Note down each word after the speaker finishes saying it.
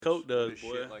Coke does,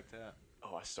 boy. Shit like that.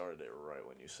 Oh, I started it right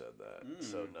when you said that.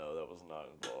 So no, that was not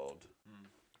involved.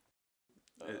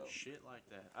 Shit like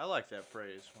that. I like that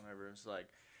phrase whenever it's like,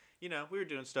 we were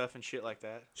doing stuff and shit like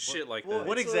that. Shit like well, that.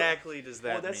 What exactly does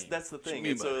that mean? That's the thing.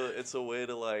 It's a way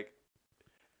to like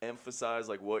emphasize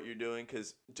like what you're doing,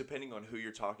 because depending on who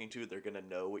you're talking to, they're gonna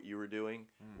know what you were doing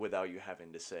without you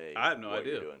having to say. I have no what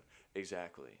idea. You're doing.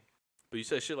 Exactly. But you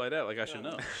say shit like that, like I should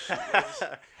know.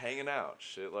 Hanging out,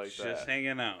 shit like that. Just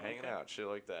hanging out. Hanging out, shit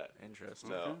like that.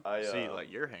 Interesting. No, I see,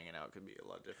 like your hanging out could be a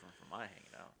lot different from my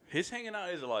hanging out. His hanging out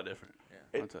is a lot different.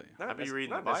 Yeah. I'll tell you. Not I'd be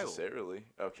reading not the Bible. necessarily.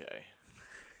 Okay.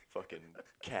 Fucking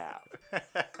cap.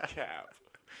 Cap.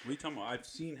 We talking about, I've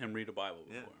seen him read a Bible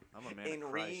before. I'm a man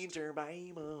of Christ. your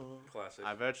Bible. Classic.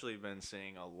 I've actually been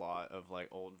seeing a lot of like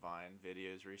old Vine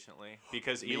videos recently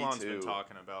because Me Elon's too. been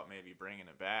talking about maybe bringing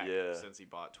it back Yeah. since he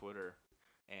bought Twitter.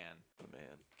 And Man.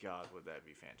 God, would that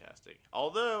be fantastic?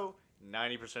 Although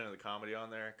 90% of the comedy on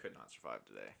there could not survive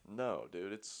today. No,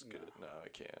 dude, it's good. No, I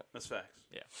can't. That's facts.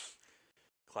 Yeah.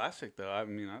 Classic, though. I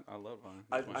mean, I love Vine.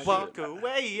 I- That's my I shit. Walk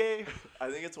away, yeah. I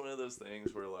think it's one of those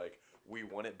things where like we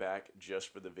want it back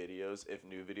just for the videos. If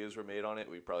new videos were made on it,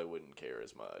 we probably wouldn't care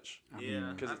as much.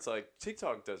 Yeah. Because it's like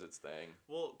TikTok does its thing.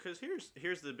 Well, because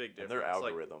here's the big difference. And their Like,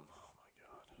 algorithm. Oh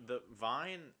my god. the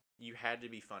Vine, you had to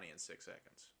be funny in 6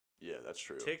 seconds. Yeah, that's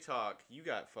true. TikTok, you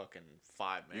got fucking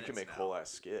 5 minutes. You can make now. whole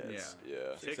ass skits. Yeah.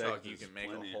 TikTok, seconds you is can make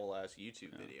plenty. a whole ass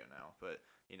YouTube video now. But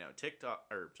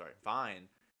Vine,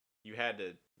 you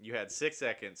had 6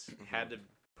 seconds, had to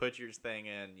put your thing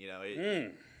in.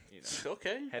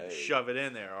 Okay. Had to Hey. shove it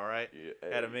in there. All right,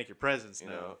 Yeah, had to make your presence you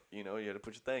known. know, you had to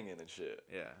put your thing in and shit.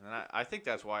 Yeah, and I think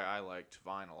that's why I liked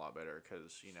Vine a lot better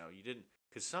because you didn't.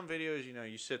 Because some videos,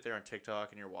 you sit there on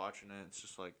TikTok and you're watching it, it's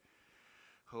just like,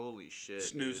 holy shit.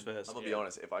 Snooze dude. fest. I'm gonna be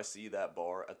honest. If I see that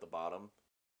bar at the bottom,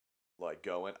 like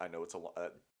going, I know it's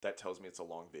that tells me it's a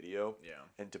long video. Yeah.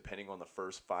 And depending on the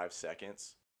first 5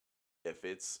 seconds, if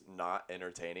it's not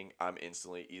entertaining, I'm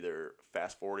instantly either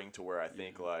fast forwarding to where I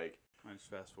think like I just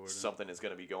fast forward. something is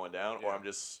gonna be going down, or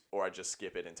I just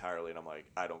skip it entirely, and I'm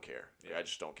like, I don't care. Yeah. I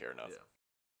just don't care enough. Yeah.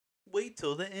 Wait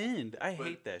till the end. I But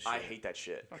hate that shit. I hate that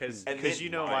shit. Because And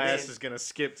then- my and ass then- is going to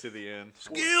skip to the end.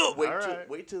 Skill!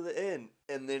 Wait till the end,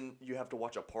 and then you have to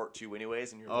watch a part 2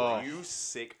 anyways, and you're Oh. like, you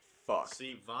sick fuck.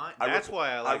 See, Vine, I that's report- why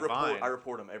I like Vine. I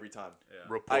report them every time. Yeah.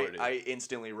 Report it. I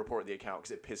instantly report the account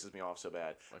because it pisses me off so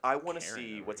bad. Fucking I want to Karen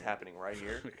see over what's here. happening right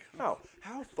here. How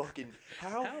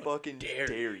fucking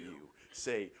dare you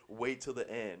say wait till the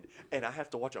end, and I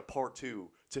have to watch a part 2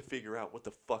 to figure out what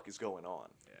the fuck is going on.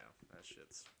 Yeah, that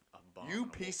shit's abominable. You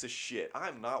piece of shit!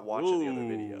 I'm not watching the other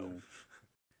video. Ooh.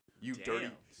 You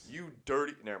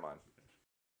dirty. Never mind. I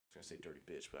was gonna say dirty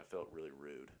bitch, but I felt really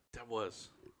rude. That was.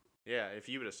 Yeah, if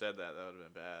you would have said that, that would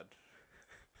have been bad.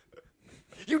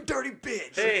 You dirty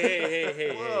bitch!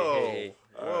 Hey. Whoa. hey.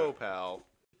 Whoa, pal.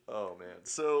 Oh man.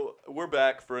 So we're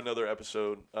back for another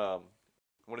episode. I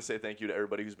want to say thank you to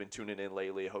everybody who's been tuning in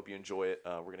lately. I hope you enjoy it.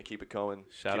 We're gonna keep it going.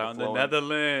 Shout keep it out in the flowing.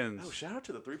 Netherlands. Oh, shout out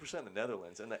to the 3% in the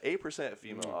Netherlands and the 8%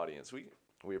 female audience.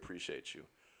 We appreciate you.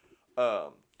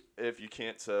 If you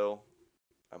can't tell,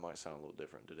 I might sound a little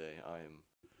different today. I am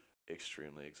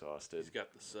extremely exhausted. He's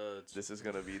got the suds. This is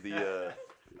gonna be the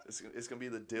it's gonna be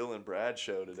the Dill and Brad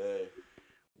show today.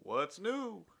 What's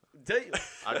new? Damn.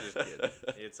 I'm just kidding.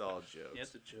 It's all jokes.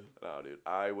 That's a joke. No, dude.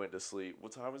 I went to sleep.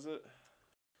 What time is it?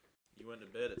 You went to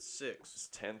bed at 6. It's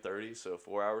 10:30, so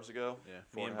 4 hours ago. Yeah,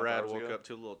 Four me and and a half Brad hours woke ago. up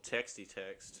to a little texty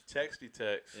text. Texty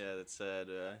text. Yeah, that said,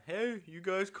 "Hey, you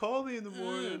guys call me in the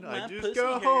morning. my I just pussy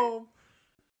got hurt." home."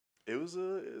 It was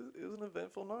an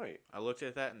eventful night. I looked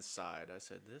at that and sighed. I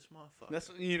said, "This motherfucker. That's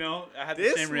I had the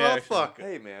This same reaction. motherfucker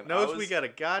Hey man, knows we got a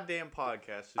goddamn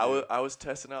podcast to do." I was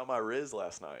testing out my Riz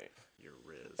last night. Your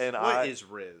Riz. And What is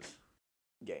Riz?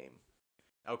 Game.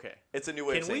 Okay. It's a new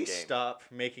way Can of saying we game. stop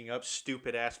making up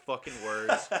stupid ass fucking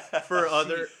words for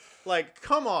other? Like,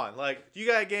 come on. Like, you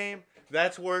got a game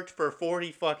that's worked for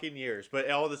 40 fucking years, but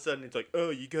all of a sudden it's like, oh,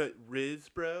 you got Riz,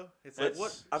 bro. It's like,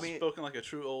 what? I mean, Spoken like a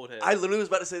true old head. I literally was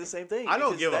about to say the same thing. I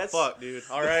don't because give a that's- fuck, dude.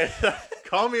 All right,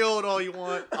 call me old all you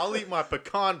want. I'll eat my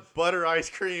pecan butter ice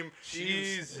cream.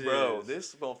 Jesus. Bro,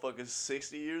 this motherfucker's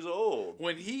 60 years old.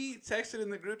 When he texted in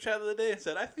the group chat the other day and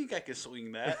said, I think I can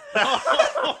swing that.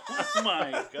 Oh,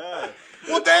 my God.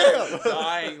 Well, damn.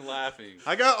 Dying laughing.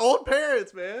 I got old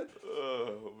parents, man.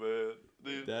 Oh man,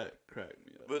 dude. That cracked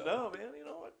me up. But no, man. You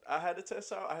know what? I had to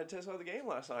test out the game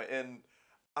last night, and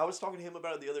I was talking to him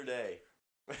about it the other day.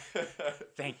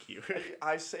 Thank you.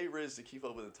 I say Riz to keep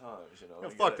up with the times, you know. No,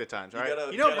 You fuck gotta- the times, you all right?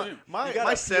 gotta- You know, you gotta- my you gotta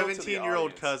my appeal to the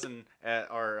 17-year-old audience. cousin at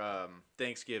our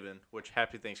Thanksgiving, which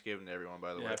happy Thanksgiving to everyone,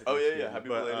 by the Yeah, way. happy Oh yeah, Thanksgiving. yeah. Happy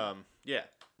But belated. yeah,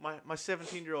 my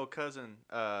 17-year-old cousin,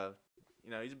 you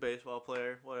know, he's a baseball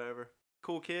player, whatever,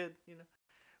 cool kid, you know.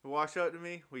 He walks up to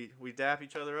me, we dap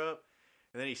each other up,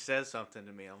 and then he says something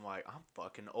to me. I'm like, I'm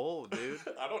fucking old, dude.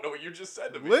 I don't know what you just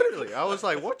said to me. Literally, I was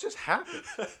like, what just happened?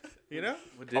 You know,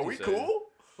 What did Are he we say? cool?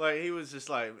 like he was just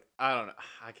like, I don't know,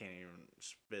 I can't even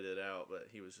spit it out, but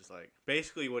he was just like,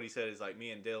 basically what he said is like,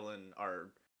 me and Dylan are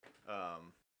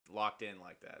locked in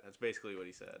like that. That's basically what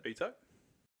he said. Are you talking?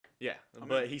 Yeah,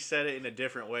 but he said it in a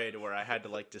different way to where I had to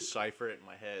like decipher it in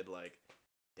my head. Like,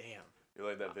 damn. You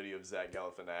like that video of Zach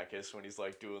Galifianakis when he's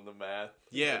like doing the math?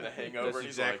 Yeah, and the Hangover. that's and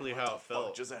he's exactly like, how what it the fuck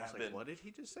felt. just I was happened? like, what did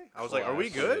he just say? I was like, are we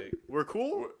Classic. good? We're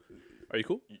cool? Are you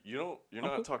cool? You're I'm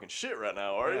not cool. talking shit right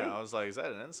now, are Yeah, you? I was like, is that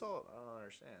an insult? I don't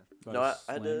understand. No, I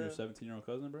slam did- your 17-year-old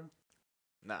cousin, bro.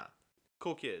 Nah,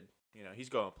 cool kid. You know, he's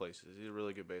going places. He's a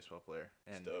really good baseball player,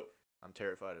 and It's dope. I'm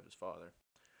terrified of his father.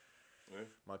 Yeah.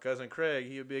 My cousin Craig,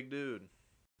 he a big dude.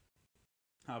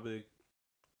 How big?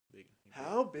 Big.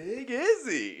 How big is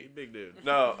He he? big dude.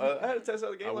 No, I had to test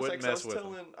out the game I last wouldn't night 'cause mess with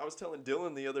him. I was telling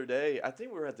Dylan the other day. I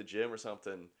think we were at the gym or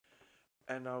something,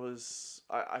 and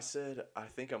I said I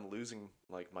think I'm losing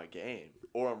like my game,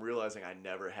 or I'm realizing I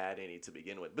never had any to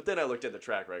begin with. But then I looked at the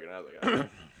track record and I was like,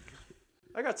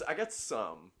 I got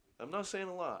some. I'm not saying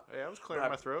a lot. Hey, I was clearing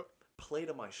But my throat. Play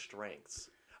to my strengths.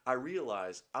 I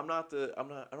realize I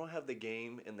don't have the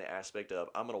game in the aspect of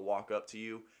I'm gonna walk up to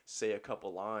you, say a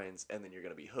couple lines, and then you're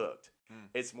gonna be hooked.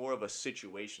 It's more of a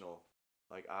situational.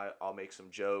 Like I'll make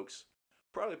some jokes,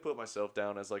 probably put myself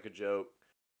down as like a joke.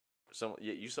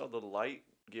 You saw the light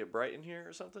get bright in here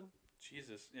or something.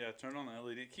 Jesus. Yeah, turn on the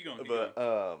LED. Keep going. Keep But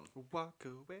going. Walk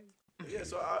away. yeah,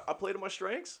 so I played to my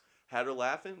strengths, had her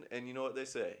laughing, and you know what they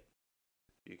say?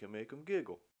 You can make them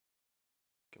giggle.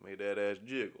 You can make that ass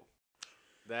jiggle.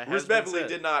 That has Riz been Beverly said.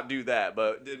 did not do that,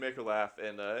 but did make her laugh,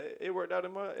 and it worked out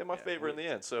in my favor in the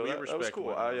end. So we that was respect cool.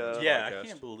 women on this Yeah, I podcast.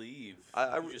 can't believe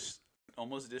I you just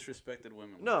almost disrespected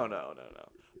women. no.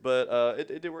 But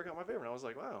it did work out in my favor, and I was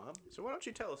like, wow. So why don't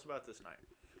you tell us about this night?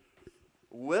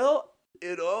 Well,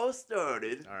 it all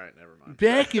started All right, never mind.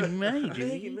 Back in May, back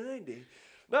in '90.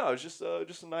 No, it was just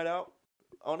a night out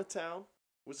on a town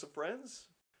with some friends.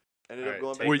 Ended All up right,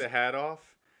 going take back. the hat off,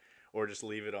 or just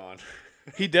leave it on.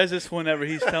 He does this whenever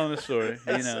he's telling a story.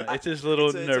 You know, it's his little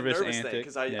It's a nervous thing antic.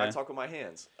 because I Yeah. talk with my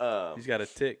hands. He's got a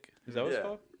tick. Is that what yeah. it's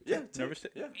called? Yeah, Nervous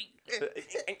tick? Yeah.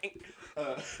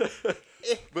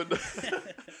 But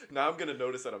now I'm gonna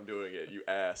notice that I'm doing it. You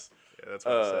ass. Yeah, that's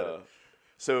why I said it.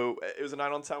 So it was a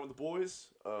night on town with the boys.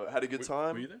 Had a good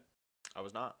time. Were you there? I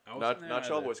was not. I wasn't Not there not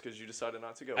y'all either. boys because you decided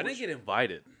not to go. I didn't get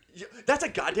invited. Yeah, that's a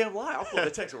goddamn lie. I'll pull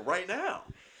the text right now.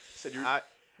 Said you're. I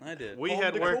did. We Home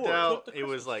had decor. worked out. Put the It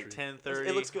was Christmas like tree. 10:30.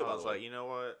 It looks good, by I was the way. like, you know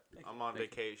what? Thank I'm you, on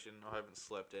thank you. vacation. I haven't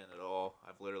slept in at all.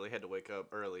 I've literally had to wake up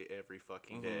early every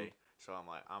fucking day. So I'm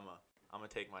like, I'm gonna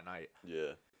take my night.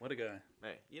 Yeah. What a guy.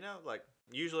 Hey, you know, like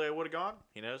usually I would have gone.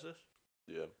 He knows this,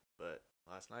 Yeah. but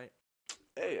last night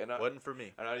Hey, and I wasn't for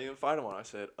me. and I didn't even fight him on. I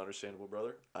said, understandable,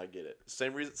 brother. I get it.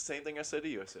 Same reason. Same thing I said to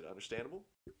you. I said, understandable.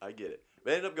 I get it.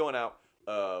 But I ended up going out.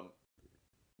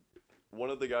 One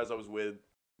of the guys I was with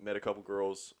met a couple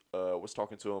girls. Was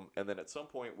talking to him, and then at some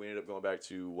point we ended up going back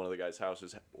to one of the guys'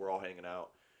 houses. We're all hanging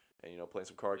out, and playing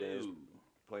some card games, Ooh.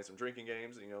 playing some drinking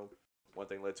games. One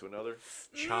thing led to another.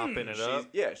 Chopping it up.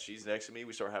 She's next to me.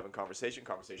 We start having conversation.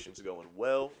 Conversation's going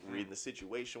well. Reading the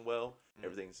situation well.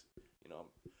 Everything's,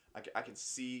 I can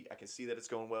see that it's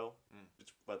going well.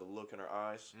 Just by the look in her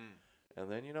eyes.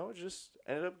 And then it just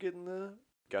ended up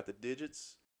got the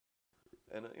digits,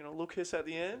 and a little kiss at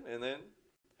the end, and then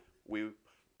we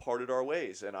parted our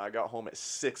ways. And I got home at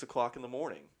 6 o'clock in the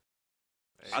morning.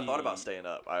 I thought about staying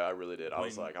up. I really did. I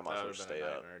was like, I might as well stay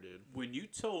up. Dude. When you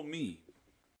told me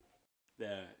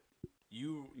that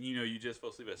you just fell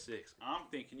asleep at 6, I'm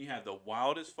thinking you had the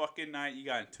wildest fucking night. You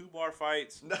got in 2 bar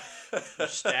fights,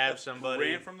 Stab somebody.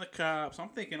 ran from the cops. I'm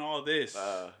thinking all this.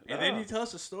 And then he tells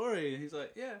us a story, and he's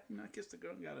like, yeah, I kissed a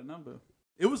girl and got a number.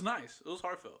 It was nice. It was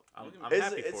heartfelt. I'm It's-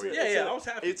 happy it's for a- you. Yeah, it's yeah, a- I was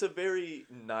happy. It's a very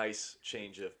nice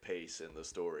change of pace in the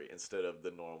story instead of the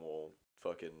normal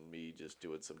fucking me just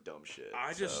doing some dumb shit.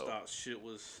 I just So, thought shit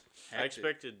was I hectic.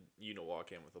 expected you to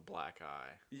walk in with a black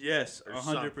eye. Yes, Or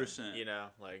 100%. something, you know,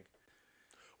 like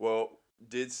well,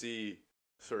 did see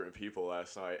certain people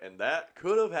last night, and that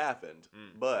could have happened,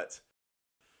 but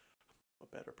I'm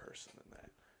a better person than that.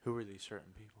 who are these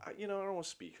certain people? I don't want to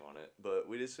speak on it, but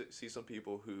we did see some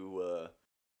people who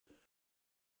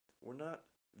we're not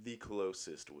the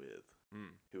closest with.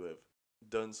 who have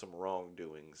done some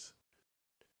wrongdoings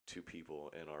to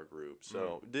people in our group.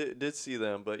 So did see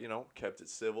them, but kept it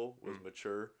civil, was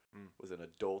mature, was an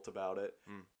adult about it,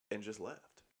 and just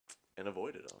left and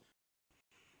avoided them.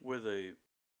 Were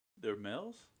they're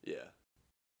males? Yeah.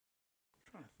 I'm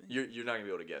trying to think. You're not gonna be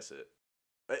able to guess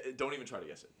it. Don't even try to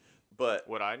guess it. But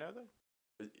Would I know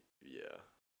that? yeah.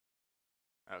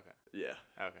 Okay. Yeah.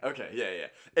 Okay. Okay. Yeah.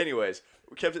 Anyways,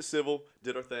 we kept it civil,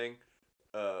 did our thing,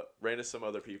 ran to some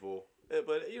other people,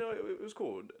 but it was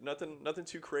cool. Nothing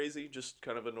too crazy. Just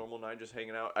kind of a normal night, just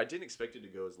hanging out. I didn't expect it to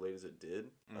go as late as it did,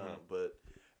 but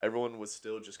everyone was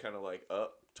still just kind of like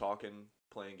up, talking,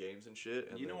 playing games and shit.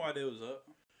 And you know why they was up?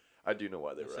 I do know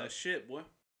why they were up. That shit, boy.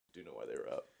 Do know why they were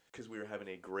up? Because we were having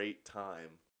a great time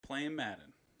Playing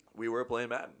Madden. We were playing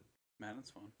Madden.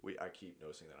 Madden's fun. I keep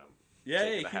noticing that I'm Yeah,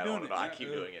 taking you the keep hat doing on, it. but I keep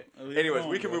doing it. Leave Anyways, it we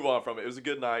going, can bro. move on from it. It was a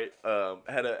good night.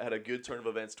 Had a good turn of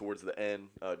events towards the end.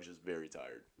 Just very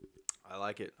tired. I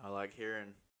like it. I like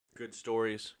hearing good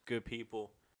stories, good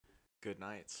people, good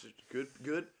nights. Just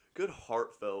good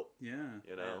heartfelt. Yeah.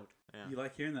 Yeah. You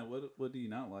like hearing that? What do you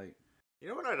not like? You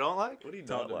know what I don't like? What do you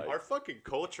Talk not to me. like? Our fucking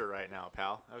culture right now,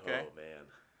 pal. Okay. Oh man,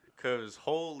 Because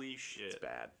holy shit, it's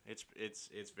bad.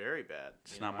 It's very bad.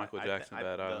 It's You not know, Michael Jackson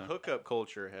bad The either. hookup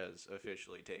culture has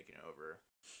officially taken over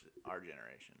our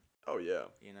generation. Oh yeah.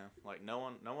 Like no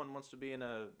one wants to be in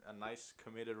a nice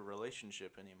committed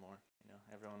relationship anymore.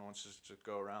 Everyone wants just to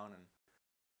go around and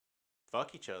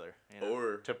fuck each other.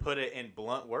 Or to put it in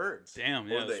blunt words. Damn.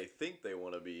 Yeah. Or they think they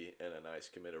want to be in a nice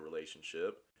committed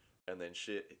relationship, and then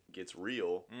shit gets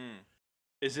real.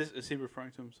 Is he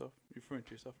referring to himself? You referring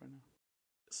to yourself right now?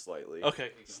 Slightly.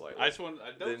 Okay. Slightly. I just want.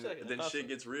 Then shit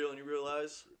gets real, and you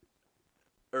realize,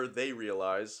 or they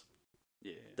realize,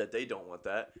 that they don't want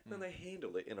that, and then they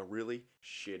handle it in a really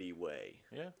shitty way.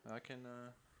 Yeah, I can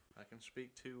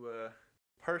speak to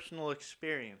personal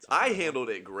experience. I handled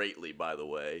it greatly, by the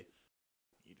way.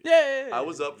 You did. Yeah. I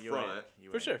was up You front.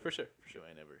 For sure. You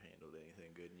ain't never handled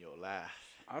anything good in your life.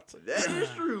 That is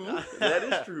true. That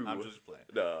is true. I'm just playing.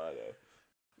 No, I know.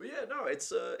 But yeah, no,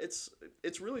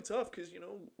 it's really tough because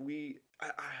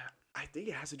I think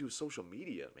it has to do with social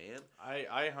media, man.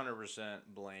 I 100%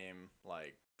 blame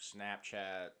like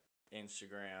Snapchat,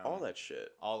 Instagram, All that shit.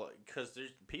 Because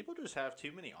people just have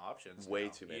too many options. Way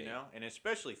now, too many. And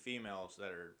especially females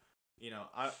that are,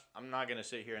 I'm not gonna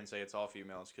sit here and say it's all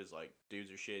females because like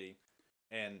dudes are shitty,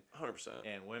 and 100%.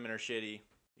 and women are shitty.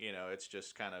 It's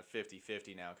just kind of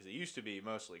 50-50 now because it used to be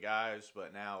mostly guys,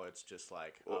 but now it's just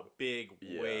like a big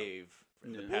wave.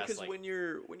 In the Well, past, because like, when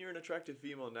you're an attractive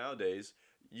female nowadays,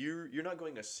 you're not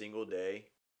going a single day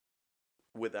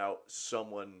without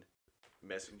someone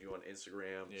messaging you on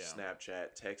Instagram,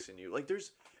 Snapchat, texting you. Like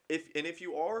if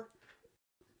you are,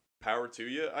 power to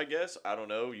you, I guess. I don't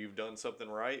know, you've done something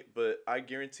right, but I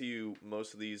guarantee you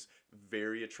most of these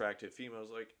very attractive females,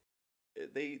 like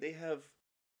they have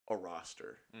a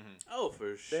roster. Oh,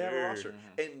 for sure. They have a roster.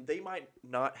 And they might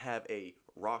not have a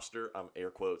roster, air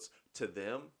quotes, to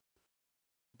them,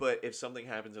 but if something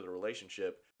happens in the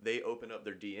relationship, they open up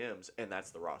their DMs and that's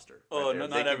the roster. Oh, right there.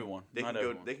 not everyone. They Not can go.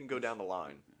 everyone. They can go down the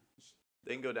line.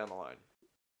 They can go down the line.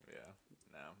 Yeah,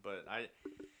 no, but I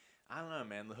don't know,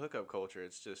 man. The hookup culture,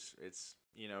 it's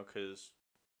because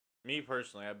me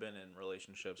personally, I've been in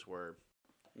relationships where,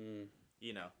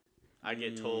 I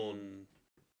get told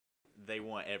they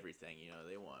want everything.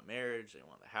 They want marriage, they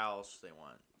want the house, they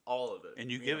want all of it,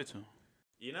 And you give it to them.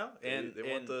 And they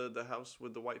want the house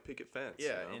with the white picket fence.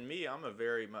 Yeah, and me, I'm a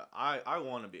very I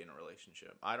want to be in a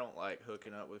relationship. I don't like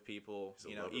hooking up with people.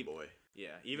 He's a lover boy. Yeah,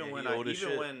 Yeah, even he when old as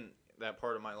shit. when that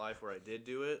part of my life where I did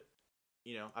do it,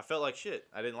 I felt like shit.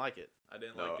 I didn't like it. I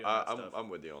didn't like doing that stuff. I'm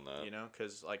with you on that.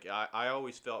 Because like I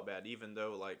always felt bad, even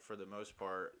though like for the most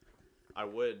part, I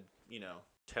would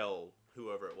tell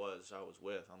whoever it was I was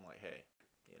with, I'm like, hey,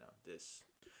 this.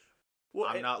 Well,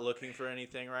 I'm not looking for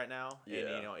anything right now, Yeah.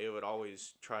 and it would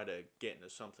always try to get into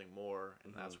something more,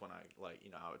 and that's when I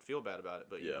I would feel bad about it.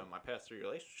 But my past 3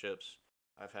 relationships,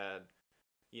 I've had,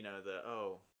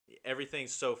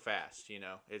 everything's so fast,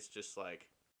 it's just like,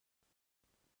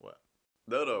 what?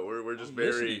 No, we're just I'm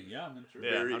very listening. Yeah, I'm interested.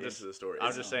 very I'm into the story.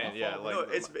 I'm just saying, my fault. like No,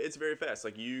 it's very fast.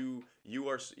 Like you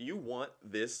want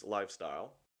this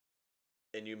lifestyle,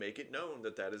 and you make it known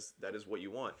that is what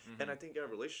you want. And I think in a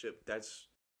relationship,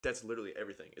 that's literally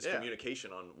everything. It's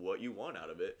communication on what you want out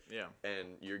of it. Yeah.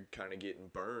 And you're kind of getting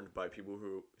burned by people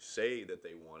who say that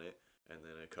they want it, and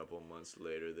then a couple months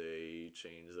later they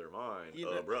change their mind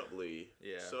abruptly,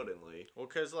 suddenly. Well,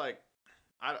 because like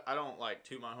I don't like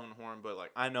toot my own horn, but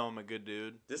like I know I'm a good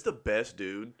dude. This is the best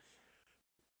dude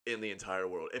in the entire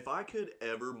world. If I could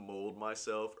ever mold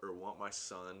myself or want my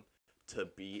son to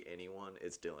be anyone,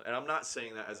 it's Dylan. And I'm not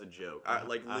saying that as a joke. I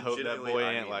hope that boy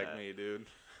ain't like that. me, dude.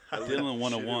 Dylan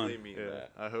 101. Legitimately mean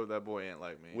that. I hope that boy ain't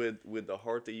like me. With the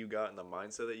heart that you got and the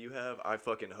mindset that you have, I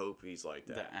fucking hope he's like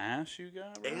that. The ass you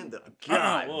got, bro? And the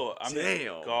God, God I mean,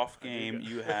 damn golf game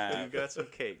you have. You got some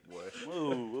cake, boy.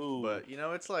 Ooh. But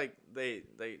it's like they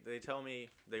tell me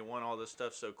they want all this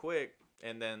stuff so quick,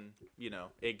 and then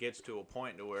it gets to a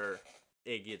point to where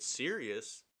it gets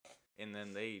serious, and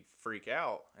then they freak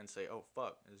out and say, "Oh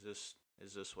fuck, is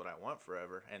this what I want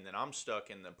forever?" And then I'm stuck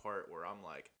in the part where I'm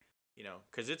like,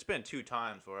 because it's been 2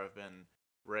 times where I've been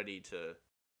ready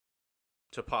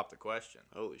to pop the question.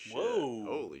 Holy shit! Whoa.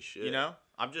 Holy shit!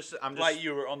 I'm just like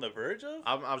you were on the verge of.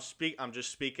 I'm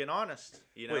just speaking honest.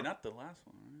 Wait, not the last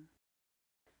one. Right?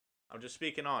 I'm just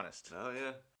speaking honest. Oh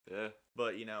yeah.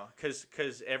 But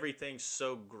because everything's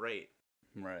so great,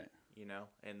 Right.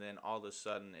 And then all of a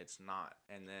sudden it's not,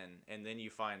 and then you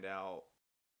find out,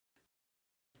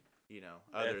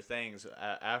 other things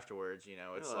afterwards.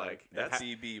 It's like that's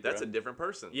FDB, that's a different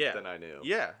person than I knew.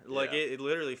 Yeah, like it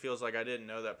literally feels like I didn't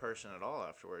know that person at all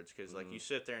afterwards, because like you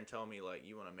Mm-hmm. sit there and tell me like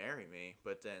you want to marry me,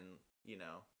 but then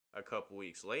a couple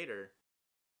weeks later,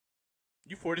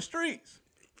 You for the streets.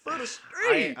 For the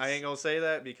streets. I ain't gonna say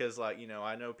that, because like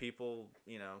I know people,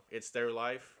 it's their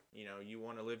life. You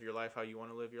want to live your life how you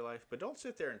want to live your life, but don't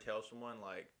sit there and tell someone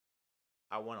like,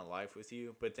 I want a life with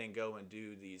you, but then go and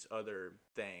do these other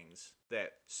things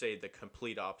that say the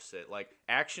complete opposite. Like,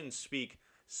 actions speak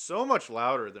so much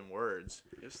louder than words.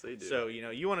 Yes, they do. So,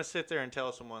 you want to sit there and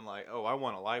tell someone like, oh, I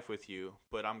want a life with you,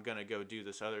 but I'm going to go do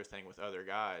this other thing with other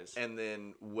guys. And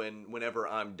then whenever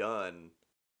I'm done,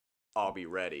 I'll be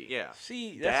ready. Yeah.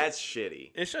 See, That's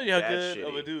shitty. It shows you how That's good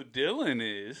of a shitty. dude Dylan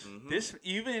is. Mhm.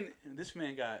 This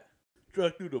man got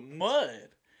dragged through the mud,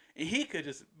 and he could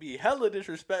just be hella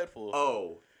disrespectful.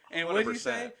 Oh, and what did you 100%.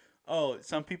 say? Oh,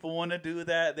 some people want to do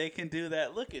that. They can do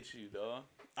that. Look at you, dog.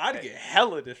 I'd get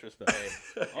hella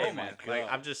disrespectful. Hey, Oh my man, god. like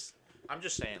I'm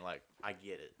just saying, like, I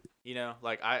get it.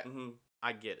 Like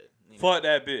I get it. Fuck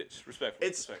that bitch. Respectful.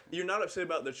 It's you're not upset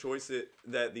about the choice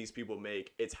that these people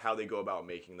make. It's how they go about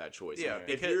making that choice. Yeah,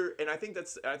 If you're, and I think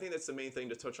that's the main thing,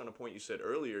 to touch on a point you said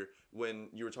earlier when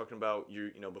you were talking about your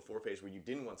before phase where you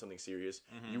didn't want something serious.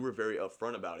 You were very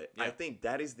upfront about it. Yeah. I think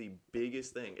that is the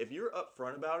biggest thing. If you're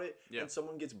upfront about it and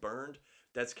someone gets burned,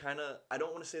 that's kind of, I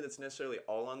don't want to say that's necessarily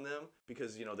all on them,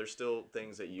 because there's still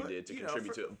things that you did to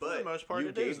contribute to it. But for the most part, you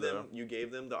it gave is, though. you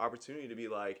gave them the opportunity to be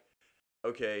like,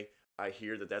 okay, I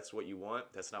hear that's what you want.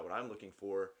 That's not what I'm looking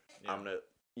for. Yeah.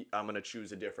 I'm gonna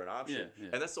choose a different option. Yeah.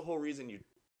 And that's the whole reason you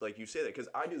say that, because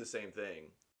I do the same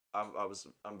thing.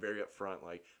 I'm very upfront.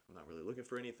 Like, I'm not really looking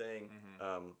for anything.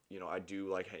 I do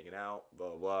like hanging out, blah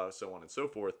blah blah, so on and so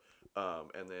forth.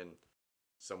 And then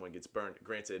someone gets burned.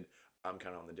 Granted, I'm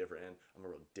kind of on the different end. I'm a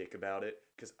real dick about it,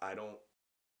 because I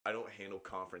don't handle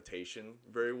confrontation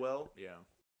very well. Yeah.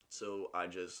 So I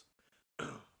just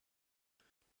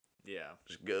Yeah.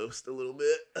 just ghost a little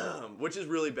bit, which is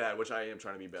really bad, which I am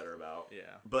trying to be better about.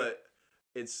 Yeah. But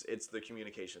it's the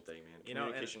communication thing, man. You know,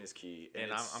 Communication is key.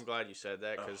 And I'm glad you said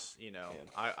that, because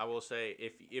I will say,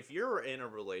 if you're in a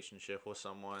relationship with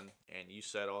someone and you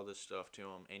said all this stuff to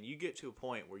them and you get to a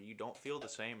point where you don't feel the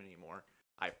same anymore,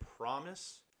 I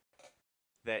promise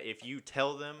that if you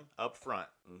tell them up front,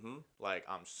 like,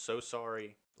 I'm so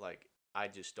sorry, like, I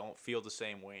just don't feel the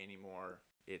same way anymore.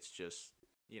 It's just,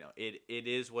 it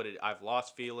is what it. I've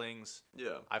lost feelings.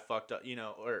 Yeah. I fucked up,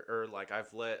 or like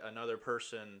I've let another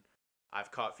person. I've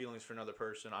caught feelings for another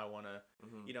person. I want to,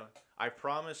 I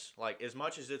promise, like, as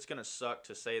much as it's going to suck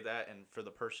to say that and for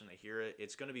the person to hear it,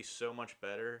 it's going to be so much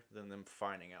better than them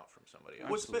finding out from somebody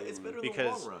else. It's better in the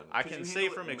Because long run. I can say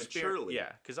from experience, maturely.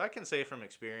 because I can say from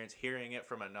experience, hearing it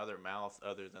from another mouth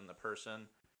other than the person,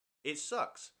 it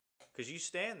sucks. Because you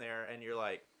stand there and you're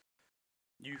like,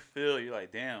 you're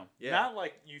like, damn. Yeah. Not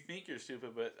like you think you're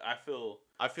stupid, but I feel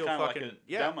fucking like a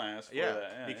dumbass for that.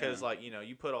 Yeah, because yeah. like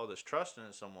you put all this trust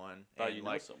into someone, Thought and you know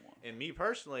like someone. and me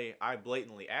personally, I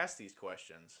blatantly asked these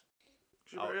questions.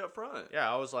 You're very upfront.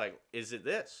 Yeah, I was like, is it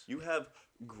this? You have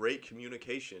great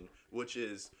communication, which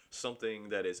is something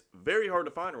that is very hard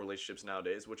to find in relationships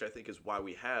nowadays, which I think is why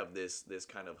we have this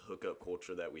kind of hookup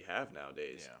culture that we have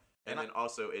nowadays. Yeah. And then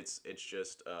also it's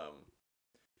just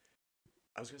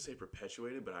I was gonna say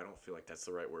perpetuated, but I don't feel like that's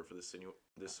the right word for this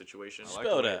situation. I like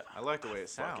Spell the way that. I like the way it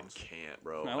Fucking sounds. can't,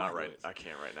 bro. I Not like right. it. I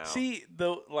can't right now. See,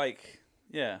 though, like,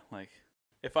 yeah, like,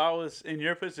 if I was in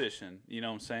your position, you know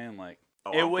what I'm saying? Like,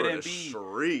 oh, it I'm for wouldn't the be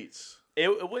streets.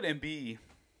 It wouldn't be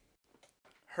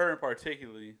her in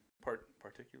particularly,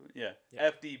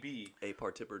 FDB. A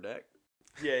part tipper deck.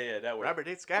 Yeah, that word. Robert,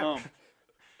 it's Scout.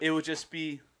 It would just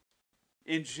be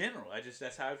In general,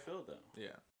 that's how I feel though. Yeah.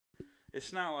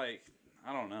 It's not like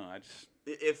I don't know. I just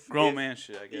If grown man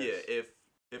shit. I guess. Yeah,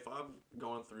 if I'm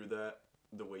going through that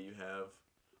the way you have,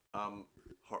 I'm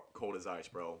cold as ice,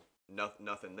 bro.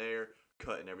 Nothing there.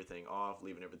 Cutting everything off,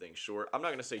 leaving everything short. I'm not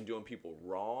gonna say doing people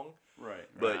wrong, Right.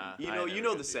 but Nah, you I know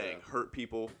never the do saying, that. hurt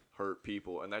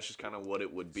people, and that's just kind of what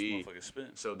it would be. This motherfucker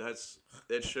spin. So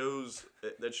that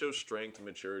shows strength,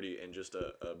 maturity, and just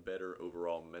a better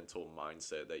overall mental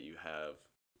mindset that you have,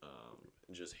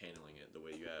 just handling it the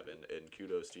way you have, and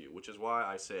kudos to you. Which is why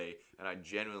I say, and I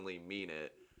genuinely mean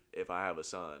it, if I have a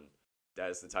son, that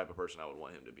is the type of person I would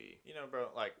want him to be. You know, bro,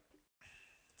 like,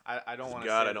 I don't want to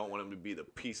God, say I don't want him to be the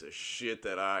piece of shit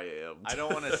that I am. I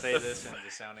don't want to say this and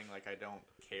just sounding like I don't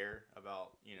care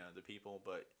about, the people,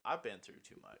 but I've been through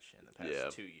too much in the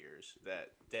past 2 years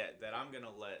that I'm going to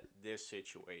let this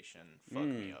situation fuck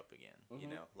me up again.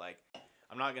 Mm-hmm. Like,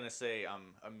 I'm not going to say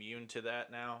I'm immune to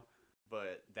that now,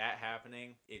 but that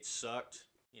happening, it sucked,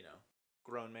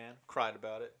 grown man, cried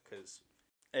about it because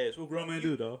Hey, it's what grown men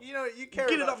do, though. you care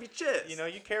Get about, it off your chest.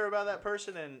 you care about that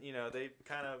person, and they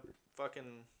kind of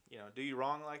fucking do you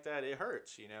wrong like that. It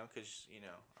hurts, because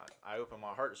I open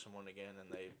my heart to someone again,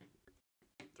 and they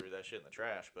threw that shit in the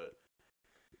trash. But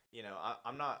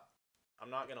I'm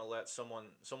not gonna let someone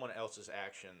else's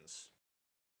actions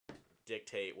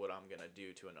dictate what I'm gonna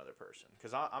do to another person,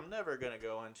 because I'm never gonna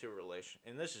go into a relation.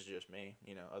 And this is just me.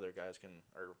 Other guys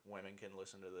or women can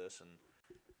listen to this and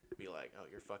be like, oh,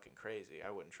 you're fucking crazy.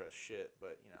 I wouldn't trust shit.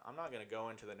 But, I'm not going to go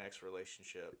into the next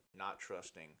relationship not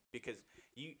trusting, because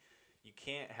you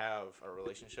can't have a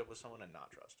relationship with someone and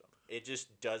not trust them. It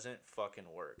just doesn't fucking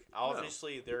work.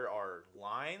 Obviously, there are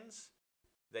lines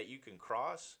that you can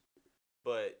cross,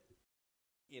 but,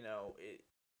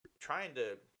 trying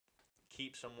to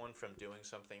keep someone from doing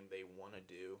something they want to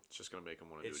do, It's just gonna make them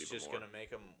want to do it even more. It's just going to make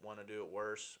them want to do it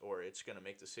worse, or it's going to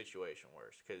make the situation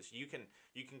worse. Because you can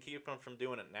keep them from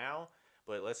doing it now,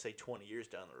 but let's say 20 years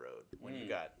down the road, when you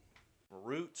got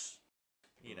roots,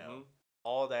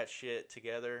 all that shit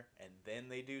together, and then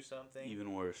they do something.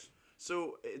 Even worse.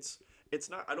 So it's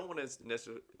not. I don't want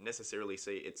to necessarily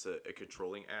say it's a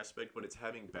controlling aspect, but it's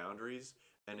having boundaries,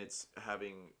 and it's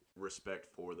having respect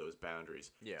for those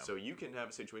boundaries. Yeah. So you can have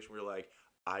a situation where you're like,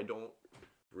 I don't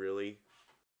really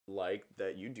like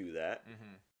that you do that.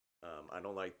 Mm-hmm. I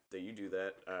don't like that you do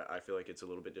that. I feel like it's a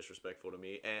little bit disrespectful to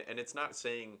me, and it's not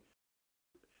saying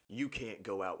you can't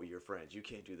go out with your friends. You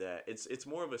can't do that. It's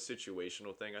more of a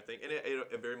situational thing, I think, and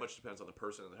it very much depends on the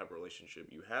person and the type of relationship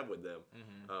you have with them.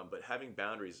 Mm-hmm. But having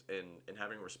boundaries and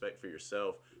having respect for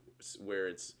yourself, where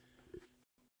it's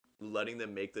letting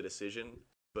them make the decision,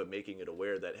 but making it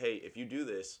aware that, hey, if you do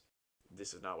this,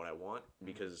 this is not what I want,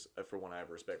 because for one, I have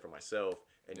respect for myself,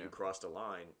 and you crossed a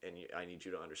line, and I need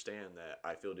you to understand that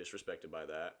I feel disrespected by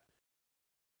that.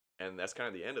 And that's kind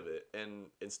of the end of it. And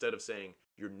instead of saying,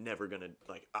 you're never going to,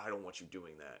 like, I don't want you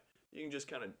doing that, you can just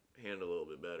kind of handle a little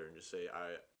bit better and just say,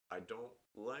 I don't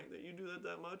like that you do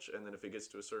that much. And then if it gets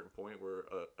to a certain point where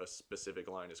a specific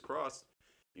line is crossed,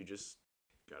 you just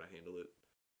got to handle it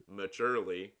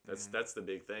maturely. That's the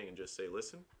big thing. And just say,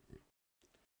 listen,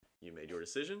 you made your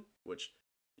decision, which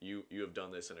you have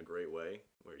done this in a great way,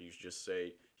 where you just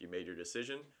say, you made your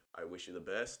decision. I wish you the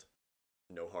best.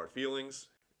 No hard feelings.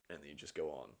 And then you just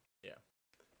go on.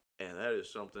 Yeah. And that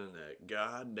is something that,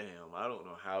 goddamn, I don't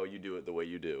know how you do it the way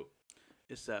you do.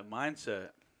 It's that mindset.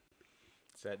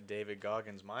 It's that David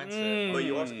Goggins mindset. But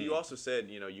you also said,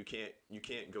 you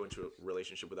can't go into a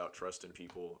relationship without trusting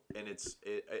people, and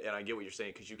and I get what you're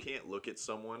saying, because you can't look at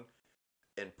someone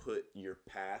and put your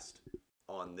past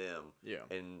on them. Yeah.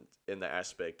 And in the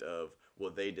aspect of, well,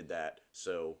 they did that,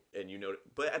 so, and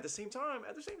but at the same time,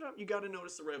 you got to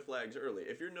notice the red flags early.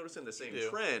 If you're noticing the same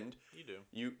trend, you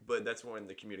do. But that's when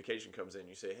the communication comes in.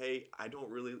 You say, hey, I don't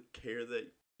really care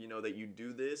that that you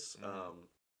do this.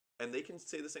 And they can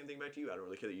say the same thing back to you. I don't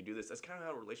really care that you do this. That's kind of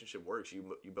how a relationship works. You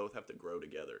both have to grow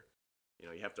together.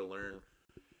 You have to learn,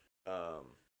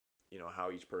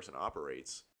 how each person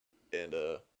operates, and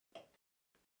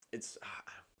it's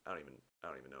I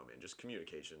don't even know, man. Just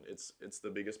communication. It's the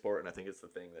biggest part, and I think it's the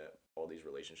thing that all these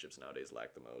relationships nowadays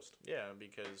lack the most. Yeah,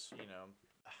 because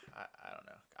I don't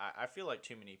know. I feel like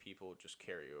too many people just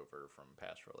carry over from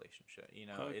past relationship.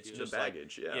 It's just the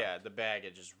baggage. Like, yeah, the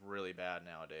baggage is really bad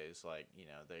nowadays. Like,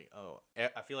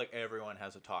 I feel like everyone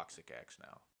has a toxic ex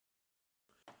now.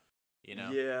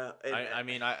 Yeah.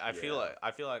 I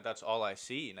feel like that's all I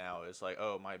see now is like,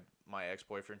 oh, my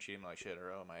ex-boyfriend treated me like shit,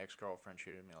 or oh, my ex-girlfriend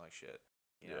treated me like shit.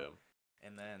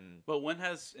 And then. But when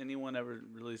has anyone ever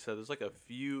really said? There's like a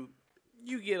few.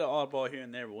 You get an oddball here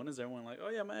and there, but when is everyone like, oh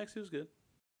yeah, my ex, he was good,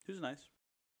 he was nice.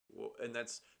 Well, and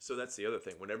that's the other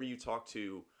thing. Whenever you talk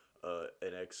to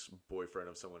an ex-boyfriend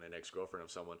of someone, an ex-girlfriend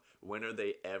of someone, when are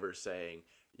they ever saying,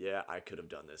 "Yeah, I could have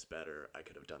done this better. I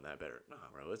could have done that better"? Nah,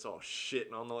 bro, it's all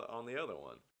shitting on the other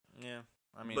one. Yeah,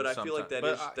 I mean, But I feel like I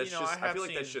feel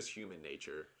like that's seen, just human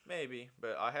nature. maybe,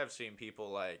 but I have seen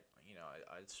people like,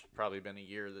 it's probably been a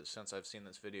year since I've seen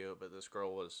this video, but this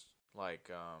girl was like,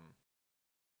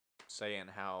 saying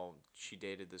how she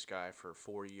dated this guy for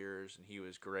 4 years and he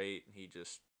was great, and he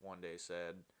just one day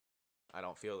said, "I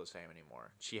don't feel the same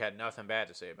anymore." She had nothing bad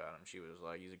to say about him. She was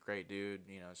like, "He's a great dude.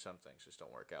 Some things just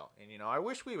don't work out." And I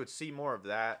wish we would see more of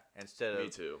that instead of Me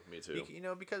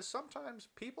too. because sometimes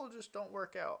people just don't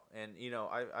work out, and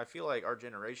I feel like our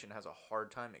generation has a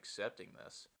hard time accepting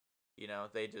this.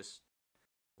 They just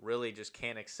really just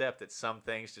can't accept that some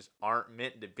things just aren't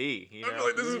meant to be. I feel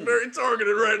like this is very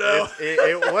targeted right now.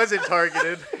 It wasn't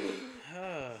targeted.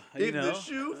 If the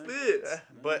shoe fits.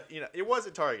 But it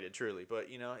wasn't targeted truly. But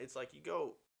it's like you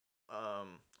go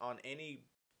on any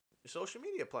social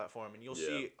media platform and you'll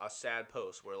see a sad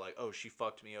post where like, "Oh, she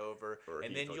fucked me over," or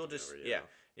and then you'll just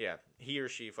he or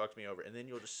she fucked me over, and then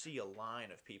you'll just see a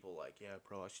line of people like, "Yeah,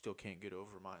 bro, I still can't get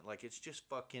over mine." Like, it's just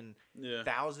fucking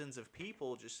thousands of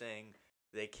people just saying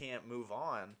they can't move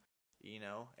on,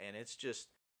 and it's just.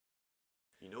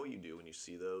 You know what you do when you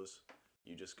see those?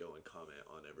 You just go and comment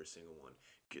on every single one.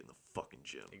 Get in the fucking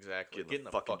gym. Exactly. Get in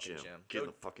the fucking gym. Get in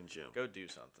the fucking gym. Go do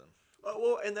something.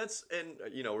 Well, and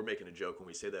we're making a joke when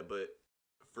we say that, but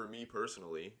for me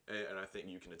personally, and I think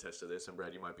you can attest to this, and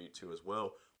Brad, you might be too as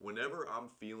well. Whenever I'm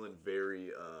feeling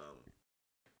very, I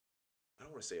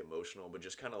don't want to say emotional, but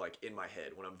just kind of like in my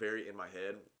head. When I'm very in my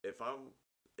head, if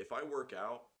I work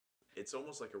out, it's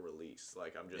almost like a release.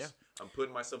 Like I'm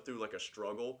putting myself through like a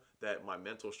struggle that my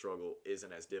mental struggle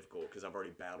isn't as difficult because I've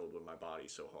already battled with my body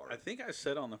so hard. I think I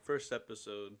said on the first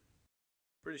episode,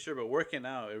 pretty sure, but working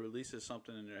out, it releases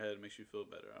something in your head, it makes you feel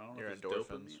better. I don't know if it's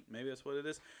dopamine. Maybe that's what it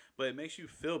is, but it makes you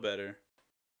feel better.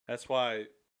 That's why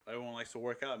everyone likes to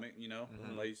work out. Like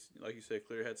you said,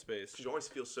 clear headspace. Because you always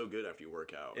feel so good after you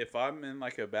work out. If I'm in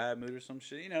like a bad mood or some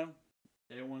shit,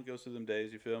 everyone goes through them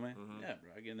days, you feel me? Mm-hmm. Yeah,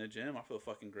 bro. I get in the gym, I feel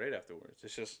fucking great afterwards.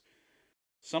 It's just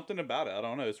something about it. I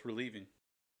don't know. It's relieving.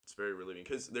 It's very relieving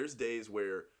because there's days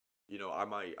where, I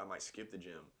might skip the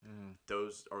gym. Mm.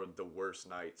 Those are the worst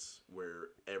nights where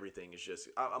everything is just.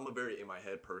 I'm a very in my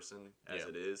head person as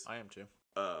it is. I am too.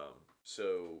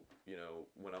 So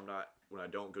when I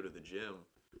don't go to the gym,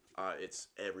 it's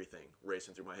everything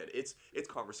racing through my head. It's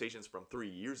conversations from 3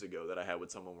 years ago that I had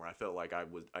with someone where I felt like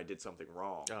I did something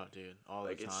wrong. Oh, dude, all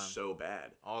the time. It's so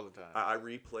bad. All the time. I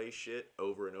replay shit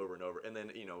over and over and over, and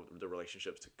then the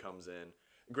relationships comes in.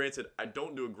 Granted, I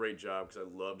don't do a great job because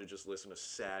I love to just listen to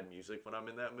sad music when I'm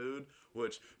in that mood,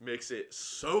 which makes it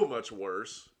so much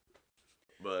worse.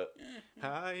 But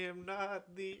I am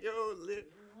not the only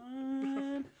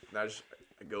one. I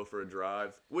go for a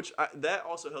drive, which that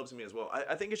also helps me as well.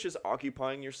 I think it's just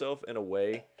occupying yourself in a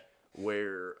way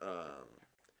where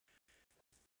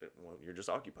you're just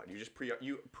occupied. You just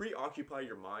preoccupy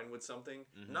your mind with something,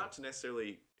 not to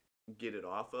necessarily get it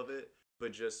off of it,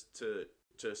 but just to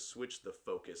switch the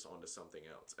focus onto something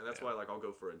else. And that's why I'll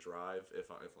go for a drive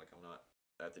if I'm not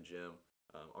at the gym.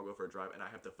 I'll go for a drive and I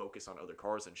have to focus on other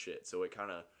cars and shit. So it kind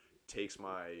of takes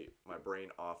my brain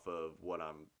off of what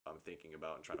I'm thinking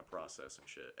about and trying to process and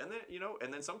shit. And then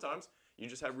and then sometimes you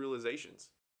just have realizations.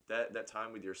 That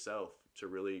time with yourself to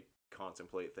really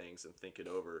contemplate things and think it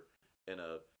over in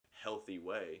a healthy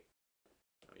way.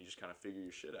 You just kind of figure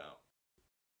your shit out.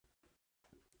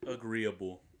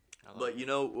 Agreeable. But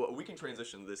we can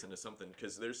transition this into something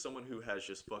because there's someone who has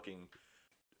just fucking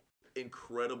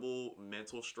incredible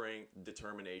mental strength,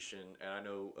 determination, and I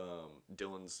know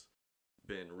Dylan's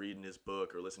been reading his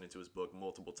book or listening to his book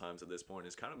multiple times at this point.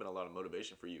 It's kind of been a lot of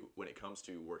motivation for you when it comes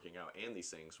to working out and these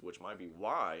things, which might be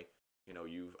why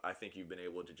I think you've been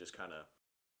able to just kind of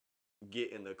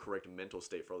get in the correct mental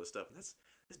state for all this stuff. And that's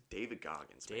David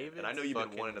Goggins, man. And I know you've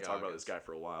been wanting to talk about this guy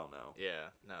for a while now. Yeah,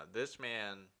 no, this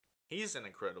man, he's an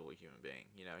incredible human being.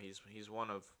 He's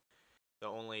one of the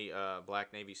only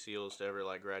black Navy SEALs to ever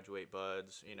graduate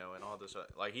buds, and all this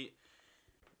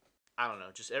I don't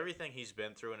know, just everything he's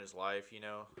been through in his life.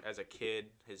 As a kid,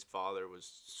 his father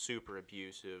was super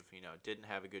abusive, didn't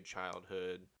have a good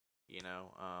childhood.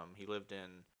 He lived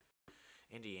in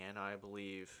Indiana, I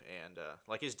believe, and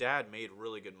his dad made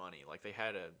really good money. They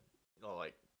had a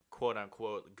quote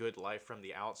unquote good life from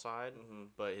the outside,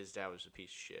 but his dad was a piece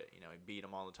of shit. He beat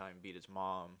him all the time, beat his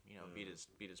mom, beat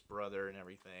his brother and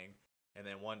everything. And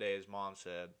then one day his mom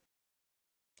said,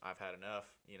 "I've had enough.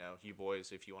 You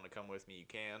boys, if you want to come with me, you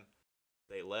can."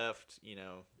 They left,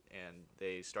 and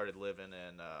they started living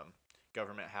in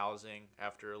government housing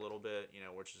after a little bit,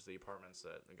 which is the apartments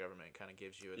that the government kind of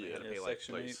gives you, and they had to pay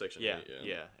Section 8. Section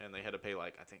 8, and they had to pay I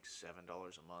think $7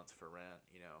 a month for rent,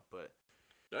 but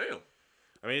damn.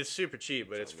 I mean, it's super cheap,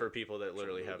 but it's for people that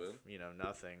literally have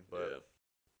nothing,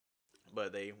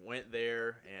 but they went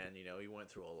there, and he went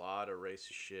through a lot of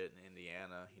racist shit in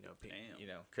Indiana,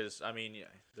 because I mean,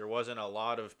 there wasn't a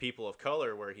lot of people of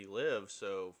color where he lived,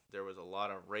 so there was a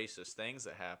lot of racist things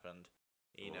that happened.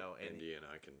 In Indiana,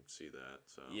 I can see that.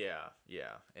 So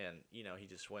and he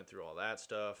just went through all that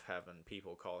stuff, having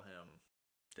people call him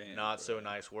so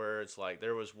nice words. Like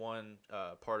there was one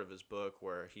part of his book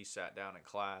where he sat down in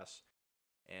class,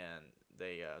 and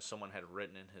they someone had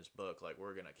written in his book like,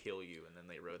 "We're gonna kill you," and then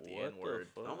they wrote the N-word.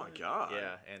 Oh my god!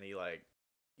 Yeah, and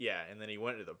and then he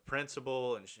went to the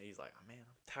principal, and he's like, "Oh, man,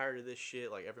 I'm tired of this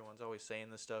shit. Like everyone's always saying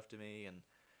this stuff to me,"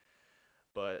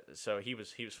 but so he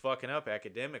was fucking up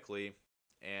academically.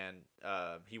 And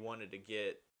he wanted to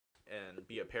get and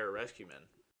be a pararescueman,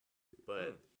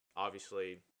 but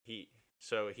obviously he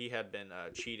had been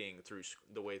cheating through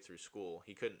the way through school.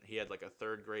 He couldn't. He had like a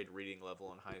 3rd grade reading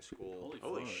level in high school.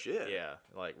 Holy shit! Yeah,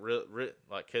 like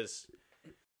because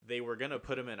they were gonna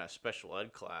put him in a special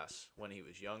ed class when he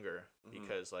was younger,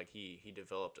 because like he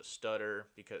developed a stutter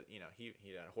because he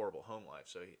had a horrible home life.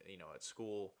 So at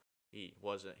school. He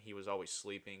was always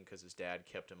sleeping because his dad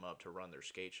kept him up to run their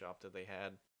skate shop that they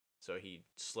had. So he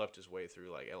slept his way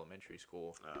through like elementary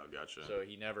school. Oh, gotcha. So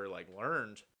he never like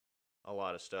learned a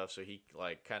lot of stuff. So he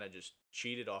like kind of just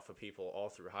cheated off of people all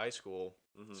through high school.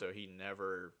 So he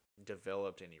never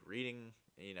developed any reading,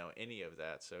 any of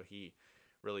that. So he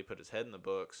really put his head in the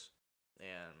books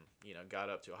and, got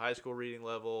up to a high school reading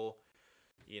level,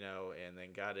 and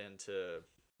then got into,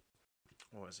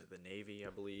 what was it, the Navy, I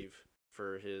believe,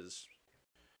 for his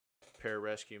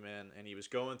pararescueman, and he was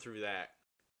going through that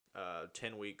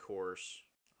 10-week course,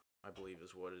 I believe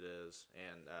is what it is,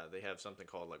 and they have something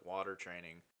called like water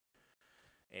training,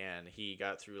 and he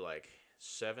got through like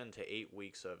 7 to 8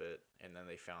 weeks of it, and then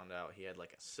they found out he had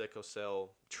like a sickle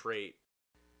cell trait,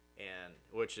 and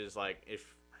which is like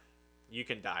if you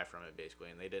can die from it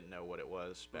basically, and they didn't know what it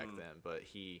was back then, but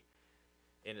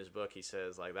in his book, he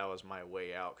says, like, that was my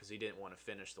way out, because he didn't want to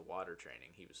finish the water training.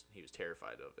 He was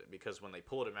terrified of it, because when they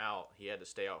pulled him out, he had to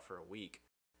stay out for a week.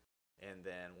 And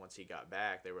then once he got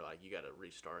back, they were like, you got to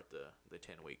restart the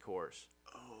 10-week course.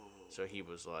 Oh. So he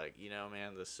was like,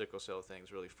 man, the sickle cell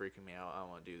thing's really freaking me out. I don't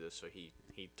want to do this. So he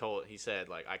said,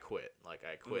 like, I quit. Like,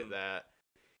 I quit that,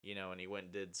 and he went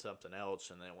and did something else.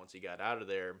 And then once he got out of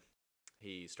there,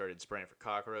 he started spraying for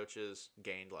cockroaches,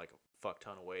 gained, like, fuck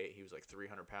ton of weight. He was like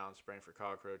 300 pounds spraying for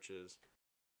cockroaches.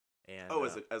 And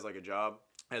as like a job?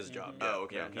 As a job. Yeah. Oh,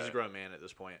 okay. Yeah, he's a grown man at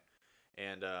this point.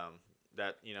 And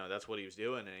that's what he was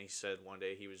doing. And he said one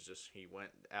day he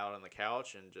went out on the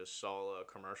couch and just saw a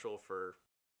commercial for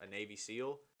a Navy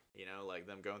SEAL, like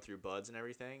them going through buds and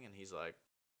everything. And he's like,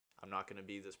 I'm not going to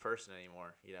be this person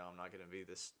anymore. I'm not going to be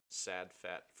this sad,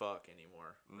 fat fuck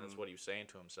anymore. That's what he was saying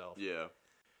to himself. Yeah.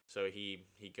 So he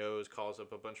goes, calls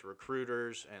up a bunch of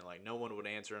recruiters, and like no one would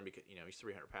answer him because he's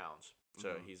 300 pounds,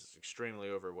 so he's extremely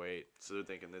overweight. So they're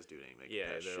thinking this dude ain't making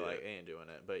they're shit. like, ain't doing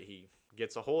it. But he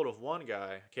gets a hold of one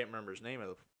guy. I can't remember his name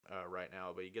right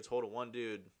now, but he gets hold of one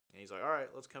dude, and he's like, all right,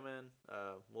 let's come in.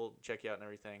 We'll check you out and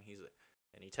everything.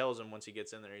 And he tells him once he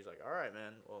gets in there, he's like, all right,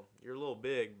 man. Well, you're a little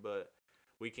big, but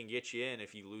we can get you in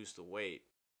if you lose the weight.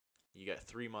 You got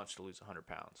 3 months to lose 100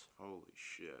 pounds. Holy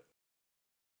shit.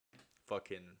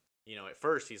 Fucking, at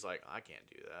first he's like, I can't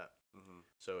do that.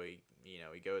 So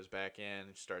he goes back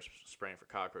in, starts spraying for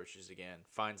cockroaches again,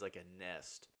 finds like a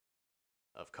nest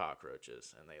of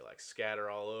cockroaches, and they like scatter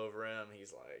all over him.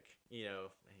 He's like,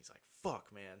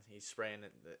 fuck, man. He's spraying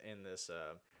in this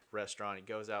restaurant. He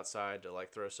goes outside to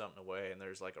like throw something away, and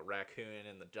there's like a raccoon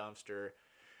in the dumpster,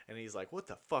 and he's like, what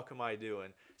the fuck am I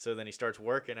doing? So then he starts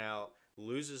working out,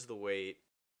 loses the weight,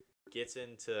 gets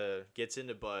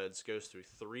into buds, goes through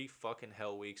 3 fucking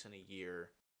hell weeks in a year,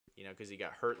 because he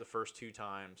got hurt the first 2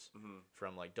 times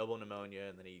from like double pneumonia,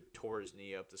 and then he tore his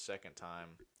knee up the second time,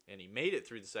 and he made it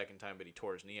through the second time, but he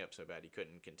tore his knee up so bad he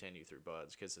couldn't continue through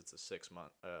buds because it's a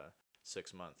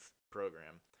 6-month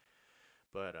program.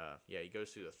 But he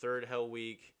goes through the 3rd hell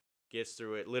week, gets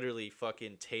through it, literally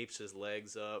fucking tapes his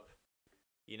legs up,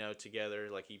 together,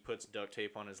 like he puts duct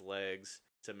tape on his legs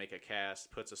to make a cast,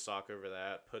 puts a sock over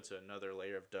that, puts another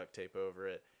layer of duct tape over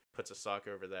it, puts a sock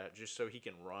over that, just so he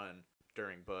can run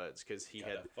during buds, because he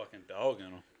had a fucking dog in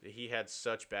him. He had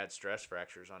such bad stress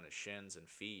fractures on his shins and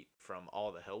feet from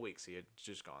all the hell weeks he had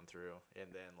just gone through, and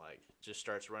then like just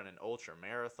starts running ultra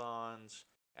marathons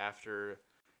after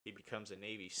He becomes a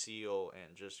Navy SEAL,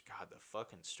 and just, God, the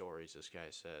fucking stories this guy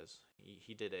says.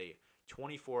 He did a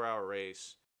 24-hour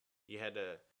race.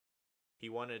 He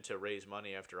wanted to raise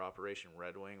money after Operation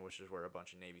Red Wing, which is where a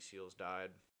bunch of Navy SEALs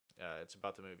died. It's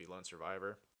about the movie Lone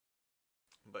Survivor.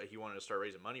 But he wanted to start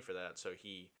raising money for that, so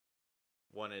he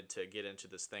wanted to get into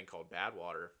this thing called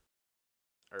Badwater.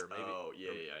 Or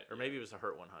maybe, or maybe it was the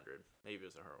Hurt 100. Maybe it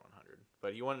was the Hurt 100.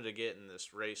 But he wanted to get in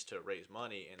this race to raise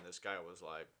money, and this guy was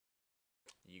like,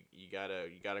 "You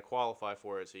gotta qualify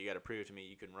for it. So you gotta prove to me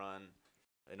you can run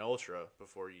an ultra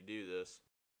before you do this."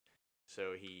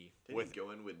 So he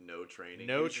go in with no training.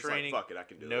 No training. Like, fuck it, I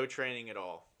can do it. No training at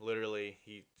all. Literally,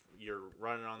 you're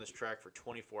running on this track for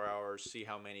 24 hours. See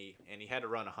how many, and he had to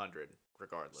run 100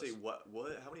 regardless. See what?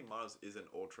 How many miles is an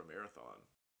ultra marathon?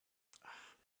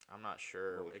 I'm not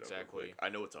sure exactly. I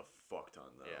know it's a fuck ton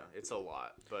though. Yeah, it's a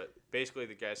lot. But basically,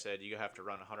 the guy said you have to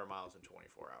run 100 miles in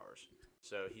 24 hours.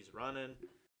 So he's running,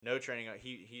 no training.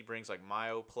 He brings like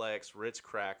Myoplex, Ritz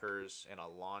crackers, and a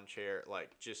lawn chair.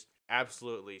 Like, just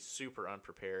absolutely super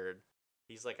unprepared.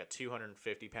 He's like a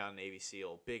 250-pound Navy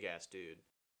SEAL, big ass dude,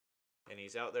 and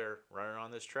he's out there running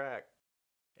on this track.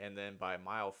 And then by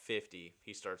mile 50,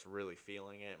 he starts really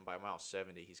feeling it, and by mile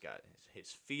 70, he's got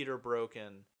his feet are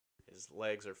broken. His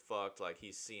legs are fucked. Like,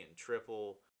 he's seeing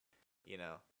triple. You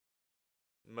know,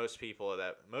 most people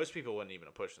wouldn't even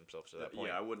have pushed themselves to that point.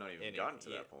 Yeah, I would not even gotten to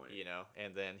that point. You know,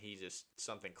 and then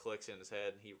something clicks in his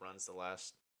head, and he runs the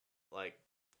last like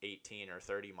 18 or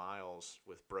 30 miles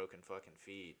with broken fucking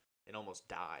feet and almost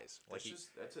dies. Like,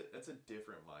 that's a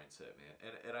different mindset,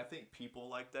 man. And I think people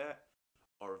like that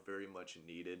are very much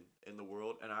needed in the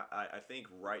world. And I think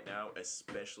right now,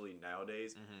 especially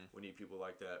nowadays, we need people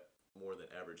like that more than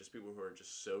ever. Just people who are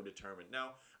just so determined.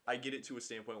 Now, I get it to a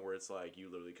standpoint where it's like you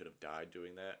literally could have died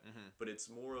doing that, but it's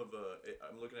more of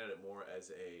I'm looking at it more as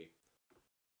a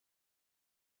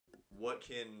what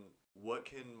can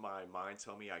my mind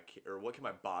tell me I can, or what can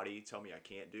my body tell me I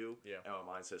can't do? Yeah. And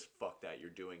my mind says, fuck that, you're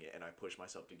doing it, and I push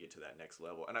myself to get to that next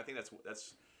level. And I think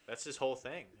that's his whole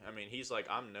thing. I mean, he's like,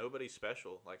 I'm nobody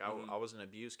special. Like, I was an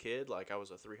abused kid. Like, I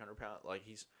was a 300-pound. Like,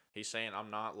 he's saying I'm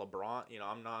not LeBron. You know,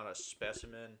 I'm not a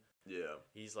specimen. Yeah.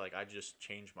 He's like, I just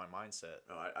changed my mindset.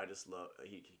 Oh, I just love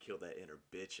he killed that inner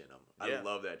bitch in him. I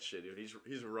love that shit, dude.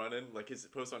 He's running, like his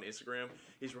post on Instagram,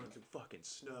 he's running through fucking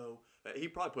snow. He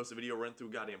probably posted a video running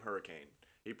through goddamn hurricane.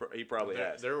 He probably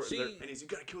has. And he's, you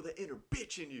gotta kill that inner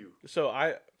bitch in you. So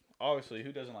obviously,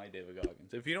 who doesn't like David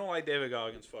Goggins? If you don't like David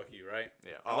Goggins, fuck you, right?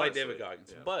 Yeah. I like David Goggins.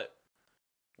 Yeah. But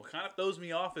what kind of throws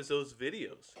me off is those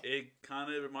videos. It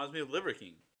kind of reminds me of Liver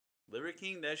King. Liver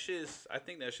King, I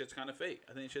think that shit's kind of fake.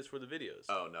 I think shit's for the videos.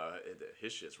 Oh, no.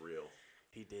 His shit's real.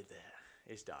 He did that.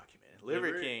 It's documented.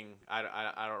 Liver King,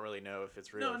 I don't really know if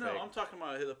it's real or fake. No, I'm talking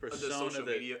about the persona that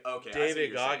media. Okay,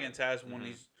 David Goggins has when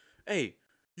he's, hey,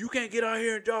 you can't get out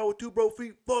here and jog with 2 broke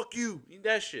feet. Fuck you.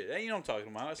 That shit. You know what I'm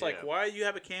talking about. It's like, why you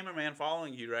have a cameraman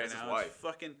following you right now?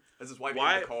 That's his wife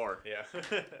in the car. Yeah.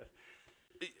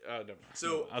 Never mind.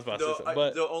 So, I was about to say something.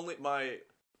 But my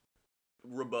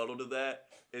rebuttal to that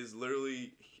is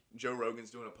literally Joe Rogan's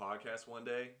doing a podcast one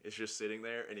day. It's just sitting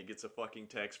there, and he gets a fucking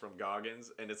text from Goggins,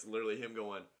 and it's literally him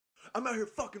going, I'm out here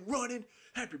fucking running,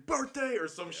 happy birthday, or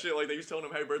some shit like that. He's telling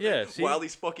him happy birthday while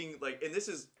he's fucking, like, and this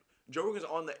is, Joe Rogan's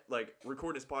on the, like,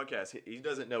 recording his podcast. He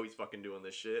doesn't know he's fucking doing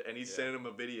this shit, and he's sending him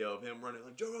a video of him running,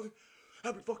 like, Joe Rogan,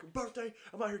 happy fucking birthday,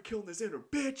 I'm out here killing this inner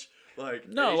bitch. Like,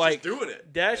 no, he's like, just doing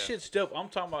it. That shit's dope. I'm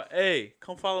talking about, hey,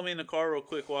 come follow me in the car real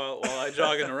quick while I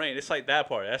jog in the rain. It's like that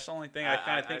part. That's the only thing I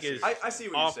kind of think is I see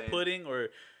what you're saying. Off-putting, or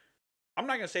I'm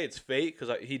not going to say it's fake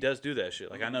because he does do that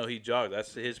shit. Like, I know he jogs.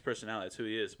 That's his personality. That's who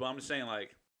he is. But I'm just saying,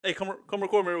 like, hey, come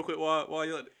record me real quick while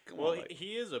you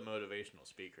he is a motivational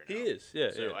speaker now. He is,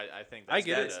 yeah. So yeah. I think that's I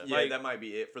get it. Yeah, that might be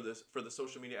it for the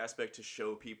social media aspect, to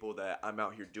show people that I'm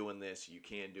out here doing this. You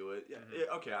can do it. Yeah,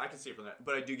 okay, I can see it from that.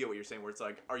 But I do get what you're saying, where it's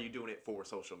like, are you doing it for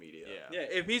social media? Yeah.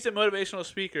 If he's a motivational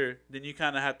speaker, then you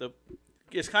kind of have to.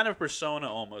 It's kind of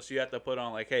persona almost. You have to put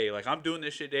on like, hey, like I'm doing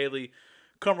this shit daily.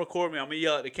 Come record me. I'm gonna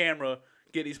yell at the camera.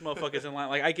 Get these motherfuckers in line.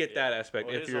 Like I get that aspect.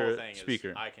 Well, if you're a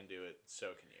speaker, I can do it. So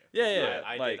can you. Yeah.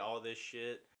 I like, did all this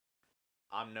shit.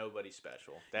 I'm nobody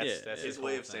special. That's his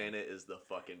way of saying it is the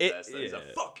fucking best. He's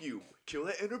like, fuck you, kill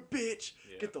that inner bitch,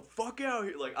 get the fuck out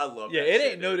here. Like, I love that. Yeah, it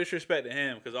shit, ain't no disrespect to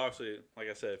him, because obviously, like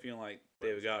I said, if you don't like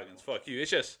David Goggins, fuck you.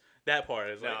 It's just that part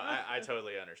is like, I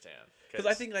totally understand. Because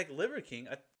I think like Liver King,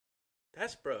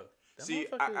 that's bro. See,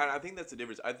 I think that's the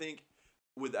difference. I think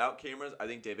without cameras, I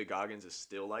think David Goggins is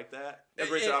still like that.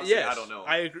 Obviously, I don't know.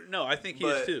 I agree. No, I think he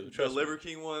is too. The Liver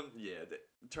King one,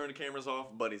 turn the cameras off,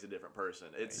 Buddy's a different person.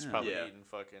 He's probably eating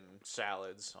fucking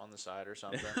salads on the side or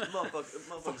something.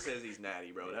 Motherfucker says he's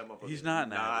natty, bro. That motherfucker he's not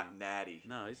natty.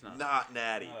 No, he's not. Not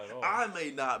natty. Not at all. I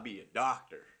may not be a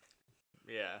doctor.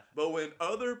 Yeah. But when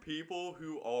other people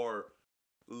who are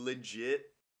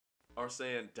legit are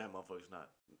saying, that motherfucker's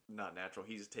not natural,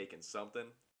 he's taking something,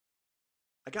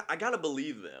 I gotta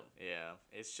believe them. Yeah.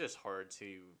 It's just hard to,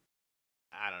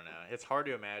 I don't know. It's hard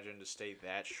to imagine to stay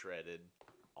that shredded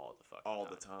all the fucking time. All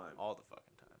the time. All the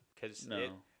fucking time. Because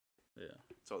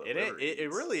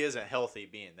it really isn't healthy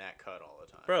being that cut all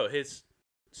the time. Bro,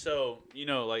 so, you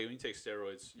know, like when you take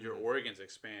steroids, your organs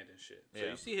expand and shit. So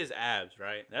you see his abs,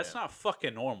 right? That's not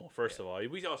fucking normal, first of all.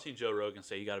 We all seen Joe Rogan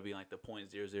say you got to be like the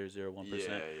 0.0001%.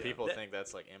 Yeah. People think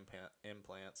that's like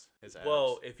implants, his abs.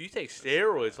 Well, if you take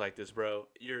steroids like this, bro,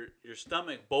 your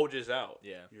stomach bulges out.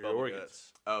 Yeah. Your organs.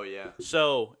 Guts. Oh, yeah.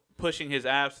 So pushing his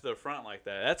abs to the front like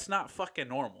that's not fucking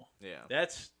normal. Yeah.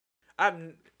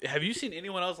 Have you seen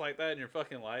anyone else like that in your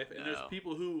fucking life? And No. there's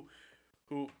people who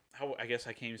I guess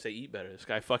I can't even say eat better. This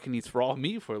guy fucking eats raw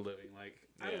meat for a living. Like,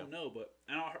 I don't know, but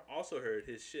I also heard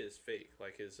his shit is fake.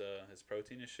 Like his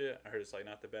protein and shit. I heard it's like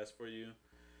not the best for you.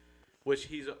 Which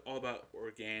he's all about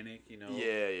organic, you know.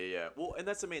 Yeah. Well, and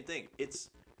that's the main thing. It's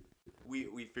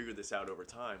we figured this out over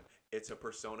time. It's a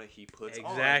persona he puts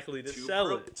on to sell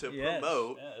it, to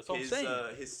promote that's what I'm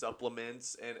saying. His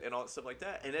supplements and all that stuff like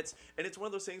that. And it's one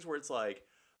of those things where it's like,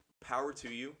 power to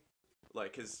you,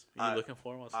 like, cause you looking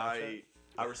for him on Snapchat?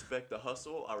 I respect the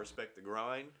hustle. I respect the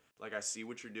grind. Like, I see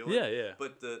what you're doing. Yeah.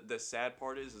 But the sad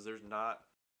part is there's not.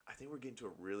 I think we're getting to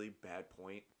a really bad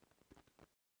point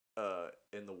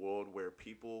in the world where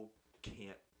people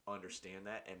can't understand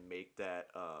that and make that.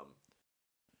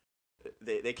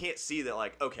 They can't see that,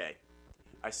 like, okay,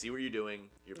 I see what you're doing.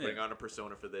 You're putting on a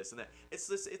persona for this and that. It's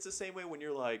the same way when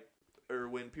you're like, or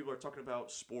when people are talking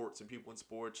about sports and people in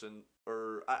sports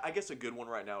or I guess a good one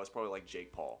right now is probably like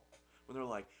Jake Paul. When they're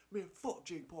like, man, fuck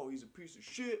Jake Paul, he's a piece of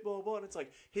shit, blah, blah, and it's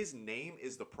like, his name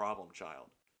is the problem child.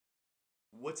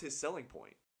 What's his selling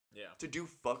point? Yeah. To do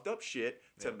fucked up shit,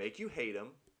 to make you hate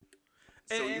him,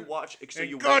 does it work.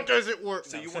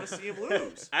 So you want to see him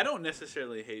lose. I don't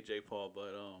necessarily hate Jake Paul,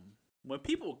 but when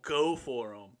people go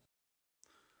for him,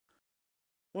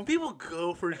 when people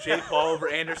go for Jake Paul over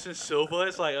Anderson Silva,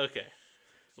 it's like, okay.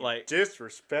 Like,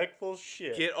 disrespectful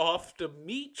shit. Get off the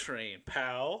meat train,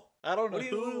 pal. I don't know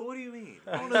What do you mean?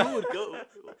 I don't know who would go.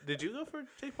 Did you go for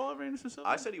Jake Paul over Anderson Silva?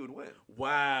 I said he would win.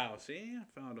 Wow. See,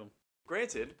 I found him.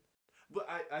 Granted, but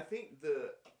I think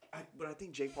I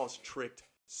think Jake Paul's tricked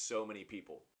so many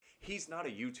people. He's not a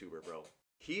YouTuber, bro.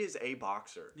 He is a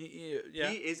boxer. Yeah.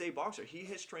 He is a boxer. He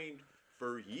has trained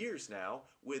for years now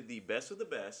with the best of the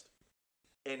best,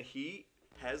 and he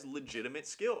has legitimate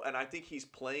skill. And I think he's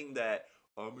playing that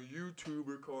I'm a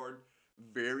YouTuber card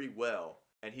very well.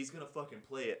 And he's going to fucking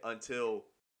play it until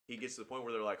he gets to the point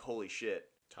where they're like, holy shit.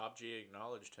 Top G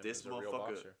acknowledged him this as a real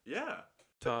boxer. Yeah.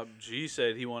 Top G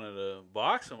said he wanted to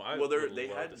box him.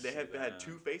 They had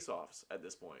two face-offs at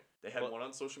this point. They had one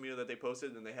on social media that they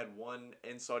posted, and they had one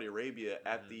in Saudi Arabia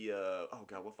at the oh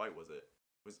god, what fight was it?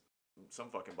 It was some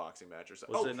fucking boxing match or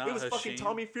something. It was fucking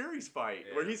Tommy Fury's fight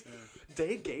where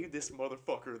they gave this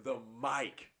motherfucker the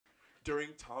mic during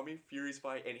Tommy Fury's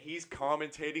fight, and he's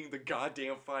commentating the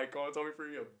goddamn fight, calling Tommy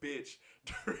Fury a bitch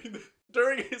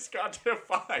during his goddamn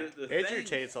fight. Andrew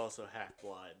Tate's also half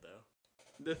blind, though.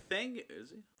 The thing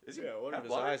is he? Yeah, one of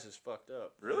his eyes is fucked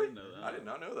up. Really? I did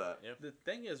not know that. Yep. The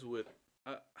thing is with,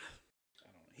 I don't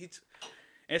know.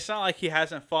 It's not like he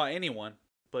hasn't fought anyone,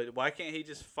 but why can't he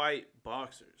just fight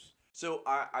boxers? So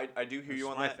I do hear you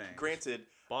on that. Granted.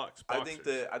 Boxers. I think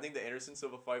the Anderson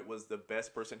Silva fight was the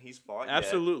best person he's fought.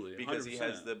 Absolutely, yet because 100%. He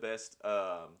has the best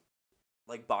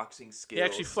like boxing skills. He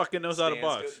actually fucking knows how to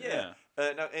box. Skills.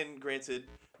 Yeah. Now, and granted,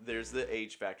 there's the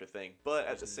age factor thing, but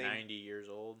at the same 90 years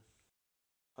old.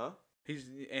 Huh? He's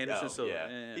Anderson Silva.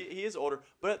 Yeah. He is older,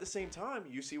 but at the same time,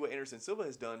 you see what Anderson Silva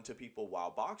has done to people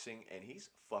while boxing, and he's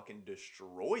fucking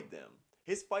destroyed them.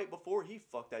 His fight before, he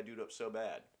fucked that dude up so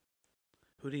bad.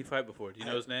 Who did he fight before? Do you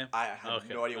know his name? I have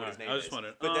no idea what his name is. I just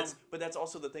wondering. But that's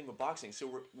also the thing with boxing.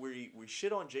 So we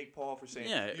shit on Jake Paul for saying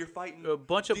you're fighting a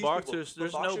bunch of boxers.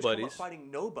 There's nobodies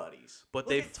fighting nobodies. But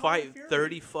they fight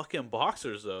 30 fucking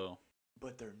boxers though.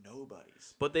 But they're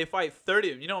nobodies. But they fight 30.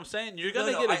 You know what I'm saying? You're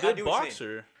gonna get a good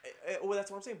boxer. Well, that's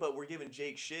what I'm saying. But we're giving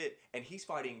Jake shit, and he's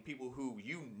fighting people who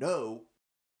you know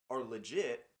are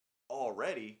legit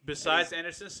already. Besides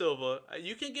Anderson Silva,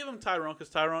 you can give him Tyrone because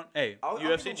Tyrone,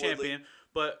 UFC champion.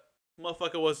 But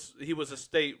motherfucker was a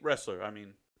state wrestler. I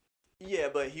mean, yeah,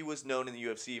 but he was known in the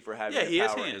UFC for having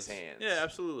power in his hands. Yeah,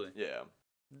 absolutely. Yeah,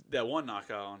 that one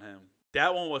knockout on him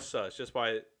That one was sus, just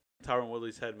by Tyron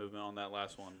Woodley's head movement on that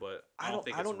last one. But I don't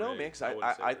think I don't know, man. Cause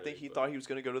I think he thought he was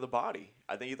going to go to the body.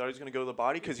 I think he thought he was going to go to the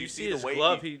body because you see his the way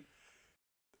glove.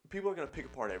 People are going to pick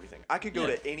apart everything. I could go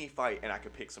to any fight and I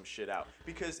could pick some shit out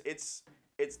because it's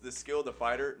the skill of the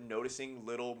fighter noticing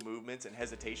little movements and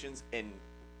hesitations and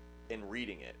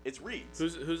reading it. It's reads.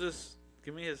 Who's this?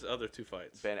 Give me his other 2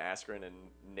 fights. Ben Askren and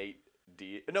Nate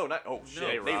D. No, not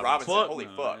shit. Nate Robinson. Holy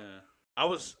fuck. Yeah.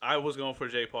 I was going for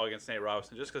Jake Paul against Nate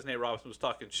Robinson just because Nate Robinson was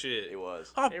talking shit. It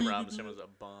was. Nate Robinson was a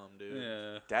bum, dude.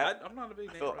 Yeah. I'm not a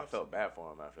big Nate Robinson. I felt bad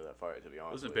for him after that fight, to be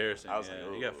honest. It was embarrassing. I was like,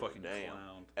 you got fucking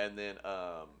clowned. And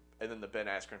then the Ben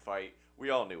Askren fight, we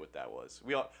all knew what that was.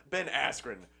 Ben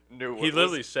Askren knew what he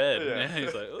literally said. Yeah.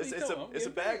 He's like, it's a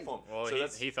bag for him. Well, so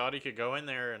he thought he could go in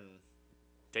there and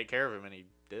take care of him, and he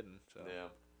didn't. So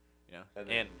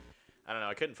and I don't know.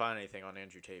 I couldn't find anything on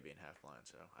Andrew Tate being half blind,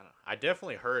 so I don't know. I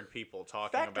definitely heard people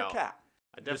talking about. I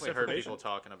definitely heard people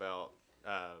talking about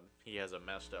he has a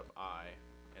messed up eye,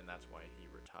 and that's why he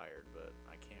retired. But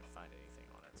I can't find anything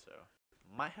on it, so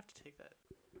might have to take that.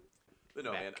 But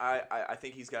no, man, I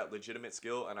think he's got legitimate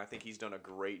skill, and I think he's done a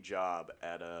great job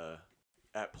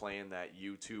at playing that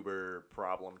YouTuber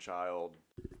problem child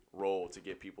role to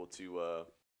get people to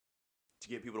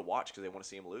watch because they want to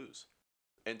see him lose.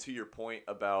 And to your point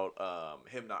about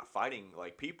him not fighting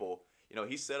like people,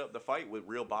 he set up the fight with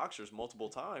real boxers multiple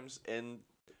times, and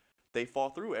they fall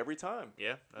through every time.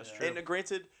 Yeah, that's true. And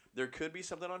granted, there could be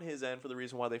something on his end for the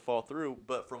reason why they fall through,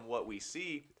 but from what we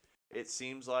see, it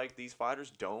seems like these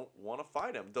fighters don't want to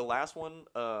fight him. The last one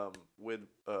with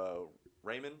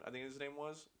Raymond, I think his name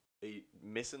was,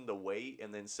 missing the weight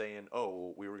and then saying,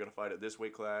 "Oh, we were going to fight at this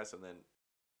weight class," and then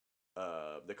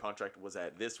the contract was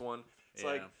at this one. It's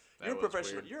like you're a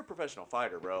professional. Weird. You're a professional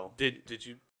fighter, bro. Did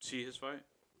you see his fight?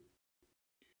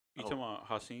 You talking about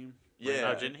Hasim?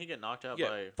 Yeah. Didn't he get knocked out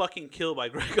by fucking killed by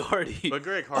Greg Hardy? But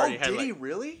Greg Hardy did he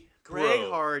really? Greg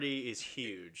Hardy is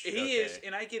huge. He is,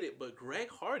 and I get it, but Greg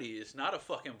Hardy is not a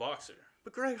fucking boxer.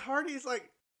 But Greg Hardy is like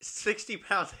 60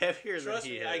 pounds heavier than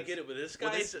he is. I get it, but this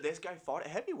guy... Well, this guy fought at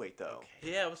heavyweight, though.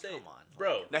 Okay. Yeah, I was saying... Come on.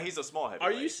 Bro. Now, he's a small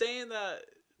heavyweight. Are you saying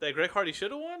that Greg Hardy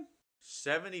should have won?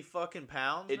 70 fucking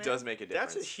pounds, It does make a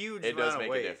difference. That's a huge amount of weight. It does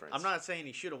make a difference. I'm not saying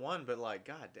he should have won, but like,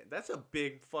 god damn, that's a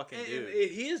big fucking dude.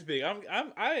 He is big.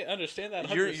 I understand that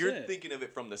 100%. You're thinking of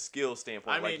it from the skill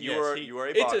standpoint. I mean, like you are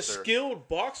a boxer. It's a skilled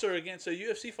boxer against a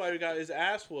UFC fighter who got his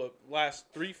ass whooped last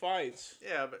 3 fights.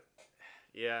 Yeah, but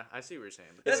I see what you're saying.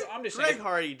 But I'm just Greg saying,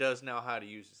 Hardy does know how to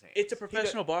use his hands. It's a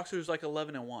professional boxer who's like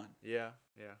 11-1. Yeah.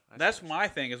 That's my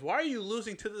thing. Is why are you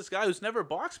losing to this guy who's never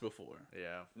boxed before?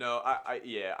 Yeah. No,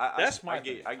 That's my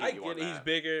thing. I get it. He's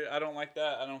bigger. I don't like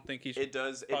that. I don't think he should. It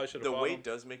does. The weight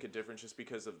does make a difference just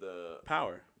because of the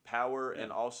power, yeah.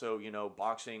 And also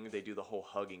boxing they do the whole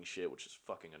hugging shit, which is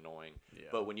fucking annoying. Yeah.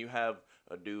 But when you have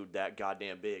a dude that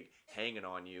goddamn big hanging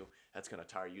on you, that's gonna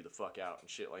tire you the fuck out and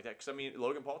shit like that. Because I mean,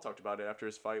 Logan Paul talked about it after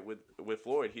his fight with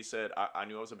Floyd. He said, "I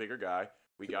knew I was a bigger guy.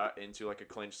 We got into like a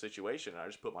clinch situation. And I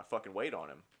just put my fucking weight on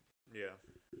him." Yeah.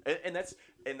 And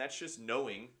that's just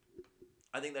knowing.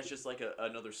 I think that's just like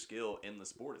another skill in the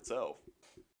sport itself.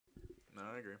 No,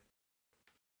 I agree.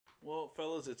 Well,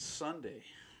 fellas, it's Sunday.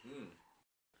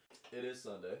 It is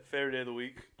Sunday. Favorite day of the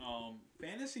week.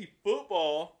 Fantasy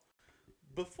football.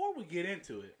 Before we get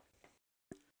into it,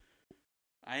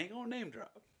 I ain't gonna name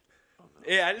drop. Oh,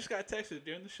 no. Yeah, I just got texted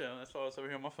during the show. That's why I was over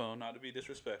here on my phone, not to be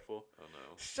disrespectful. Oh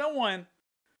no. Someone.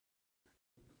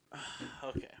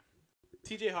 Okay.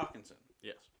 T.J. Hawkinson.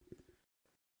 Yes.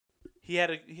 He had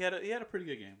a pretty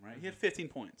good game, right? He had 15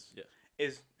 points. Yes.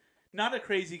 Is not a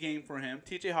crazy game for him.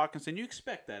 T.J. Hawkinson, you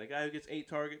expect that. A guy who gets 8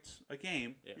 targets a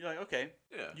game, you're like, okay.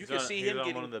 Yeah. You can see him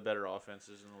getting one of the better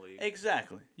offenses in the league.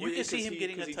 Exactly. You can see him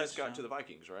getting a touchdown. He just got to the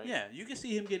Vikings, right? Yeah. You can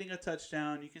see him getting a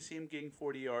touchdown. You can see him getting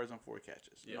 40 yards on 4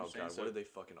 catches. Yeah. Oh God, what did they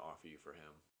fucking offer you for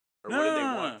him? Or what did they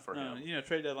want for him?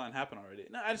 Trade deadline happened already.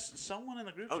 No, someone in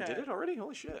the group chat. Oh, did it already?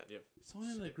 Holy shit. Yep.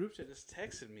 Someone in the group chat just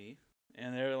texted me,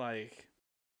 and they're like,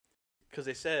 because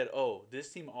they said, "Oh,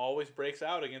 this team always breaks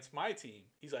out against my team."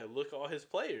 He's like, "Look, all his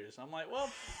players." I'm like, "Well,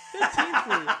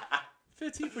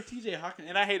 15 for T.J. Hawkins,"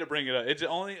 and I hate to bring it up. It's the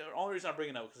only reason I'm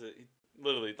bringing it up because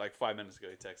literally like 5 minutes ago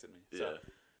he texted me. So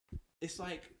it's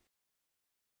like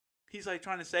he's like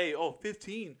trying to say, "Oh,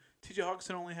 15." T.J.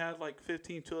 Hawkinson only had like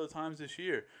 15 2 other times this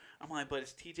year. I'm like, but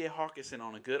it's T.J. Hawkinson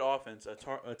on a good offense, a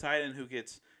tight end who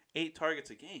gets 8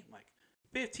 targets a game. Like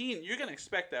 15, you're gonna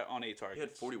expect that on 8 targets. He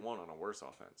had 41 on a worse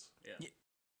offense. Yeah.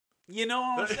 You know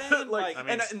what I'm saying? I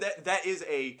mean, and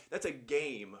that's a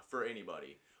game for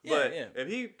anybody. But if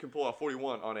he can pull off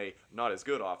 41 on a not as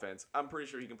good offense, I'm pretty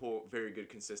sure he can pull very good,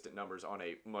 consistent numbers on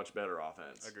a much better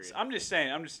offense. Agreed. So I'm just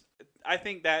saying. I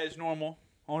think that is normal.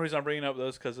 Only reason I'm bringing up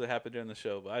those because it happened during the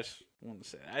show. But I just wanted to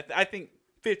say I think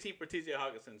 15 for TJ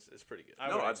Hawkinson is pretty good.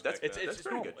 That's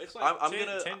pretty good. It's like I'm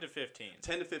gonna 10 to 15.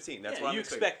 10 to 15. That's what I'm you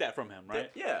expecting. expect that from him,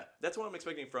 right? That's what I'm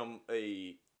expecting from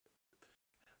a.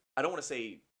 I don't want to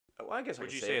say. Well, I guess Would I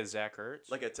could you say say it. a Zach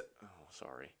Ertz? Like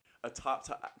a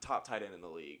top tight end in the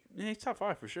league. Yeah, he's top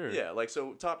 5 for sure. Yeah, like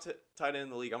so top tight end in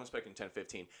the league. I'm expecting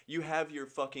 10-15. You have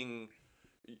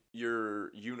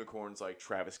your unicorns like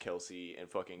Travis Kelce and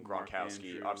fucking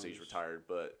Gronkowski. Obviously he's retired,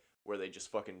 but where they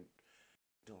just fucking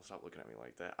don't stop looking at me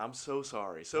like that. I'm so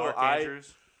sorry. So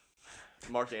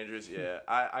Mark Andrews, yeah.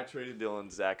 I traded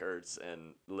Dylan Zach Ertz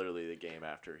and literally the game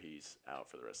after he's out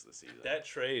for the rest of the season. That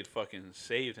trade fucking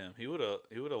saved him. He would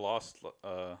have lost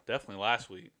definitely last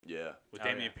week. Yeah. With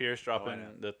Damian Pierce dropping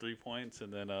the 3 points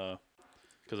and then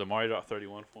because Amari dropped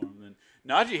 31 for him. And then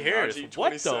Najee Harris,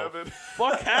 what the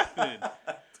fuck happened?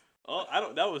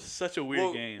 That was such a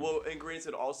weird game. Well, and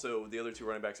granted, also the other 2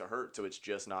 running backs are hurt, so it's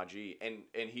just Najee.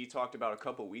 And he talked about a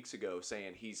couple weeks ago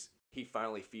saying he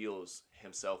finally feels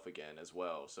himself again as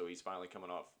well. So he's finally coming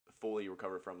off fully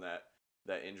recovered from that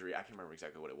injury. I can't remember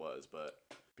exactly what it was, but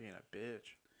being a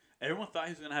bitch. Everyone thought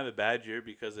he was gonna have a bad year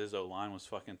because his O-line was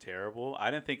fucking terrible.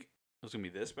 I didn't think it was gonna be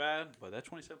this bad, but that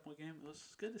 27-point game, it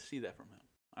was good to see that from him.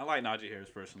 I like Najee Harris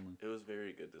personally. It was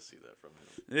very good to see that from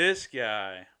him. This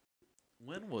guy.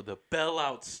 When will the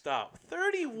bailout stop?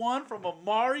 31 from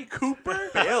Amari Cooper?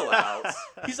 Bailouts?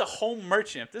 He's a home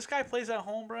merchant. If this guy plays at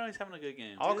home, bro, he's having a good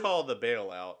game. I'll call the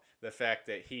bailout the fact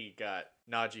that he got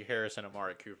Najee Harris and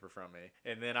Amari Cooper from me.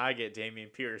 And then I get Damian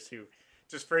Pierce, who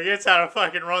just forgets how to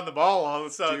fucking run the ball all of a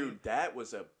sudden. Dude, that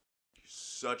was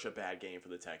such a bad game for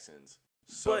the Texans.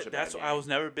 But that's why I was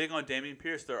never big on Damian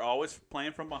Pierce. They're always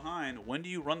playing from behind. When do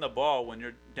you run the ball when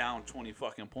you're down 20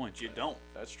 fucking points? You don't.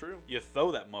 That's true. You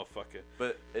throw that motherfucker.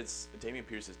 But Damian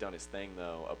Pierce has done his thing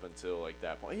though up until like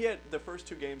that point. He had the first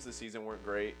 2 games of the season weren't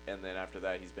great, and then after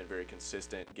that he's been very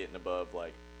consistent, getting above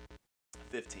like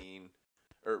 15,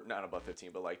 or not above 15,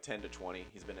 but like 10 to 20.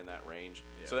 He's been in that range.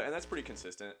 Yeah. So and that's pretty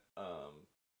consistent.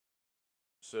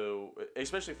 So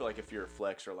especially for like if you're a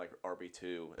flex or like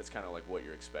RB2, it's kind of like what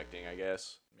you're expecting, I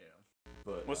guess. Yeah.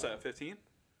 But what's that? 15?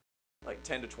 Like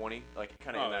 10 to 20, like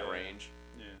kind of in that range.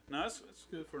 Yeah. No, it's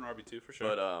good for an RB2 for sure.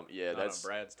 But not that's on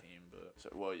Brad's team, but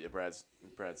Brad's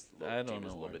team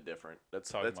is a little bit different. That's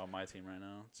talking about my team right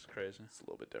now. It's crazy. It's a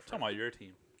little bit different. Talking about your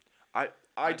team.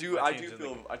 I do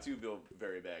feel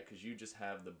very bad because you just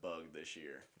have the bug this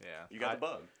year. Yeah, you got the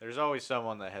bug. There's always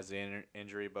someone that has the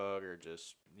injury bug, or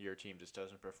just your team just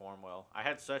doesn't perform well. I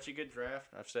had such a good draft.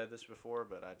 I've said this before,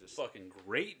 but I just fucking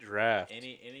great draft.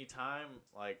 Any time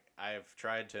like I've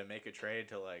tried to make a trade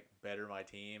to like better my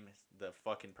team, the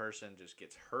fucking person just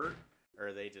gets hurt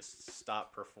or they just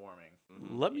stop performing.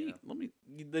 Let me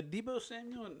the Deebo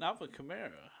Samuel and Alvin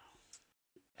Kamara.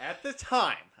 At the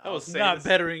time, that was not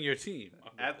bettering your team.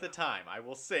 At the time, I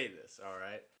will say this. All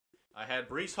right, I had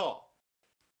Breece Hall.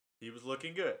 He was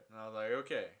looking good, and I was like,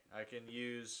 okay, I can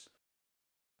use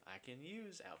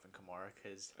Alvin Kamara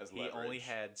because he only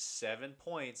had 7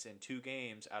 points in 2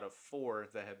 games out of 4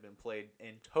 that have been played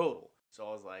in total. So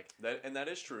I was like, that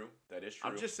is true. That is true.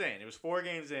 I'm just saying, it was 4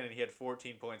 games in, and he had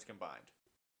 14 points combined.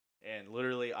 And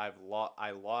literally, I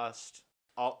lost.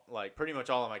 Pretty much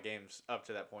all of my games up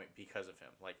to that point because of him.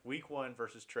 Like week 1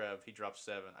 versus Trev, he dropped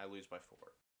 7. I lose by 4.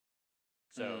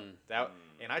 So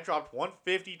and I dropped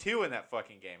 152 in that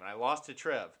fucking game, and I lost to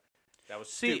Trev. That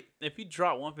was stupid. If you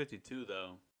drop 152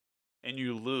 though, and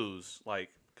you lose, like,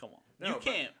 come on, no, you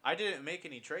can't. I didn't make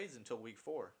any trades until week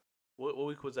 4. What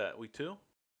week was that? Week 2?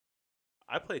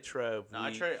 I played Trev. No,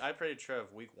 I played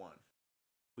Trev week 1.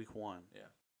 Week 1. Yeah.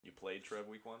 You played Trev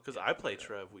week 1? Because I played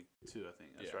Trev week 2, I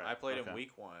think. That's right. I played him week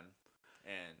 1,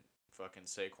 and fucking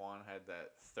Saquon had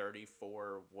that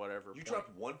 34 whatever. You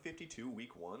dropped 152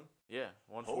 week 1? Yeah,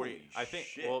 140. Holy I think.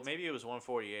 Shit. Well, maybe it was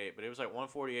 148, but it was like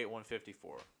 148,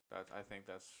 154. I think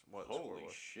that's what the score was.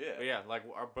 Holy shit! But yeah, like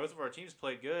both of our teams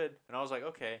played good, and I was like,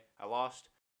 okay, I lost,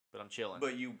 but I'm chilling.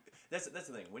 But that's the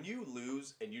thing. When you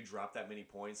lose and you drop that many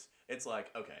points, it's like,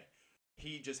 okay,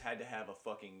 he just had to have a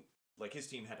fucking. Like, his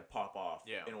team had to pop off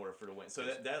in order for to win. So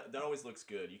that always looks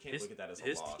good. You can't look at that as a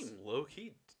loss. His team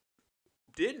low-key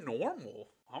did normal.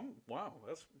 Wow.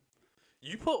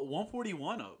 You put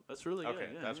 141 up. That's really good. Okay,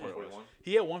 that's 141.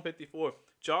 He had 154.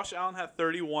 Josh Allen had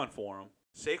 31 for him.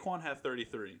 Saquon had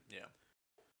 33. Yeah.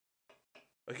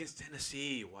 Against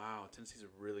Tennessee. Wow. Tennessee's a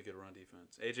really good run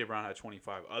defense. A.J. Brown had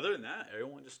 25. Other than that,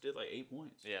 everyone just did like 8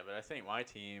 points. Yeah, but I think my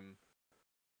team...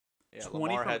 Yeah, 20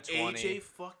 Lamar from had 20. AJ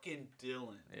fucking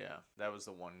Dillon. Yeah, that was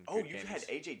the one. Oh, good you game. had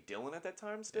AJ Dillon at that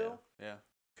time still? Yeah.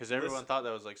 Because everyone thought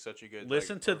that was like such a good.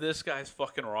 Listen to this guy's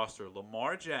fucking roster: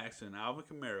 Lamar Jackson, Alvin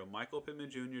Kamara, Michael Pittman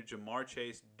Jr., Jamar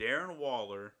Chase, Darren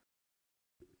Waller,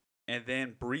 and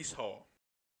then Breece Hall.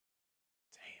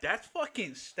 Damn. That's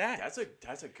fucking stacked.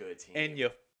 That's a good team. And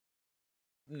you,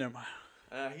 never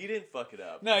mind. He didn't fuck it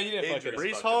up. No, you didn't fuck it up.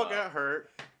 Breece Hall got hurt.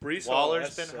 Breece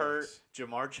Waller's been hurt.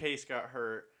 Jamar Chase got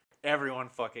hurt. Everyone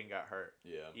fucking got hurt.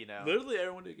 Yeah. You know, Literally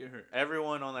everyone did get hurt.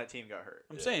 everyone on that team got hurt.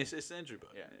 I'm saying it's an injury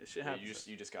bug. Yeah. It shit happens.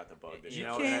 You just got the bug. You You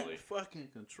can't fucking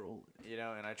control it. You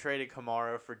know, and I traded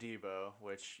Kamara for Debo,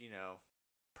 which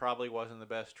probably wasn't the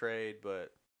best trade,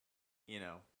 but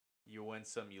you win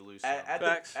some, you lose some.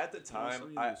 At the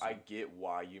time, I get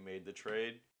why you made the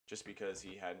trade, just because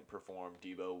he hadn't performed.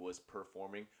 Debo was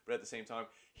performing, but at the same time,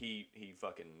 he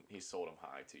sold him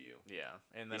high to you. Yeah,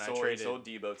 and then he sold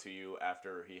Debo to you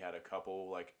after he had a couple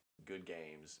like good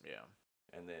games. Yeah,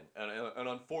 and then and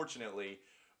unfortunately,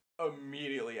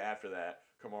 immediately after that,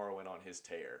 Kamara went on his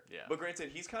tear. Yeah, but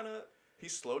granted,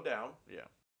 he's slowed down. Yeah,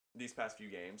 these past few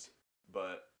games,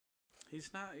 but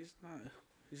he's not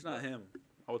him.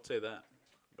 I would say that.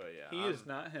 But yeah, he is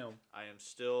not him. I am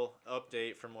still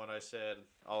update from what I said.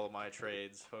 All of my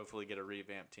trades, hopefully get a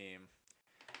revamped team.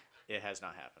 It has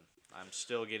not happened. I'm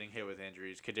still getting hit with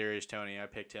injuries. Kadarius Toney, I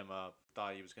picked him up.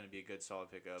 Thought he was going to be a good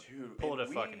solid pickup. Dude, pulled a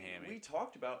fucking hammy. We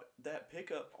talked about that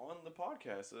pickup on the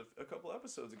podcast a couple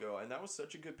episodes ago, and that was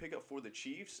such a good pickup for the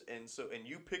Chiefs. And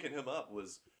you picking him up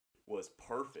was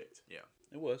perfect. Yeah,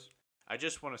 it was. I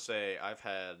just want to say I've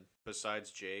had,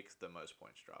 besides Jake, the most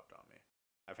points dropped on me.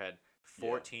 I've had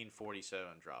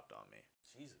 1447 dropped on me.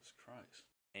 Jesus Christ.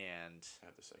 And I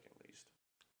have the second least.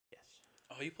 Yes.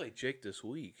 Oh, you played Jake this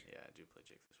week. Yeah, I do play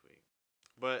Jake this week.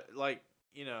 But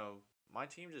my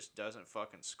team just doesn't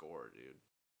fucking score, dude.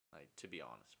 Like, to be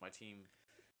honest, my team.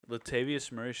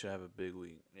 Latavius Murray should have a big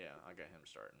week. Yeah, I got him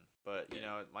starting. But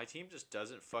my team just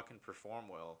doesn't fucking perform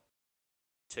well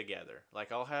together.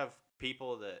 Like, I'll have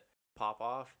people that pop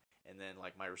off, and then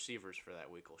like my receivers for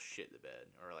that week will shit the bed,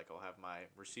 or like I'll have my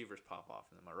receivers pop off,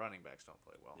 and then my running backs don't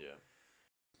play well. Yeah.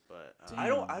 But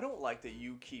I don't like that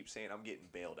you keep saying I'm getting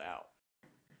bailed out.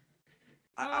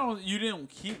 You didn't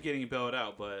keep getting bailed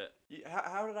out, but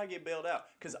how did I get bailed out?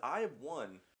 Because I have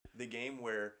won the game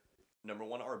where number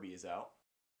one RB is out,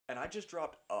 and I just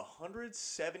dropped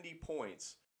 170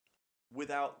 points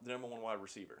without the number one wide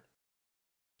receiver.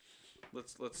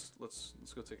 Let's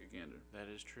go take a gander. that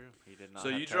is true. He did not. So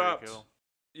have you Tyreek dropped. Hill.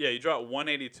 Yeah, you dropped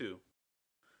 182.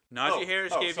 Najee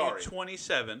Harris gave you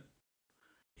 27.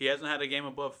 He hasn't had a game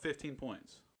above 15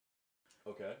 points.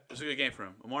 Okay. It's a good game for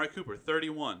him. Amari Cooper,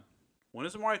 31. When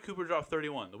does Amari Cooper drop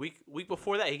 31? The week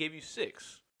before that, he gave you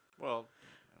 6. Well,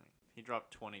 he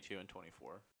dropped 22 and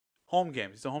 24. Home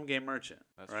games. He's a home game merchant,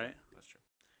 That's right? True.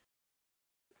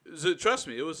 That's true. Trust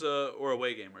me, it was or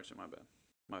away game merchant. My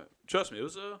bad. Trust me, it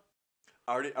was a.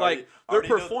 They're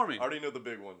performing. I already know the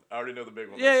big one.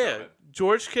 Yeah.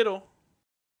 George Kittle,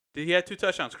 he had 2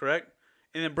 touchdowns, correct?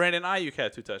 And then Brandon Ayuk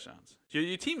had 2 touchdowns.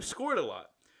 Your team scored a lot.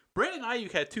 Brandon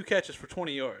Ayuk had 2 catches for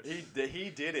 20 yards. He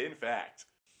did, in fact.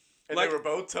 And Like, they were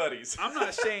both tutties. I'm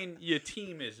not saying your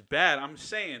team is bad. I'm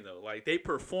saying, though, like, they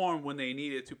performed when they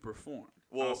needed to perform.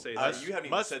 Well, you haven't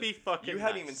nice.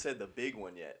 even said the big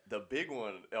one yet. The big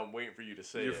one, I'm waiting for you to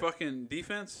say your it. fucking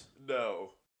defense?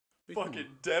 No.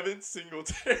 Fucking Devin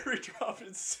Singletary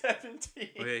dropping 17.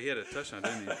 Oh, yeah, he had a touchdown,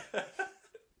 didn't he?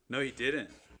 No, he didn't.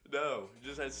 No, he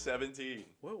just had 17.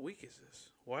 What week is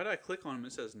this? Why did I click on him?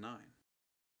 It says 9.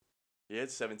 He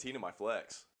had 17 in my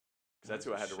flex. Because that's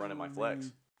who I had to run in my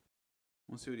flex.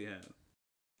 Let's see what he had.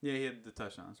 Yeah, he had the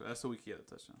touchdown. So that's the week he had a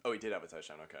touchdown. Oh, he did have a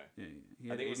touchdown. Okay.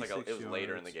 Yeah, I think it was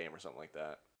later in the game or something like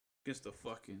that. Against the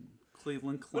fucking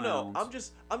Cleveland Clowns. Well, no, I'm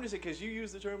just saying because you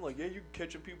use the term like, yeah, you're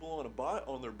catching people on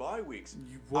their bye weeks.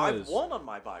 I've won on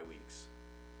my bye weeks.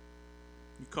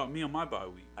 You caught me on my bye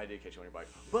week. I did catch you on your bye.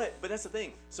 But that's the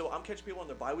thing. So I'm catching people on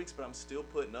their bye weeks, but I'm still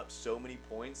putting up so many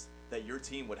points that your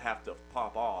team would have to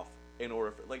pop off in order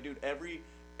for, like, dude, every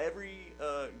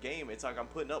game, it's like I'm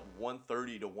putting up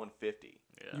 130 to 150.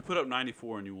 Yeah. You put up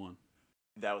 94 and you won.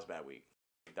 That was a bad week.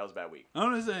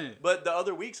 I'm just saying. But the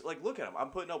other weeks, like, look at them. I'm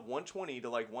putting up 120 to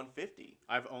like 150.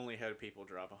 I've only had people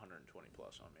drop 120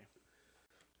 plus on me.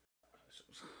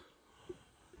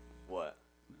 What?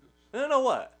 No,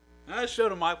 what? I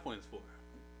showed him my points for.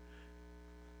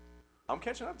 I'm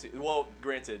catching up to you. Well,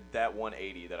 granted, that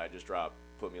 180 that I just dropped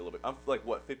put me a little bit. I'm like,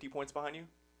 what, 50 points behind you?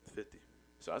 50.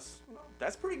 So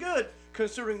that's pretty good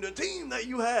considering the team that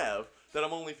you have. That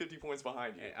I'm only 50 points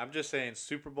behind you. I'm just saying,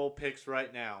 Super Bowl picks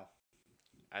right now.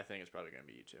 I think it's probably going to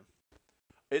be you two.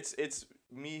 It's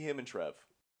me, him, and Trev.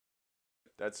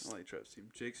 That's I like Trev's team.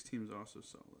 Jake's team's also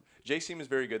solid. Jake's team is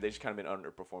very good. They just kind of been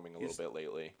underperforming a little bit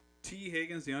lately. T.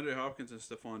 Higgins, DeAndre Hopkins, and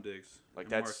Stephon Diggs. Like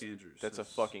and that's Mark Andrews. That's a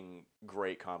fucking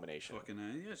great combination.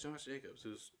 Fucking yeah, Josh Jacobs,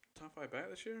 who's top 5 back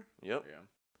this year. Yep.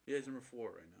 Yeah, he's number 4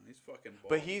 right now. He's fucking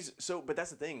balling. But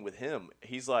that's the thing with him.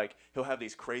 He's like he'll have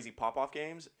these crazy pop off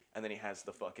games, and then he has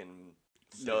the fucking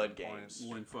stud games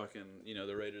when fucking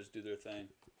the Raiders do their thing.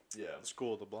 Yeah.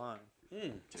 School of the blind.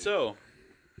 So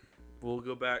we'll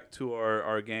go back to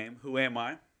our game. Who am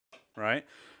I? Right.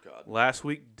 God. Last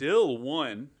week, Dill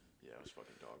won. Yeah, it was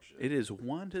fucking dog shit. It is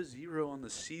 1-0 on the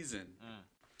season.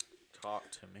 Talk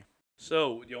to me.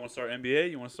 So, you want to start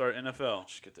NBA? You want to start NFL?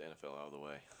 Just get the NFL out of the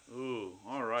way. Ooh,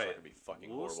 all right. It's not gonna be fucking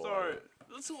We'll horrible. start.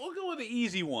 We'll go with the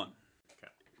easy one.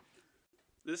 Okay.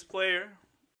 This player,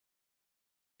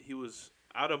 he was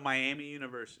out of Miami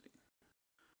University.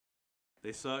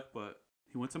 They suck, but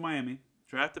he went to Miami.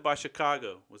 Drafted by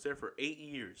Chicago. Was there for 8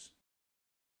 years.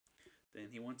 Then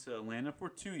he went to Atlanta for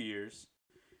 2 years.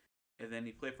 And then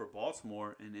he played for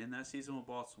Baltimore. And in that season with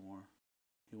Baltimore,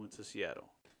 he went to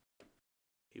Seattle.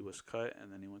 He was cut,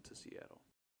 and then he went to Seattle.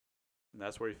 And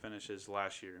that's where he finishes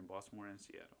last year in Baltimore and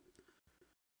Seattle.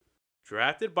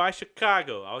 Drafted by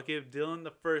Chicago. I'll give Dylan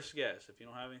the first guess. If you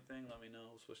don't have anything, let me know.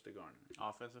 We'll switch to Garner.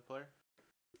 Offensive player?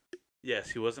 Yes,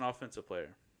 he was an offensive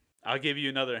player. I'll give you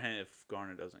another hint if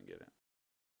Garner doesn't get it.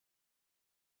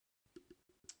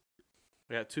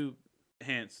 We got 2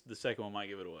 hints. The second one might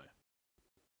give it away.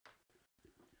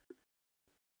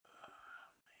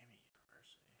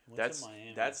 That's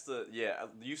the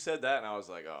you said that and I was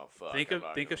like, oh fuck.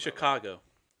 Think of Chicago.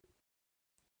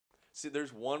 See,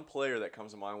 there's one player that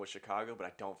comes to mind with Chicago, but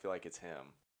I don't feel like it's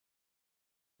him.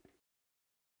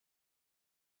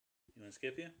 You want to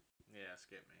skip you? Yeah,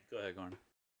 skip me. Go ahead, Garner.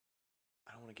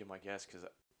 I don't want to give my guess because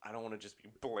I don't want to just be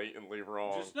blatantly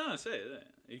wrong. Just say it.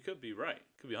 You could be right.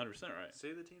 Could be 100% right.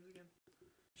 Say the teams again.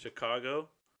 Chicago,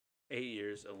 8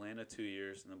 years. Atlanta, 2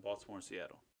 years. And then Baltimore and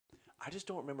Seattle. I just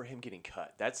don't remember him getting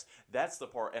cut. That's the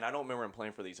part, and I don't remember him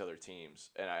playing for these other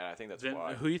teams, and I think that's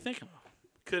why. Who are you thinking of?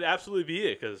 Could absolutely be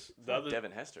it, because the other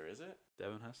Devin Hester, is it?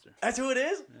 Devin Hester. That's who it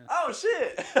is. Yeah. Oh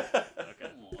shit.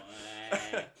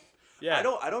 Okay. Yeah. I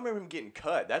don't remember him getting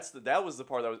cut. That was the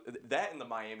part that and the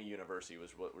Miami University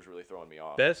was what was really throwing me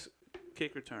off. Best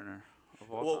kick returner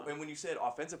of all time. And when you said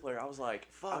offensive player, I was like,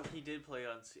 fuck. He did play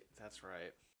on. That's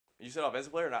right. You said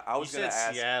offensive player, and I was going to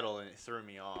ask Seattle, and it threw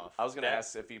me off. I was going to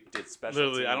ask if he did special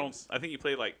literally, teams. I think he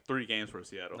played like 3 games for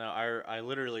Seattle. No, I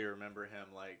literally remember him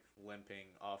like limping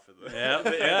off of the. Yeah.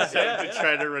 To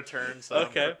try to return some.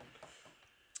 Okay.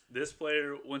 This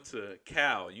player went to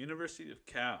University of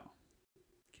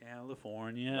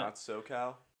California. Not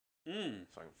SoCal. So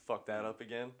I can fuck that up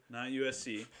again. Not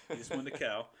USC. He just went to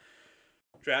Cal.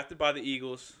 Drafted by the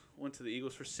Eagles. Went to the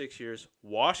Eagles for 6 years.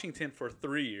 Washington for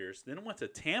 3 years. Then went to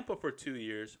Tampa for 2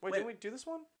 years. Wait, didn't we do this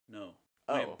one? No.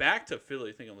 Oh. Went back to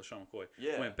Philly. Thinking of LaShawn McCoy.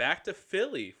 Yeah. Went back to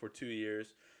Philly for 2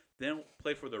 years. Then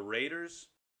played for the Raiders.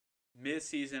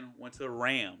 Mid-season, went to the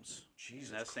Rams.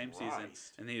 Jesus in that same Christ. season.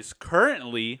 And he's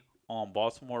currently on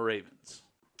Baltimore Ravens.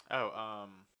 Oh,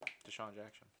 Deshaun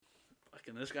Jackson.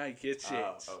 Fucking this guy gets it.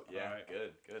 Oh yeah. All right.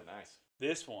 Good, nice.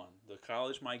 This one, the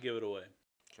college might give it away.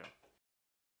 Okay.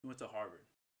 He went to Harvard.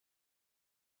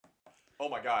 Oh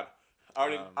my god.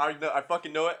 I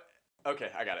fucking know it.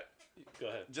 Okay, I got it. Go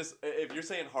ahead. Just if you're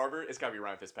saying Harvard, it's gotta be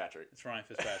Ryan Fitzpatrick. It's Ryan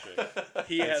Fitzpatrick.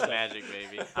 He has magic,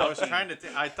 baby. I was trying to.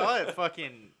 I thought it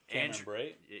fucking. Cameron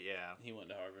Brate. Yeah. He went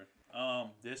to Harvard.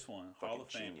 This one, Fucking Hall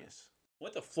of Fame. genius.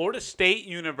 Went to Florida State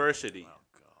University. Oh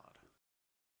god.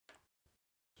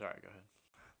 Sorry, go ahead.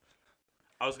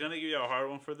 I was gonna give you a hard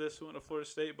one for this. Who went to Florida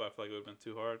State, but I feel like it would have been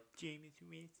too hard. Jameis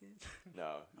Winston.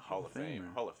 No, Hall of Fame.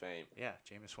 Famer. Hall of Fame. Yeah,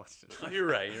 Jameis Winston. Oh, you're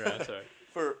right. Sorry.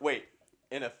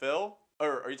 NFL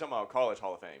or are you talking about college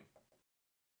Hall of Fame?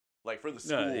 Like for the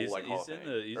school, no, he's like Hall of in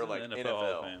Fame, he's or in like the NFL Hall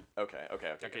of Fame. Okay.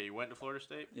 Okay, you went to Florida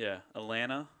State? Yeah,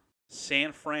 Atlanta,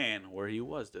 San Fran, where he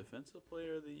was Defensive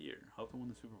Player of the Year, helped him win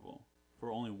the Super Bowl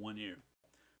for only 1 year.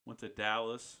 Went to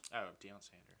Dallas. Oh, Deion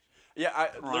Sanders. Yeah, I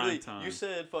Prime literally. time. You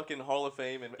said fucking Hall of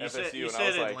Fame and FSU, You and said I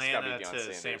was like, Atlanta it's gotta be Deion to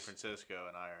Sanders. San Francisco,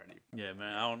 and I already. Yeah,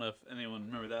 man. I don't know if anyone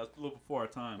remember that. It was a little before our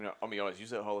time. You know, I'll be honest. You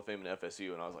said Hall of Fame and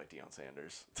FSU, and I was like Deion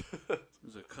Sanders.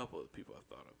 There's a couple of people I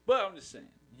thought of. But I'm just saying.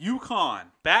 UConn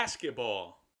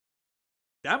basketball.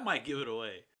 That might give it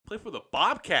away. Play for the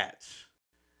Bobcats.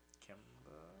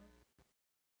 Kemba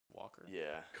Walker.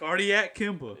 Yeah. Cardiac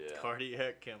Kimba. Yeah.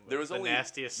 Cardiac Kemba. There was the only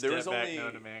nastiest there step was back only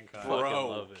known to mankind. Fucking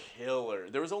love it. Killer.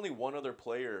 There was only one other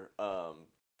player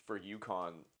for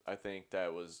UConn, I think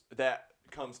that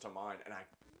comes to mind, and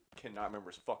cannot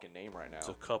remember his fucking name right now. It's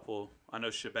a couple. I know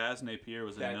Shabazz Napier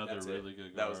was another really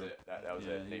good guard. That was it. That was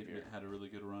it. Napier had a really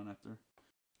good run after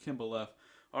Kimba left.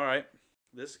 All right,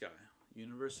 this guy,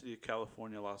 University of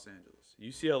California, Los Angeles,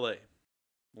 UCLA,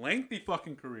 lengthy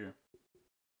fucking career.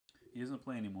 He doesn't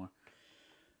play anymore.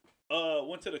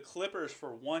 Went to the Clippers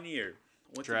for 1 year.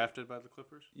 Drafted by the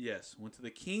Clippers? Yes. Went to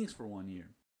the Kings for 1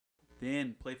 year.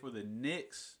 Then played for the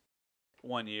Knicks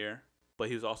 1 year, but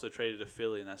he was also traded to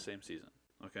Philly in that same season.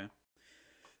 Okay.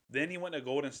 Then he went to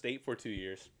Golden State for 2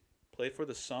 years. Played for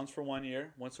the Suns for 1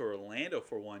 year. Went to Orlando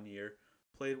for 1 year.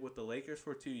 Played with the Lakers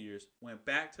for 2 years. Went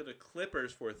back to the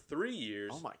Clippers for 3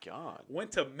 years. Oh, my God.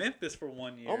 Went to Memphis for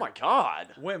 1 year. Oh, my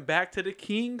God. Went back to the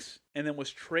Kings, and then was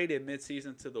traded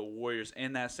midseason to the Warriors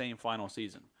in that same final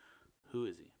season. Who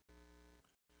is he?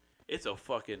 It's a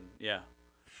fucking, yeah.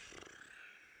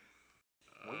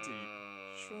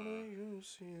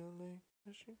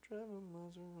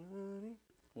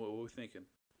 What are we thinking?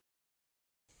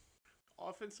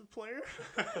 Offensive player?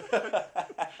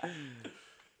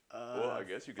 Well, I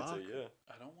guess you could say yeah.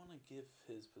 I don't want to give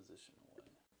his position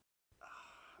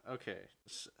away. Okay.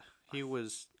 So he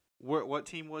was... What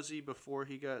team was he before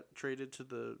he got traded to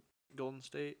the Golden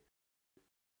State?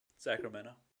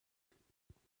 Sacramento.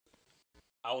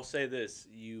 I will say this.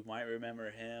 You might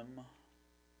remember him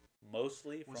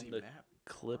mostly from the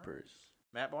Clippers.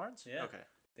 Matt Barnes? Yeah. Okay.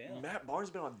 Damn. Matt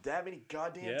Barnes been on that many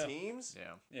goddamn teams?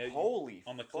 Yeah. Holy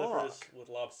on the Clippers with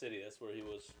Lob City. That's where he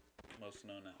was most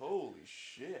known at. Holy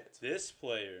shit. This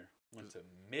player went to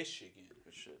Michigan.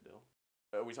 Good shit, Dill.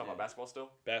 Are we talking about basketball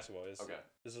still? Basketball. Okay.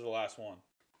 This is the last one.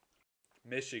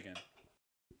 Michigan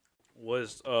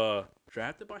was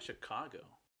drafted by Chicago.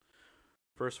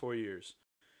 First 4 years.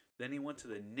 Then he went to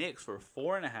the Knicks for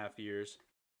 4.5 years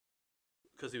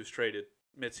because he was traded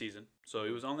midseason. So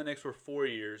he was on the Knicks for 4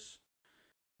 years.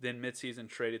 Then midseason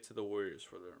traded to the Warriors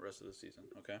for the rest of the season.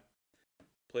 Okay.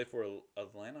 Played for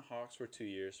Atlanta Hawks for 2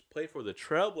 years. Played for the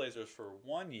Trailblazers for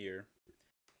 1 year.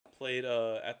 Played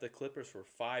at the Clippers for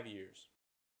 5 years.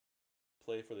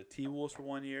 Played for the T-Wolves for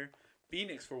 1 year.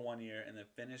 Phoenix for 1 year. And then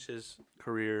finished his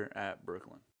career at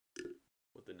Brooklyn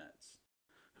with the Nets.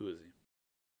 Who is he?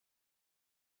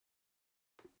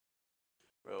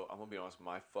 Bro, I'm going to be honest.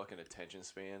 My fucking attention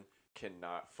span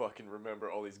cannot fucking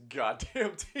remember all these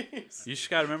goddamn teams. You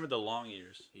just got to remember the long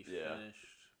years. He finished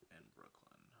in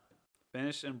Brooklyn.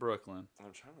 Finished in Brooklyn.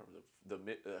 I'm trying to remember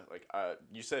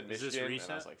you said Michigan, is this recent?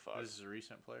 and I was like, fuck. This is a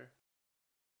recent player?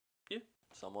 Yeah.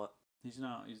 Somewhat. He's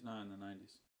not in the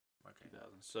 90s. Okay.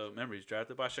 2000. So remember, he's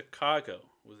drafted by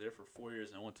Chicago. Was there for 4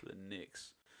 years and went to the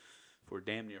Knicks for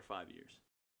damn near 5 years.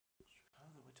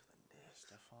 Chicago went to the Knicks.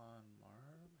 Stephon Marbury?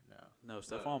 No,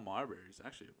 Stephon Marbury is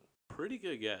actually a pretty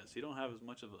good guess. He don't have as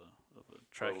much of a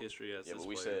track history as this but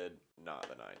we player. said not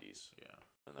the 90s. Yeah.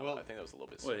 And I think that was a little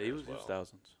bit sooner. Wait, he was as well.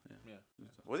 2000s. Yeah.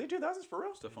 Was he 2000s for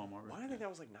real? Stephon Marbury. Why did I think that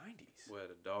was like 90s? We had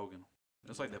a dog in him.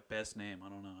 That's like the best name. I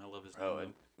don't know. I love his name. Oh,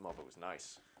 and motherfucker was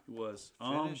nice. He was.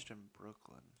 Finished in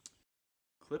Brooklyn.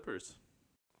 Clippers.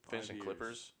 Finished in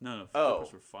Clippers? No, Clippers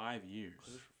for 5 years.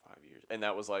 Clippers for 5 years. And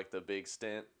that was like the big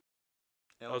stint?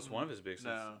 That was one of his big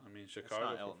stints. No. I mean,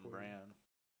 Chicago. It's not Elton Brand.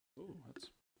 Ooh, that's a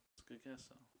good guess,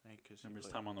 though. Remember his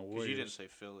played, time on the Warriors. you didn't say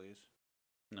Phillies.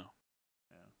 No.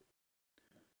 Yeah.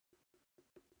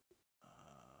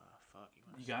 Fuck.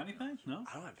 You got anything? No?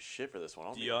 I don't have shit for this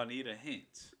one. Do y'all need a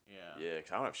hint? Yeah. Yeah,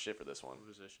 because I don't have shit for this one. What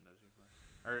position does he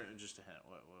play? Or just a hint.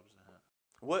 What was the hint?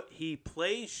 What? He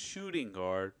plays shooting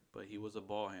guard, but he was a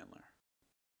ball handler.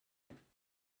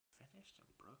 Finished in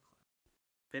Brooklyn.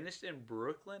 Finished in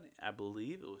Brooklyn, I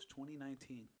believe it was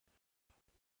 2019.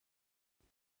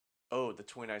 Oh, the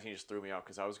 2019 just threw me off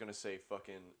because I was going to say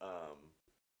fucking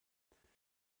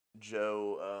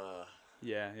Joe.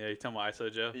 Yeah, you're talking about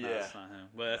ISO Joe? Yeah. No, that's not him.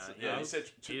 But that's, you said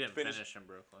he didn't finish in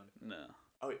Brooklyn. No.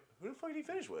 Oh, wait, who the fuck did he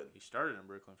finish with? He started in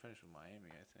Brooklyn, finished with Miami,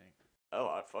 I think. Oh,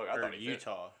 I thought he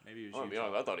Utah. Maybe it was Utah. Be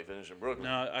honest, I thought he finished in Brooklyn.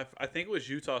 No, I think it was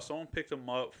Utah. Someone picked him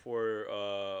up for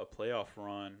a playoff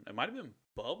run. It might have been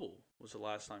Bubble was the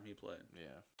last time he played. Yeah.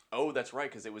 Oh, that's right,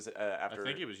 because it was after. I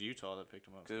think it was Utah that picked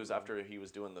him up. Because it was after he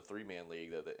was doing the 3-man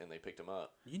league and they picked him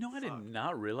up. You know, I did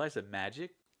not realize that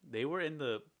Magic, they were in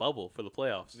the bubble for the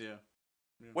playoffs. Yeah.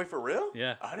 Wait, for real?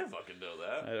 Yeah. I didn't fucking know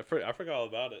that. I forgot all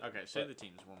about it. Okay, say the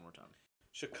teams one more time.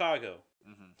 Chicago,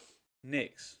 Mm-hmm.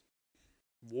 Knicks,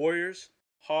 Warriors,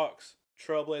 Hawks,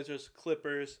 Trailblazers,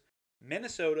 Clippers,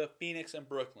 Minnesota, Phoenix, and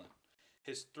Brooklyn.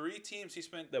 His 3 teams he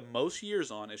spent the most years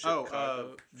on is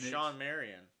Chicago. Sean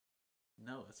Marion.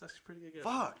 No, that's actually a pretty good guess.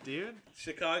 Fuck, dude.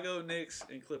 Chicago, Knicks,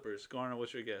 and Clippers. Garner,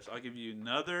 what's your guess? I'll give you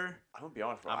another. I'm gonna be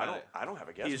honest, bro. I don't have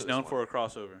a guess. He's for known this for one. a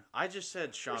crossover. I just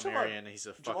said Sean talking Marion. He's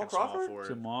a Jamal fucking small Crawford? forward.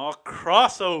 Jamal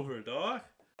crossover, dog.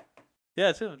 Yeah,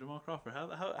 it's him, Jamal Crawford.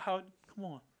 How? Come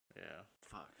on. Yeah.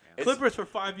 Fuck, man. Clippers for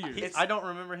 5 years. I don't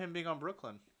remember him being on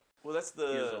Brooklyn. Well, that's He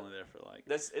was only there for like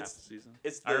half the season.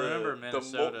 It's I remember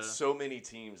Minnesota. So many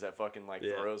teams that fucking like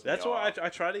throws me That's off. why I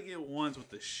try to get ones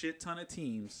with a shit ton of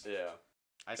teams. Yeah.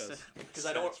 I said because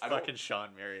I don't fucking Sean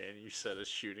Marion. You said a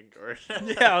shooting guard.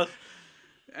 Yeah.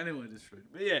 Anyone just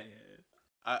but yeah.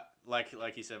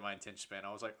 Like he said, my attention span.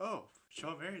 I was like, oh,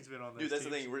 Sean Marion's been on those Dude, that's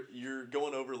teams. the thing. You're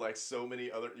going over like so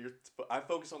many other. I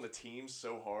focus on the teams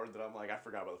so hard that I'm like I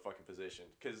forgot about the fucking position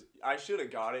because I should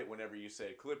have got it whenever you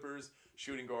said Clippers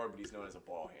shooting guard, but he's known as a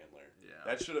ball handler. Yeah.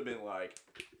 That should have been like.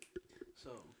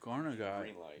 So Garner got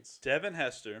green lights. Devin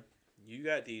Hester. You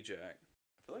got D-Jack.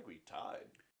 I feel like we tied.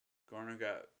 Garner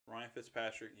got Ryan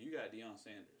Fitzpatrick. You got Deion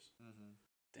Sanders.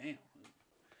 Mm-hmm. Damn.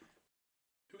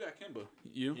 Who got Kimba?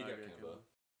 You. He got Kimba.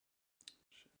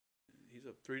 He's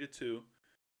up 3-2.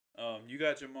 You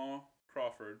got Jamal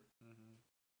Crawford. Mm-hmm.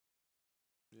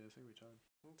 Yeah, I think we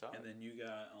tied. And then you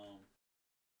got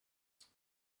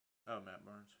Matt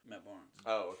Barnes. Matt Barnes.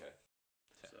 Oh, okay.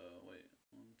 So wait,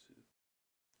 1, 2.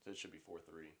 So it should be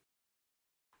 4-3.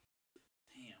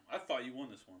 Damn, I thought you won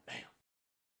this one. Damn.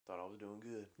 Thought I was doing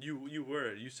good. You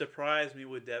were. You surprised me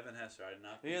with Devin Hester. I did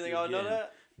not. You think I would know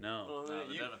that? No. The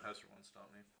Devin Hester one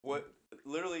stopped me. What?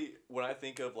 Literally, when I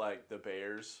think of like the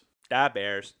Bears,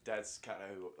 Bears. that's kind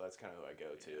of who I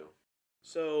go to.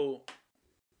 So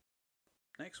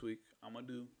next week I'm gonna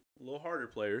do a little harder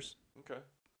players. Okay.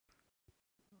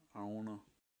 I don't wanna,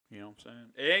 you know what I'm saying?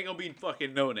 It ain't gonna be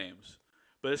fucking no names,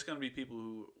 but it's gonna be people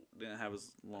who didn't have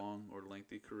as long or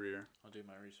lengthy career. I'll do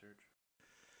my research.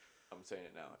 I'm saying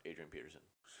it now. Adrian Peterson.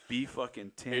 Be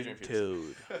fucking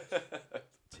 10-toed.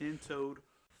 10-toed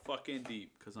fucking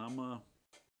deep. Because I'm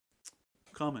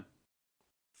coming.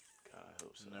 God, I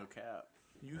hope so. No cap.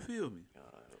 You feel me? God,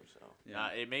 I hope so. Yeah. Nah,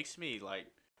 it makes me like.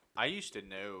 I used to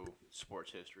know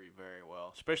sports history very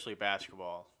well, especially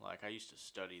basketball. Like I used to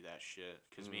study that shit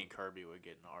because me and Kirby would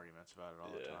get in arguments about it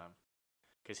all the time.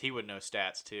 Because he would know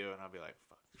stats too, and I'd be like,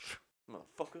 "Fuck,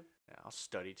 motherfucker." Yeah, I'll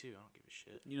study too. I don't give a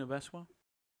shit. You know basketball?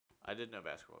 I did know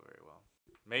basketball very well.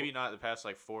 Maybe not the past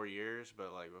like 4 years,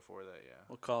 but like before that, yeah.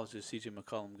 What college did C.J.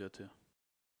 McCollum go to?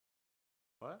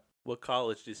 What? What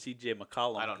college did C.J.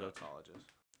 McCollum I don't go know to? colleges.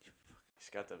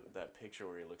 He's got that picture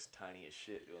where he looks tiny as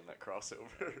shit doing that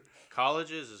crossover.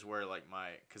 Colleges is where like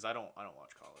because I don't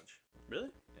watch college. Really?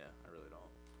 Yeah, I really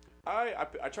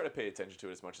don't. I try to pay attention to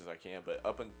it as much as I can, but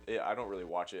I don't really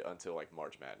watch it until like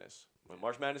March Madness. When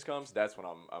March Madness comes, that's when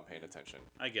I'm paying attention.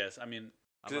 I guess. I mean,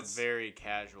 I'm a very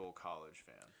casual college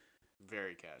fan.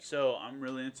 Very casual. So I'm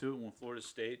really into it when Florida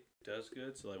State does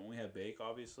good. So like when we have Bake,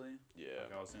 obviously. Yeah.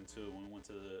 Like I was into it when we went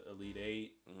to the Elite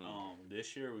Eight. Mm-hmm.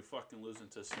 This year we fucking losing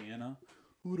to Siena.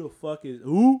 Who the fuck is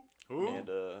who?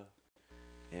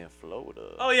 And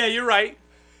Florida. Oh yeah, you're right.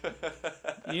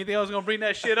 You think I was gonna bring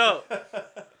that shit up?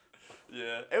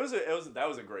 Yeah, that was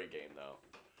a great game though.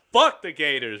 Fuck the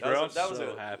Gators, bro. That was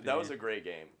happy. That was a great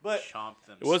game, but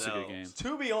it was a good game.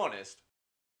 To be honest,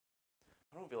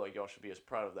 I don't feel like y'all should be as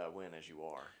proud of that win as you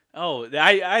are. Oh,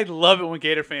 I love it when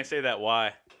Gator fans say that.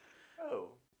 Why? Oh,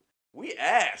 we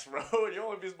ass, bro. You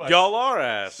only beat by y'all are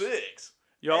ass. 6.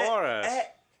 Y'all are ass.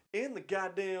 In the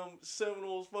goddamn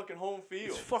Seminoles fucking home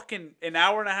field. It's fucking an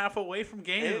hour and a half away from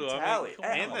Gainesville.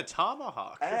 And the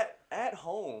Tomahawk. At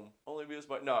home, only beat us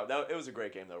by... No, it was a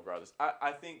great game, though, regardless.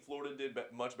 I think Florida did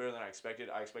much better than I expected.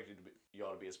 I expected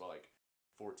y'all to beat us by, like,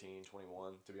 14,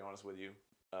 21, to be honest with you.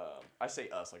 I say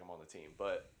us like I'm on the team,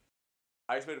 but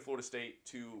I expected Florida State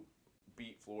to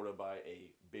beat Florida by a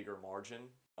bigger margin.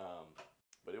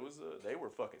 But it was they were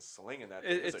fucking slinging that.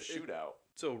 It was a shootout.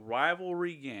 It's a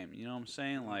rivalry game. You know what I'm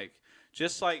saying? Like,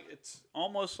 just like it's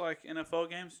almost like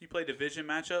NFL games. You play division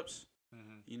matchups.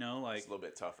 Mm-hmm. You know, like it's a little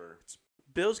bit tougher.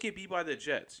 Bills get beat by the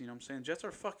Jets. You know what I'm saying? Jets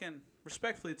are fucking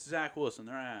respectfully. It's Zach Wilson.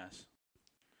 They're ass.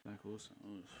 Zach Wilson.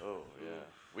 Oof. Oh yeah,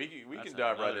 we can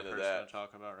dive right into that. To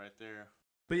talk about right there.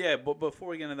 But yeah, but before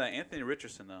we get into that, Anthony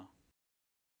Richardson though.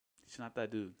 He's not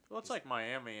that dude. Well, it's like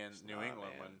Miami and New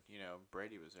England when,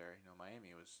 Brady was there.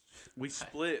 Miami was... We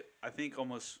split, I think,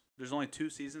 almost... There's only 2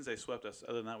 seasons they swept us.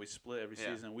 Other than that, we split every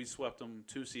season. We swept them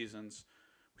 2 seasons.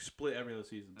 We split every other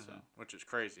season. Mm-hmm. So. Which is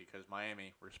crazy because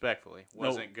Miami, respectfully,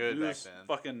 wasn't good back then.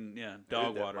 Fucking,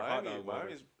 dog water. Miami, hot dog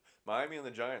water. Miami and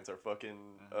the Giants are fucking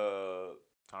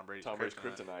Tom Brady's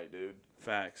kryptonite, dude.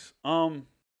 Facts.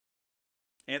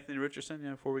 Anthony Richardson,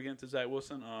 before we get into Zach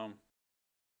Wilson,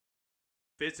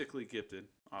 physically gifted.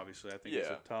 Obviously, I think he's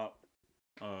a top.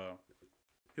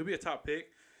 He'll be a top pick.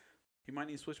 He might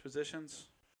need to switch positions.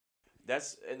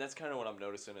 That's kind of what I'm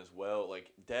noticing as well.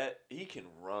 Like that, he can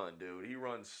run, dude. He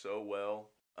runs so well.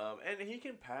 And he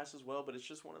can pass as well. But it's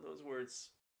just one of those where it's.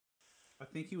 I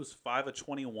think he was 5 of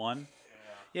 21.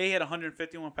 Yeah, he had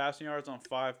 151 passing yards on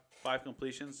five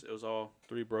completions. It was all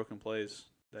 3 broken plays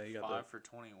that he got. 5 for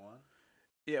 21.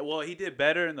 Yeah, well, he did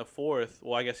better in the fourth.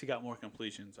 Well, I guess he got more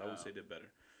completions. I would say did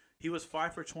better. He was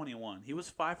 5 for 21. He was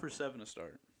 5 for 7 to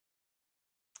start.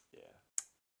 Yeah.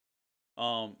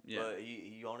 But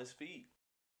he on his feet.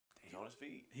 He's on his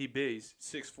feet. He big. He's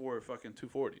 6'4", fucking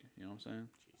 240. You know what I'm saying?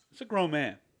 Jesus. It's a grown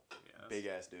man. Yeah, big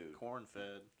ass dude. Corn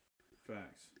fed.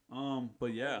 Facts.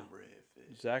 But yeah.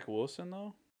 Zach Wilson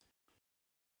though.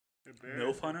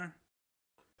 Milf Hunter.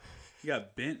 He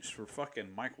got benched for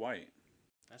fucking Mike White.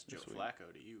 That's Joe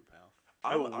Flacco to you, pal.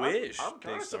 I wish. I'm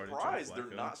kind of surprised they're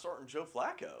not starting Joe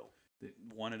Flacco. They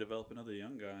want to develop another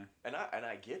young guy. And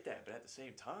I get that, but at the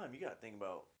same time, you got to think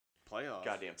about playoffs.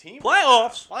 Goddamn team.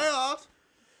 Playoffs.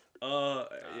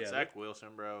 Yeah, Zach Wilson,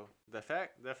 bro. The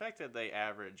fact that they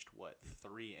averaged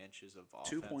 3 inches of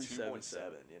offense. 2.7.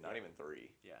 Yeah, not even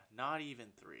 3. Yeah, not even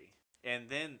 3. And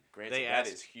then granted, that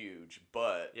is huge,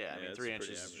 but yeah, I mean 3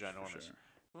 inches is ginormous.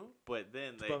 Sure. But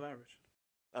then it's above average.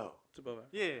 Oh, it's above average.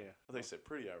 Yeah. I think they said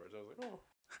pretty average. I was like,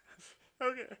 oh,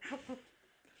 okay.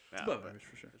 It's above average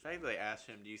for sure. The fact that they asked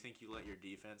him, "Do you think you let your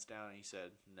defense down?" and he said,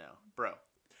 "No, bro."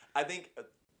 I think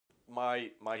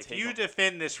my if take. You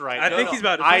defend this right. I think he's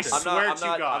about to. I swear to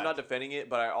God, I'm not defending it,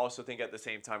 but I also think at the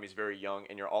same time he's very young,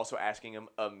 and you're also asking him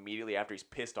immediately after he's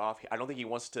pissed off. I don't think he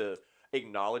wants to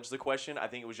acknowledge the question. I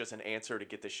think it was just an answer to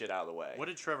get the shit out of the way. What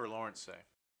did Trevor Lawrence say?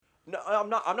 No, I'm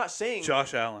not saying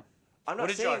Josh Allen. I'm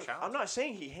not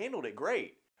saying he handled it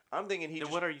great. I'm thinking he.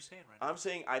 Then what are you saying right now? I'm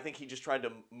saying I think he just tried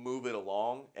to move it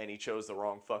along, and he chose the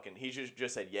wrong fucking. He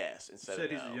just said yes instead of no.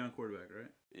 Said he's a young quarterback, right?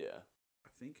 Yeah. I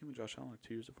think him and Josh Allen are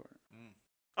 2 years apart.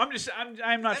 I'm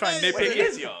not trying to nitpick. He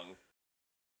is young.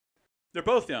 They're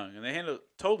both young, and they handle it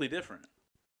totally different.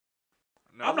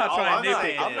 No, I'm not trying to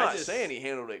nitpick. I'm not saying he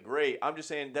handled it great. I'm just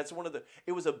saying that's one of the.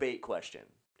 It was a bait question.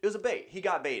 It was a bait. He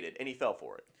got baited, and he fell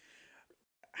for it.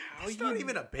 It's not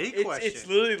even a bait question. It's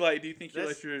literally like, do you think you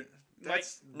let your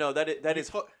no? That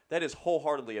is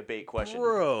wholeheartedly a bait question,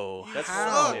 bro. That's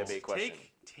wholeheartedly a bait question.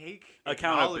 Take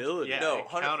accountability. Yeah, no,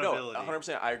 accountability.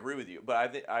 100%. I agree with you, but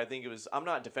I think it was. I'm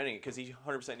not defending it because he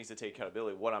 100% needs to take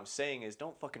accountability. What I'm saying is,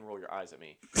 don't fucking roll your eyes at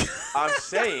me. I'm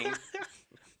saying,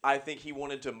 I think he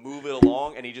wanted to move it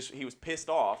along, and he was pissed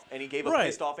off, and he gave a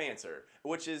pissed off answer,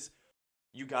 which is,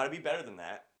 you got to be better than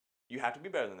that. You have to be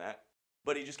better than that.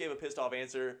 But he just gave a pissed off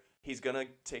answer. He's gonna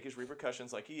take his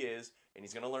repercussions like he is, and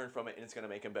he's gonna learn from it, and it's gonna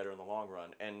make him better in the long run.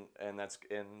 And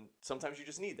sometimes you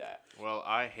just need that. Well,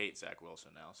 I hate Zach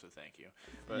Wilson now, so thank you.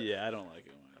 But yeah, I don't like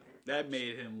it. That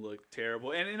made him look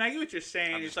terrible. And I get what you're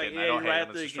saying. It's like, I don't hate him.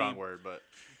 It's a strong word, but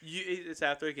it's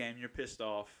after a game. You're pissed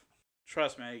off.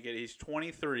 Trust me, I get it. He's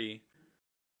 23,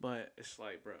 but it's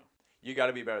like, bro, you got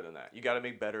to be better than that. You got to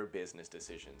make better business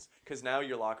decisions because now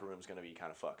your locker room's gonna be kind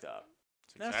of fucked up.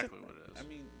 That's exactly what it is. I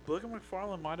mean, Booger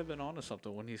McFarland might have been onto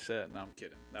something when he said, no, I'm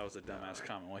kidding. That was a dumbass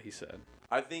comment, what he said.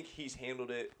 I think he's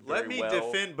handled it very Let me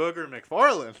well. defend Booger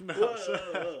McFarland. No,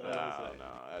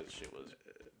 that shit was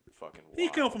fucking wild. He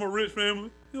come from a rich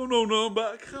family. He don't know nothing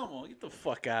about it. Come on, get the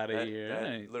fuck out of here.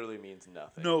 That literally means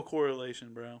nothing. No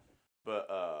correlation, bro. But,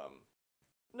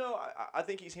 no, I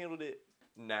think he's handled it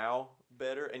now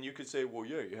better, and you could say, well,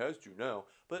 yeah, he has to now.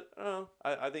 But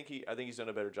I think he's done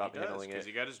a better job handling it. Because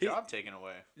he got his job taken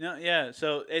away. No, yeah.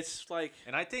 So it's like,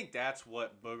 and I think that's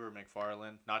what Booger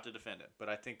McFarland, not to defend it, but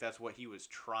I think that's what he was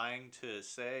trying to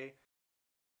say.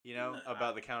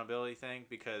 About the accountability thing,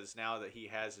 because now that he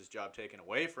has his job taken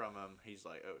away from him, he's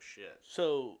like, oh shit.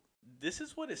 So this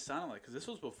is what it sounded like, because this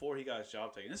was before he got his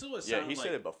job taken. This is what it sounded like. Yeah, he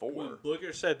said it before. When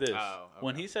Booger said this. Oh, okay.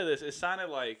 When he said this, it sounded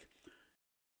like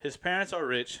his parents are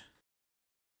rich.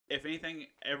 If anything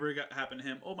ever happened to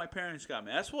him, my parents got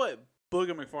me. That's what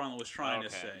Booger McFarland was trying to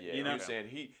say. Yeah, you know, he's saying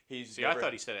he's. See, I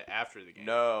thought he said it after the game.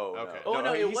 No. Okay.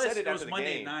 No, it said it was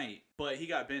Monday night, but he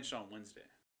got benched on Wednesday.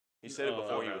 He said it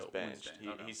before he was benched.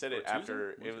 He said it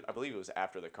after. I believe it was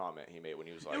after the comment he made when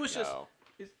he was like, it was just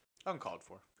uncalled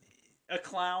for. A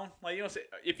clown, like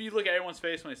if you look at everyone's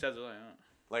face when he says it,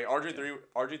 like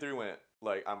RG3 went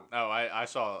like I'm. Oh, I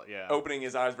saw opening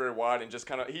his eyes very wide and just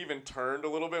kind of he even turned a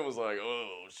little bit and was like,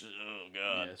 oh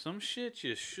god. Yeah, some shit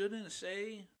you shouldn't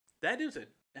say. That dude's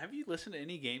have you listened to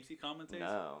any games he commentates?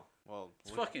 No. Well,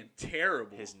 it's fucking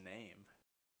terrible. His name.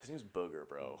 His name's Booger,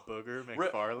 bro. Booger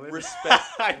McFarland.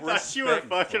 I thought you were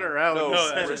fucking around. No,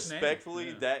 with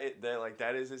respectfully,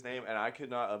 that is his name, and I could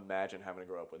not imagine having to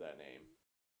grow up with that name.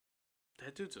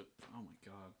 That dude's oh my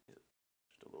god,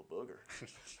 just a little booger.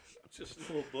 Just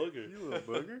a little booger. You little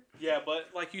booger. Yeah, but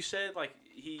like you said, like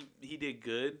he did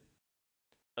good,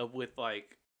 with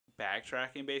like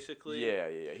backtracking basically. Yeah.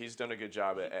 He's done a good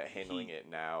job at handling it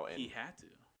now, and he had to.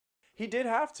 He did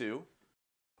have to.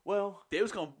 Well, they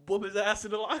was gonna whoop his ass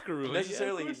in the locker room.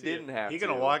 Necessarily, he didn't have to. He's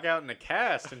gonna walk out in the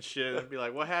cast and shit and be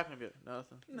like, "What happened?" Be like,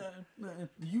 nothing. No.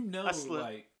 You know,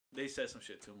 like they said some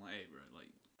shit to him, like, "Hey, bro, like."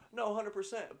 No,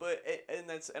 100%. But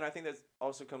and I think that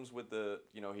also comes with the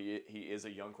he is a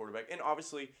young quarterback, and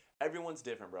obviously everyone's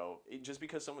different, bro. Just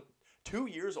because someone 2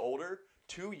 years older,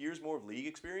 2 years more of league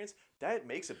experience, that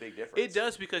makes a big difference. It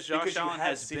does because Josh Allen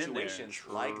has situations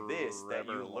been like this that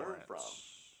you learn from.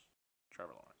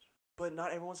 Trevor Lawrence. But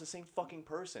not everyone's the same fucking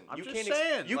person. I'm just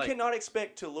saying. You cannot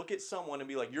expect to look at someone and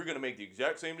be like, you're going to make the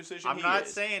exact same decision I'm not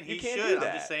saying he should.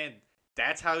 I'm just saying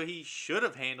that's how he should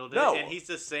have handled it. No. And he's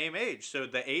the same age. So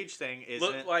the age thing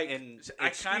isn't I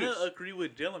kind of agree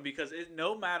with Dylan because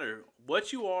no matter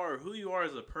what you are or who you are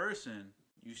as a person,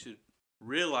 you should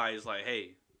realize, like,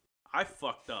 hey, I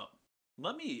fucked up.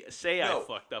 Let me say I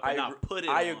fucked up and not put it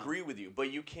on. I agree with you,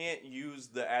 but you can't use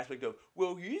the aspect of,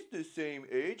 well, he's the same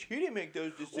age. He didn't make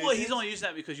those decisions. Well, he's only using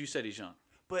that because you said he's young.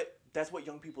 But that's what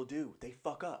young people do. They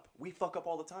fuck up. We fuck up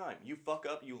all the time. You fuck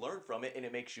up, you learn from it, and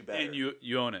it makes you better. And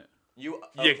you own it. You're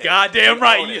goddamn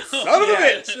right. You son of a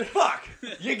bitch. Fuck.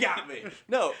 You got me.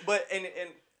 No, but and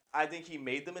I think he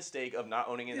made the mistake of not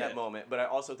owning in that moment, but I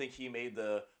also think he made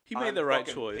the right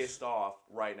choice. Pissed off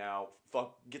right now.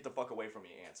 Get the fuck away from me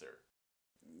answer.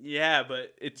 Yeah,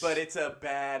 but it's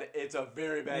a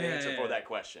very bad answer for that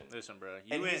question. Listen, bro,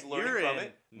 he's learning from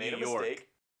it. Made a mistake.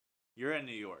 You're in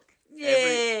New York.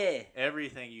 Yeah.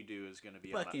 Everything you do is going to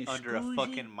be under a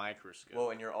fucking microscope. Well,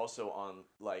 and you're also on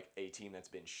like a team that's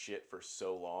been shit for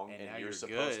so long, and you're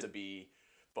supposed to be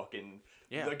fucking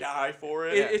the guy for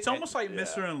it. It's almost like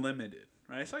Mr. Unlimited,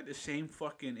 right? It's like the same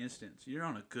fucking instance. You're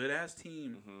on a good ass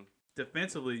team. Mm-hmm.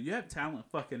 Defensively, you have talent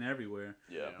fucking everywhere.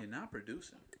 Yeah. You're not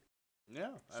producing.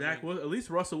 Yeah. At least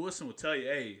Russell Wilson will tell you,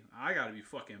 hey, I got to be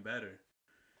fucking better.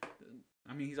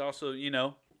 I mean, he's also,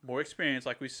 more experienced,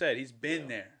 like we said. He's been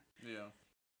there. Yeah.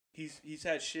 He's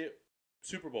had shit.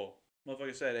 Super Bowl.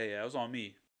 Motherfucker said, hey, that was on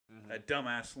me. Mm-hmm. That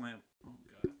dumbass slant. Oh,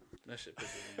 God. That shit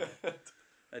pisses me off.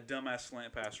 That dumbass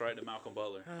slant pass right to Malcolm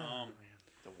Butler.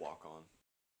 The walk-on.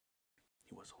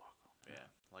 He was a walk-on. Yeah.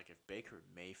 Like if Baker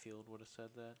Mayfield would have said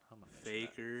that.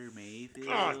 Baker Mayfield.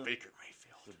 God, Baker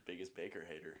Mayfield. The biggest Baker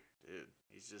hater. Dude,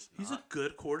 he's a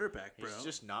good quarterback, bro. He's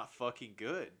just not fucking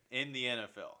good in the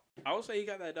NFL. I would say he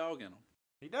got that dog in him.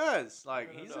 He does.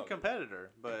 Like, he's a competitor.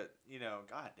 But,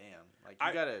 goddamn. Like,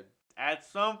 you got to, at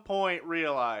some point,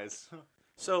 realize.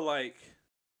 So, like,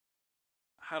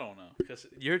 I don't know. Because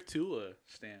your Tua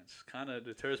stance kind of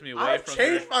deters me away from I've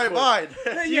changed my mind.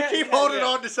 You keep holding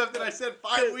on to something I said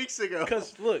 5 weeks ago.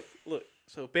 Because, look.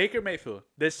 So, Baker Mayfield,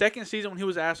 the second season when he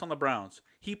was asked on the Browns,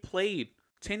 he played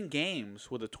 10 games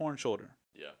with a torn shoulder.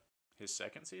 Yeah. His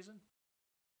second season?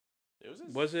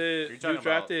 Was it? He was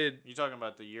drafted. You're talking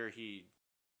about the year he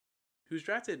was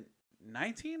drafted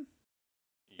 19?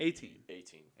 18.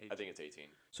 18. I think it's 18.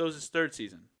 So it was his third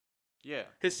season. Yeah.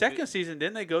 His second season,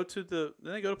 didn't they go to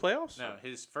playoffs? No,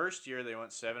 his first year they went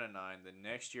 7-9. The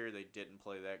next year they didn't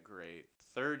play that great.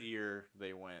 Third year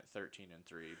they went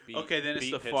 13-3. Okay, then it's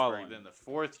the Pittsburgh. following. Then the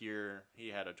fourth year he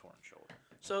had a torn shoulder.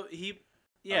 So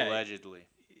allegedly.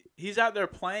 He's out there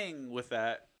playing with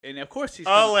that, and of course he's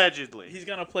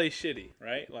gonna play shitty,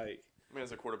 right? Like, I mean,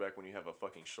 as a quarterback, when you have a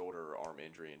fucking shoulder or arm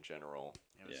injury in general,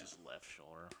 it was his left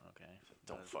shoulder. Okay,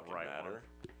 don't fucking matter.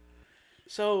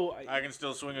 So I can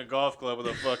still swing a golf club with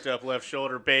a fucked up left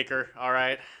shoulder, Baker. All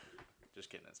right,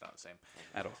 just kidding. That's not the same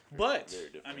at all. But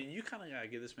I mean, you kind of gotta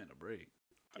give this man a break.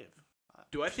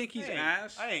 Do I think he's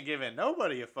ass? I ain't giving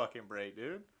nobody a fucking break,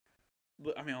 dude.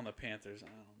 But, I mean, on the Panthers, I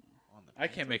don't know. I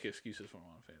can't make excuses for him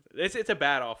on the Panthers. It's a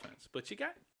bad offense, but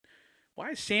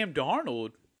why is Sam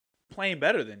Darnold playing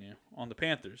better than you on the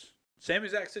Panthers? Same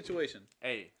exact situation.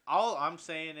 Hey, all I'm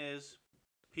saying is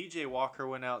PJ Walker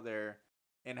went out there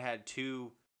and had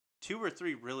two or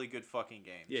three really good fucking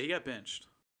games. Yeah, he got benched.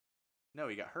 No,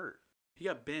 he got hurt. He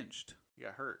got benched. He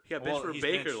got hurt. He got benched for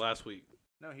Baker last week.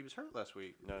 No, he was hurt last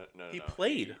week. No. He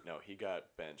played. He got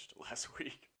benched last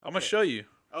week. I'm gonna show you.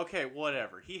 Okay,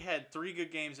 whatever. He had 3 good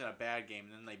games and a bad game,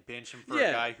 and then they bench him for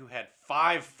a guy who had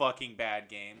 5 fucking bad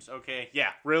games. Okay,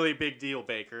 yeah, really big deal,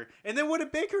 Baker. And then what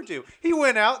did Baker do? He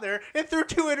went out there and threw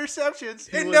 2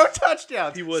 interceptions and no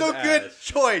touchdowns. He was so ass. Good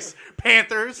choice,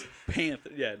 Panthers. Yeah,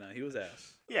 no, he was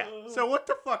ass. Yeah. So what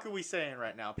the fuck are we saying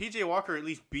right now? PJ Walker at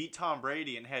least beat Tom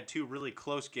Brady and had 2 really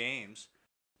close games.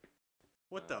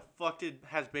 What the fuck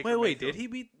has Baker? Wait, did he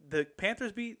beat the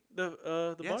Panthers? Beat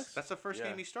the Bucks? That's the first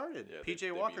game he started. Yeah,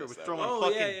 PJ Walker was throwing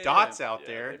fucking dots out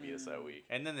there. They beat us that week.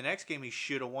 And then the next game he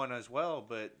should have won as well,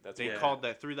 but they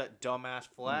threw that dumbass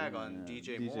flag on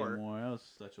DJ Moore. That was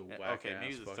such a whack. Okay,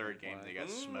 maybe the third game they got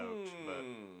smoked. But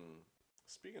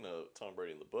speaking of Tom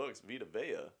Brady and the Bucks, Vita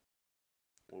Vea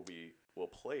will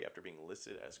play after being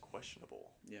listed as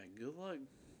questionable. Yeah, good luck.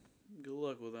 Good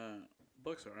luck with that.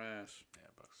 Bucks are ass. Yeah,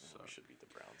 Bucks should beat the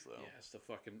Browns though.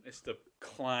 Yeah, it's the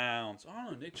clowns.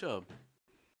 Oh, Nick Chubb.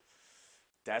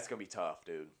 That's gonna be tough,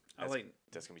 dude.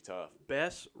 That's gonna be tough.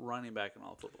 Best running back in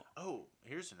all of football. oh,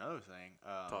 here's another thing.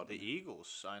 The Eagles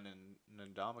signing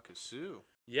Ndamukong Suh.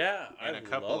 Yeah, and a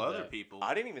couple other people.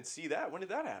 I didn't even see that. When did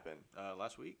that happen?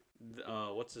 Last week.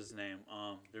 What's his name?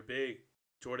 They're big.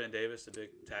 Jordan Davis, the big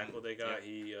tackle they got.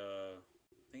 He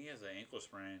I think he has an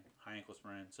high ankle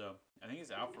sprain. So I think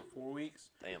he's out for 4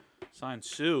 weeks. Damn. Signed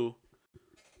Sue.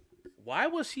 Why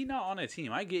was he not on a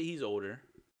team? I get he's older.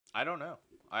 I don't know.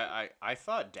 I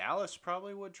thought Dallas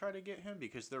probably would try to get him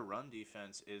because their run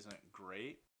defense isn't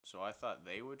great. So I thought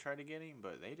they would try to get him,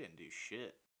 but they didn't do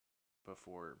shit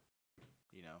before,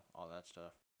 all that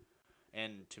stuff.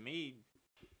 And to me,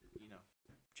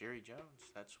 Jerry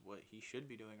Jones, that's what he should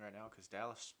be doing right now because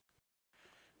Dallas,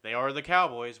 they are the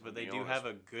Cowboys, but they do have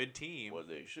a good team. What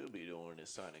they should be doing is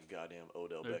signing goddamn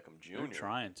Odell Beckham Jr. They're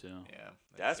trying to. Yeah,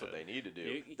 that's what they need to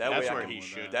do. That's where he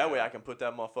should. That way I can put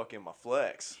that motherfucker in my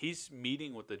flex. He's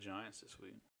meeting with the Giants this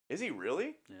week. Is he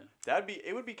really? Yeah.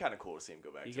 It would be kind of cool to see him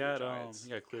go back to the Giants.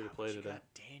 He got clear to play today. Got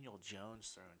Daniel Jones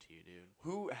thrown to you, dude.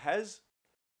 Who has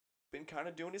been kind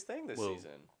of doing his thing this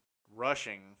season.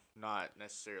 Rushing, not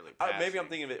necessarily passing. Maybe I'm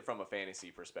thinking of it from a fantasy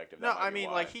perspective. No, I mean,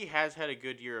 he has had a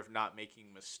good year of not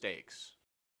making mistakes.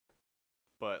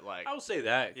 But, I would say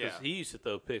that, because he used to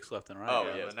throw picks left and right. Oh,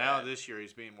 yeah. But now this year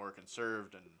he's being more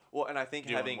conserved. And I think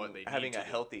having a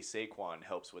healthy Saquon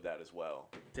helps with that as well.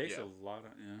 It takes a lot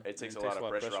of, It takes a lot of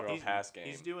pressure off the pass game.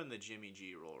 He's doing the Jimmy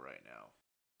G role right now.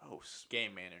 Oh,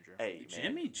 game manager. Hey,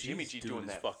 man. Jimmy G's doing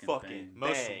that fucking thing.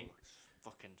 bang.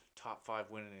 Fucking top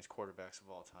 5 winningest quarterbacks of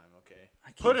all time. Okay,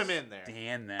 put him in there.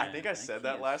 Stand that. I think I said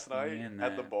that last night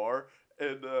at the bar,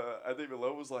 and I think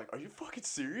Malone was like, "Are you fucking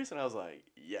serious?" And I was like,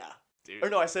 "Yeah." Dude.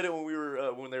 Or no, I said it when we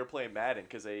were when they were playing Madden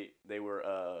because they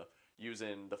were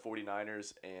using the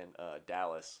 49ers and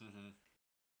Dallas. Mm-hmm.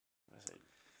 I said,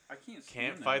 I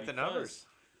can't fight the numbers,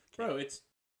 bro.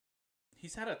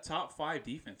 He's had a top 5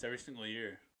 defense every single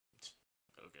year.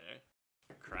 Okay.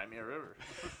 Cry me a river.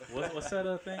 What's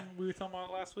that thing we were talking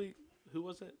about last week? Who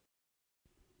was it?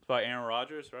 It's about Aaron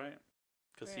Rodgers, right?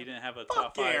 Because he didn't have a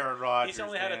top 5. Aaron Rodgers, he's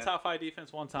only had a top 5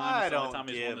 defense one time. I it's the don't only time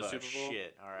he's give won the Super Bowl.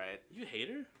 shit. All right. You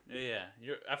hater? Yeah.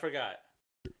 I forgot.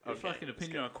 Your fucking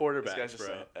opinion on this quarterbacks, guy's just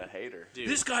bro. a hater. Dude.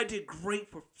 This guy did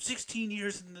great for 16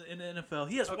 years in the NFL.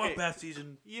 He has one bad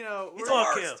season.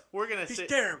 We're gonna He's sit.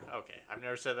 terrible. Okay, I've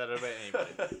never said that about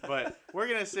anybody, but we're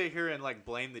gonna sit here and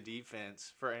blame the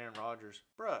defense for Aaron Rodgers,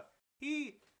 bruh.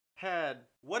 He had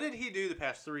what did he do the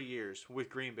past 3 years with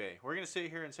Green Bay? We're gonna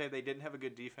sit here and say they didn't have a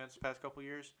good defense the past couple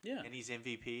years. Yeah, and he's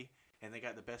MVP. And they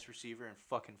got the best receiver in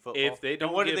fucking football. If they don't,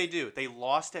 and what did they do? They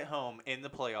lost at home in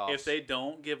the playoffs. If they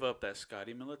don't give up that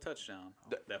Scotty Miller touchdown,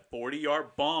 that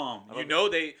 40-yard bomb, and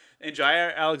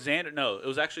Jair Alexander. No, it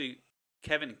was actually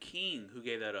Kevin King who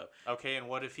gave that up. Okay, and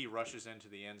what if he rushes into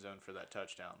the end zone for that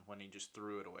touchdown when he just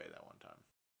threw it away that one time?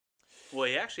 Well,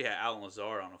 he actually had Alan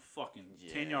Lazard on a fucking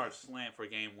 10-yard slant for a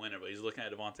game winner, but he's looking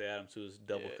at Devontae Adams, who was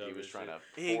double coverage. He was trying to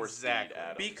force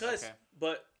Adams.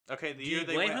 Okay, the do year you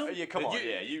they blame went. him? Yeah, come on.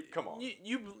 Come on.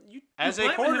 You as a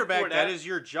quarterback, that is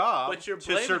your job but you're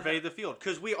to survey the field.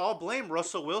 Because we all blame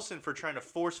Russell Wilson for trying to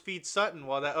force feed Sutton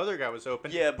while that other guy was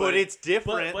open. Yeah, but it's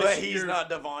different. But he's not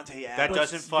Devontae Adams. That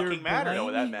doesn't fucking matter. No,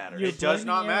 that matters. It does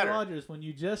not matter. Aaron Rodgers, when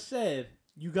you just said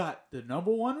you got the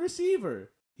number 1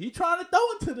 receiver. He trying to throw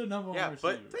it to the number 1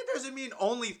 receiver. Yeah, but that doesn't mean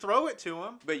only throw it to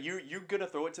him. But you're gonna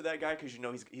throw it to that guy because you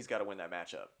know he's got to win that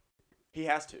matchup. He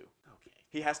has to. Okay.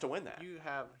 He has to win that.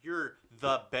 You're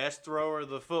the best thrower of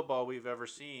the football we've ever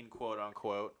seen, quote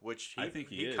unquote, which I think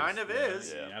he kind of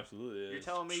is. Yeah, he absolutely is. You're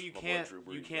telling me you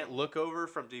can't look over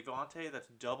from Devontae that's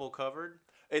double covered?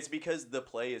 It's because the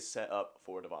play is set up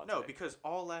for Devontae. No, because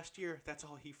all last year, that's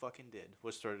all he fucking did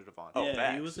was throw to Devontae. Oh, yeah,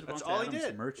 facts. he was a That's Devontae all he Adams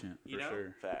did. merchant, for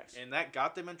sure. Facts. And that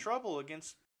got them in trouble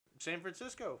against San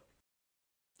Francisco.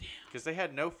 Because they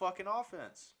had no fucking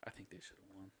offense. I think they should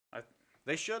have won.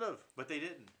 They should have, but they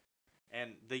didn't.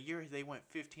 And the year they went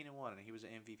 15-1 and he was an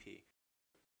MVP.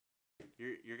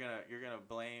 You're gonna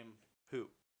blame who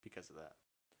because of that?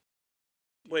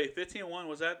 Wait, 15-1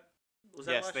 was that? Yes,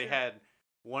 last they year? had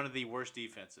one of the worst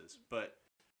defenses, but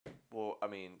Well, I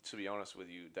mean, to be honest with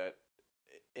you, that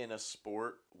in a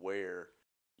sport where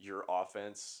your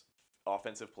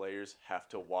offensive players have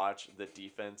to watch the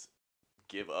defense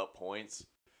give up points,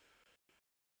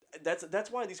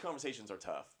 that's why these conversations are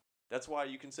tough. That's why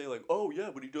you can say like, oh yeah,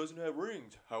 but he doesn't have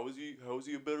rings. How is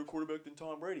he a better quarterback than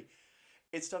Tom Brady?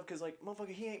 It's tough because like, motherfucker,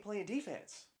 he ain't playing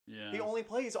defense. Yeah. He only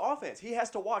plays offense. He has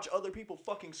to watch other people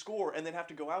fucking score and then have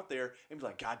to go out there and be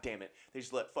like, God damn it, they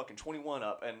just let fucking 21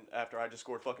 up, and after I just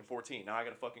scored fucking 14, now I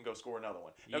gotta fucking go score another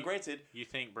one. Now, granted, you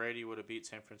think Brady would have beat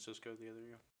San Francisco the other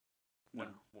year? No.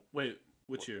 Wait,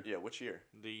 which year? Yeah, which year?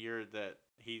 The year that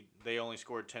they only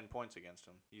scored 10 points against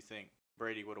him. You think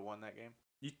Brady would have won that game?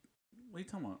 What are you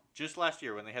talking about? Just last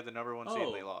year when they had the number 1 seed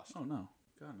and they lost. Oh, no.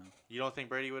 God, no. You don't think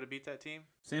Brady would have beat that team?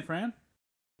 San Fran?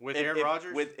 With Aaron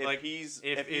Rodgers? If he's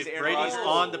Aaron Brady's Rodgers,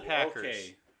 on the Packers.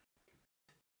 Okay.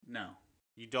 No.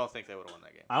 You don't think they would have won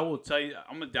that game? I will tell you,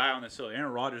 I'm going to die on this hill.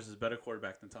 Aaron Rodgers is a better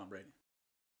quarterback than Tom Brady.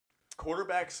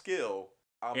 quarterback skill,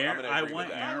 I'm Aaron- gonna I agree want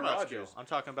with that. Aaron I'm not Rodgers. skill. I'm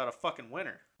talking about a fucking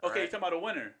winner. Okay, alright? you're talking about a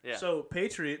winner. Yeah. So,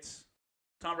 Patriots,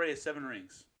 Tom Brady has 7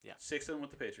 rings. Yeah. 6 of them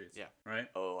with the Patriots. Yeah. Right?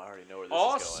 Oh, I already know where this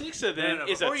All is going. 6 of them No,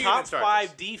 is a before you even top start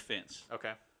 5 this. defense.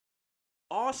 Okay.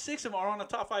 All 6 of them are on a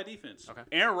top 5 defense. Okay.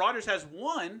 Aaron Rodgers has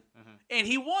 1, and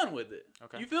he won with it.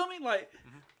 Okay. You feel me? Like,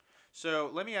 So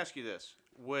let me ask you this: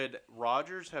 would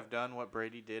Rodgers have done what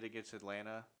Brady did against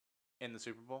Atlanta in the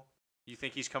Super Bowl? You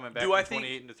think he's coming back Do I from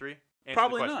think- 28-3? Answer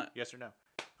Probably the question. not. Yes or no?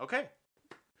 Okay.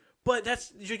 but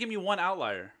you're giving me one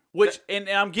outlier, which and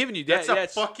I'm giving you that.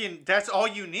 That's all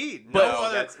you need. But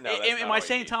No, that's not am all I you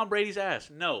saying need. Tom Brady's ass?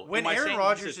 No. When Am I Aaron saying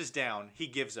Rodgers is down, he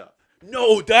gives up.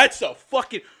 no, that's a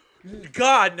fucking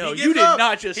God. No, He you gives did up.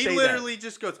 not just say He literally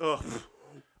just goes, ugh.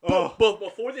 But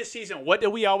before this season, what did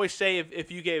we always say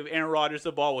if you gave Aaron Rodgers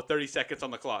the ball with 30 seconds on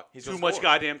the clock? He's Too gonna much score.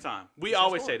 goddamn time. We He's gonna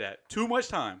always score. say that. Too much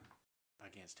time.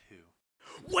 Against who?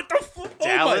 What the fuck?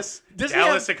 Dallas. Does he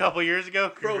Dallas have- a couple years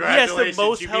ago. Bro, he has the Congratulations,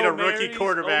 most you beat a Hail rookie Marys.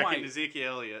 quarterback Oh my- in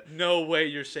Ezekiel Elliott. No way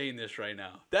you're saying this right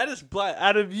now. That is black.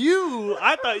 Out of you,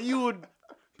 I thought you would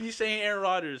be saying Aaron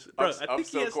Rodgers. Bro, I'm I think he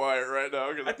so has, quiet right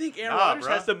now. I think Aaron Nah, Rodgers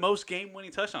bro. has the most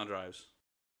game-winning touchdown drives.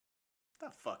 The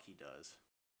fuck he does.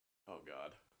 Oh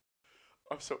God,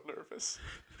 I'm so nervous.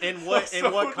 In what I'm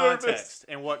so context? nervous.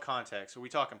 In what context? Are we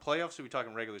talking playoffs or are we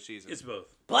talking regular season? It's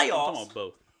both. Playoffs? I'm talking about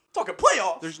both. Talking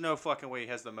playoffs. There's no fucking way he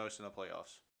has the most in the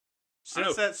playoffs. I know.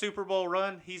 Since that Super Bowl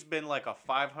run, he's been like a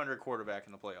 500 quarterback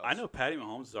in the playoffs. I know Patty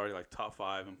Mahomes is already like top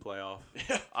 5 in playoff.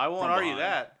 I won't From argue behind.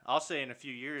 that. I'll say in a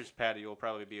few years, Patty will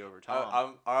probably be over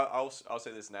Tom. I'll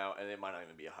say this now, and it might not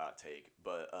even be a hot take,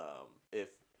 but if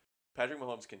Patrick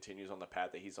Mahomes continues on the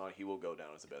path that he's on, he will go down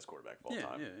as the best quarterback of all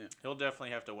time. Yeah. He'll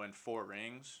definitely have to win 4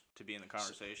 rings to be in the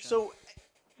conversation. So,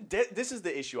 this is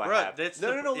the issue I Bruh, have. that's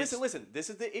No, the- listen. This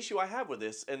is the issue I have with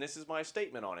this, and this is my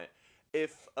statement on it.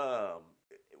 If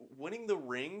winning the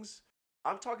rings,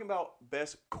 I'm talking about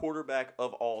best quarterback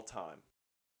of all time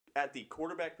at the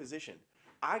quarterback position.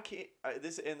 I can't.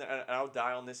 And I'll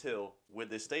die on this hill with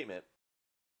this statement.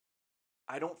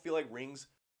 I don't feel like rings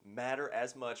matter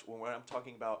as much when I'm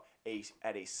talking about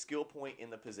at a skill point in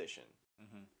the position,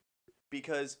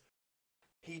 because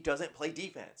he doesn't play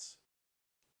defense.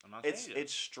 I'm not saying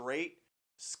It's straight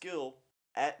skill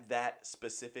at that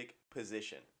specific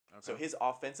position. Okay. So his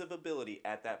offensive ability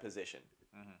at that position.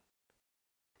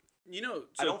 You know,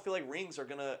 I don't feel like rings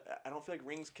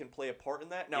can play a part in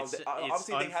that. Now, it's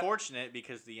obviously they have unfortunate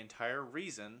because the entire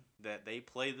reason that they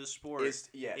play the sport is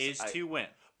to win.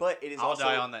 but it is I'll also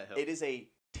die on that hill. It is a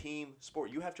team sport.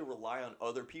 You have to rely on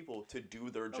other people to do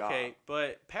their job. Okay,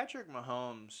 but Patrick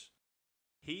Mahomes,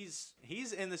 he's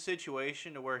in the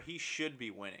situation to where he should be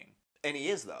winning, And he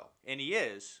is though. and he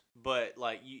is. But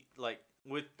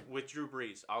with Drew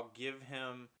Brees, I'll give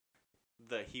him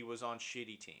he was on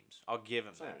shitty teams. I'll give him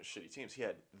It's not that. even shitty teams. He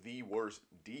had the worst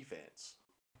defense.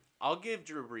 I'll give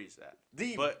Drew Brees that.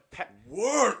 The But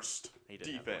worst He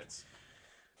didn't have one. defense.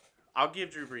 I'll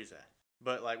give Drew Brees that.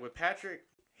 But with Patrick,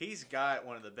 He's got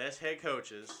one of the best head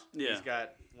coaches. Yeah. He's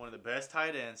got one of the best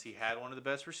tight ends. He had one of the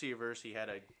best receivers. He had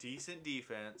a decent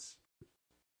defense.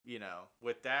 You know,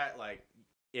 with that, like,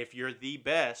 if you're the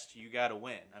best, you got to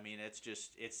win. I mean, it's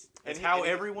how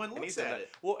everyone looks at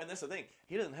it. Well, and that's the thing.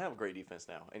 He doesn't have a great defense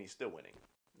now, and he's still winning.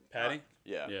 Patty?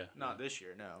 Yeah. Not this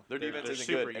year, no. Their defense isn't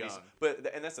super good. young.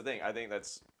 And that's the thing. I think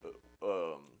that's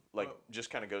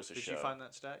just kind of goes to show. Did you find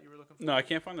that stat you were looking for? No, I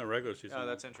can't find the regular season. Oh,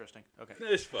 that's interesting. Okay.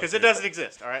 Because it doesn't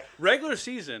exist, all right? Regular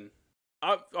season,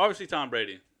 obviously Tom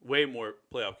Brady, way more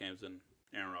playoff games than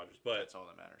Aaron Rodgers. But that's all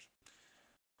that matters.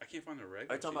 I can't find the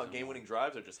regular Are you talking about game-winning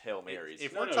drives or just Hail Marys?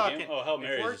 If we're talking Hail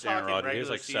Marys is Aaron Rodgers. He has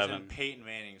like season, 7. Peyton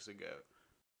Manning's the GOAT.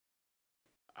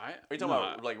 Are you talking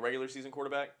about like regular season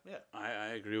quarterback? Yeah. I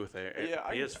agree with that.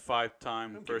 Yeah, he has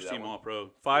 5-time first-team one. All-Pro.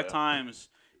 5 times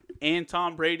in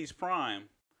Tom Brady's prime.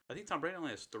 I think Tom Brady only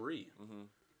has 3.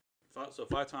 Mm-hmm. So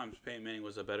 5 times Peyton Manning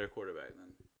was a better quarterback than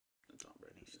Tom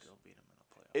Brady. He still beat him in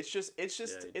the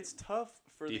It's it's tough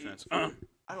for defense.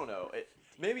 I don't know.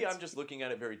 Maybe I'm just looking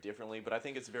at it very differently, but I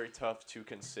think it's very tough to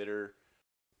consider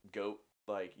GOAT.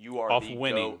 Like, you are off the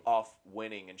winning. GOAT off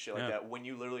winning and shit like that when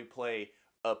you literally play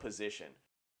a position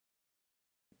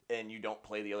and you don't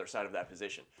play the other side of that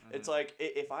position. Mm-hmm. It's like,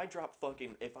 if I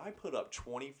put up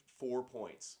 24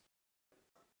 points,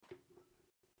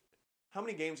 how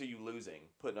many games are you losing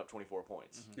putting up 24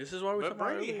 points? Mm-hmm. This is why we're talking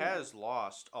about Brady has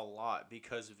lost a lot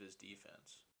because of his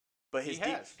defense. But his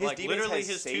defense literally has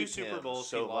his 2 Super Bowls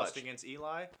so he lost much. against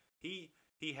Eli. He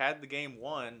had the game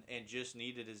won and just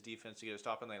needed his defense to get a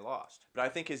stop, and they lost. But I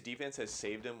think his defense has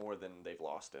saved him more than they've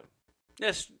lost him.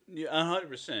 Yes,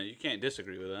 100%. You can't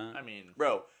disagree with that. I mean,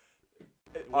 bro,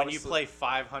 when you play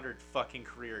 500 fucking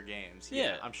career games,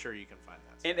 I'm sure you can find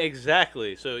that. And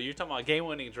exactly. So you're talking about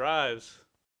game-winning drives.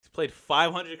 He's played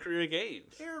 500 career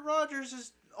games. Aaron Rodgers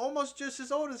is almost just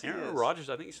as old as he is. Aaron Rodgers,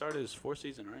 I think he started his 4th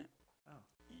season, right?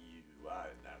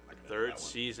 Third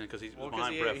season, because he's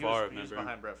behind Brett Favre. He was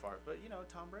behind Brett Favre. But,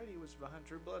 Tom Brady was behind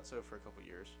Drew Bledsoe for a couple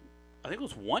years. I think it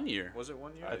was 1 year. Was it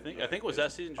 1 year? I think it was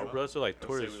that season Drew Bledsoe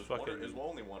tore his fucking... It was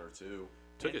only 1 or 2.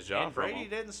 Took his job from him. Brady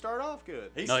didn't start off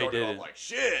good. He started off like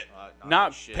shit.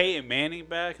 Not Peyton Manning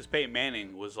bad, because Peyton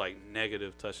Manning was like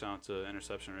negative touchdown to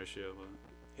interception ratio.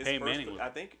 But Peyton Manning was... I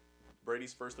think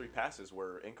Brady's first 3 passes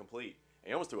were incomplete. And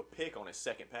he almost threw a pick on his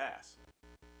second pass.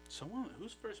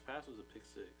 Whose first pass was a pick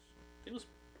 6? I think it was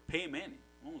Peyton Manning.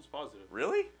 I'm almost positive.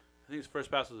 Really? I think his first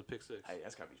pass was a pick 6. Hey,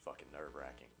 that's gotta be fucking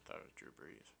nerve-wracking. I thought it was Drew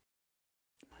Brees.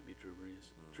 It might be Drew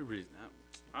Brees. Drew Brees.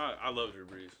 I love Drew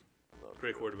Brees.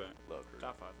 Great quarterback. Love Drew.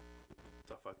 Top 5.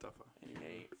 Top 5.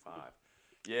 8, 5.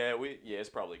 Yeah, it's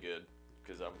probably good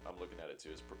because I'm looking at it too.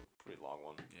 It's a pretty long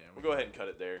one. Yeah, we'll go ahead and cut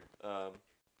it there.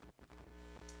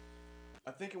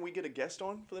 I'm thinking we get a guest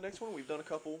on for the next one. We've done a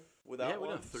couple without one.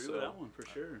 Yeah, we've done 3 without one for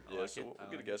sure. Yeah, so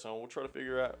we'll get a guest on. We'll try to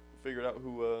figure it out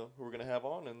who we're gonna have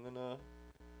on, and then I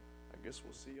guess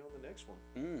we'll see you on the next one.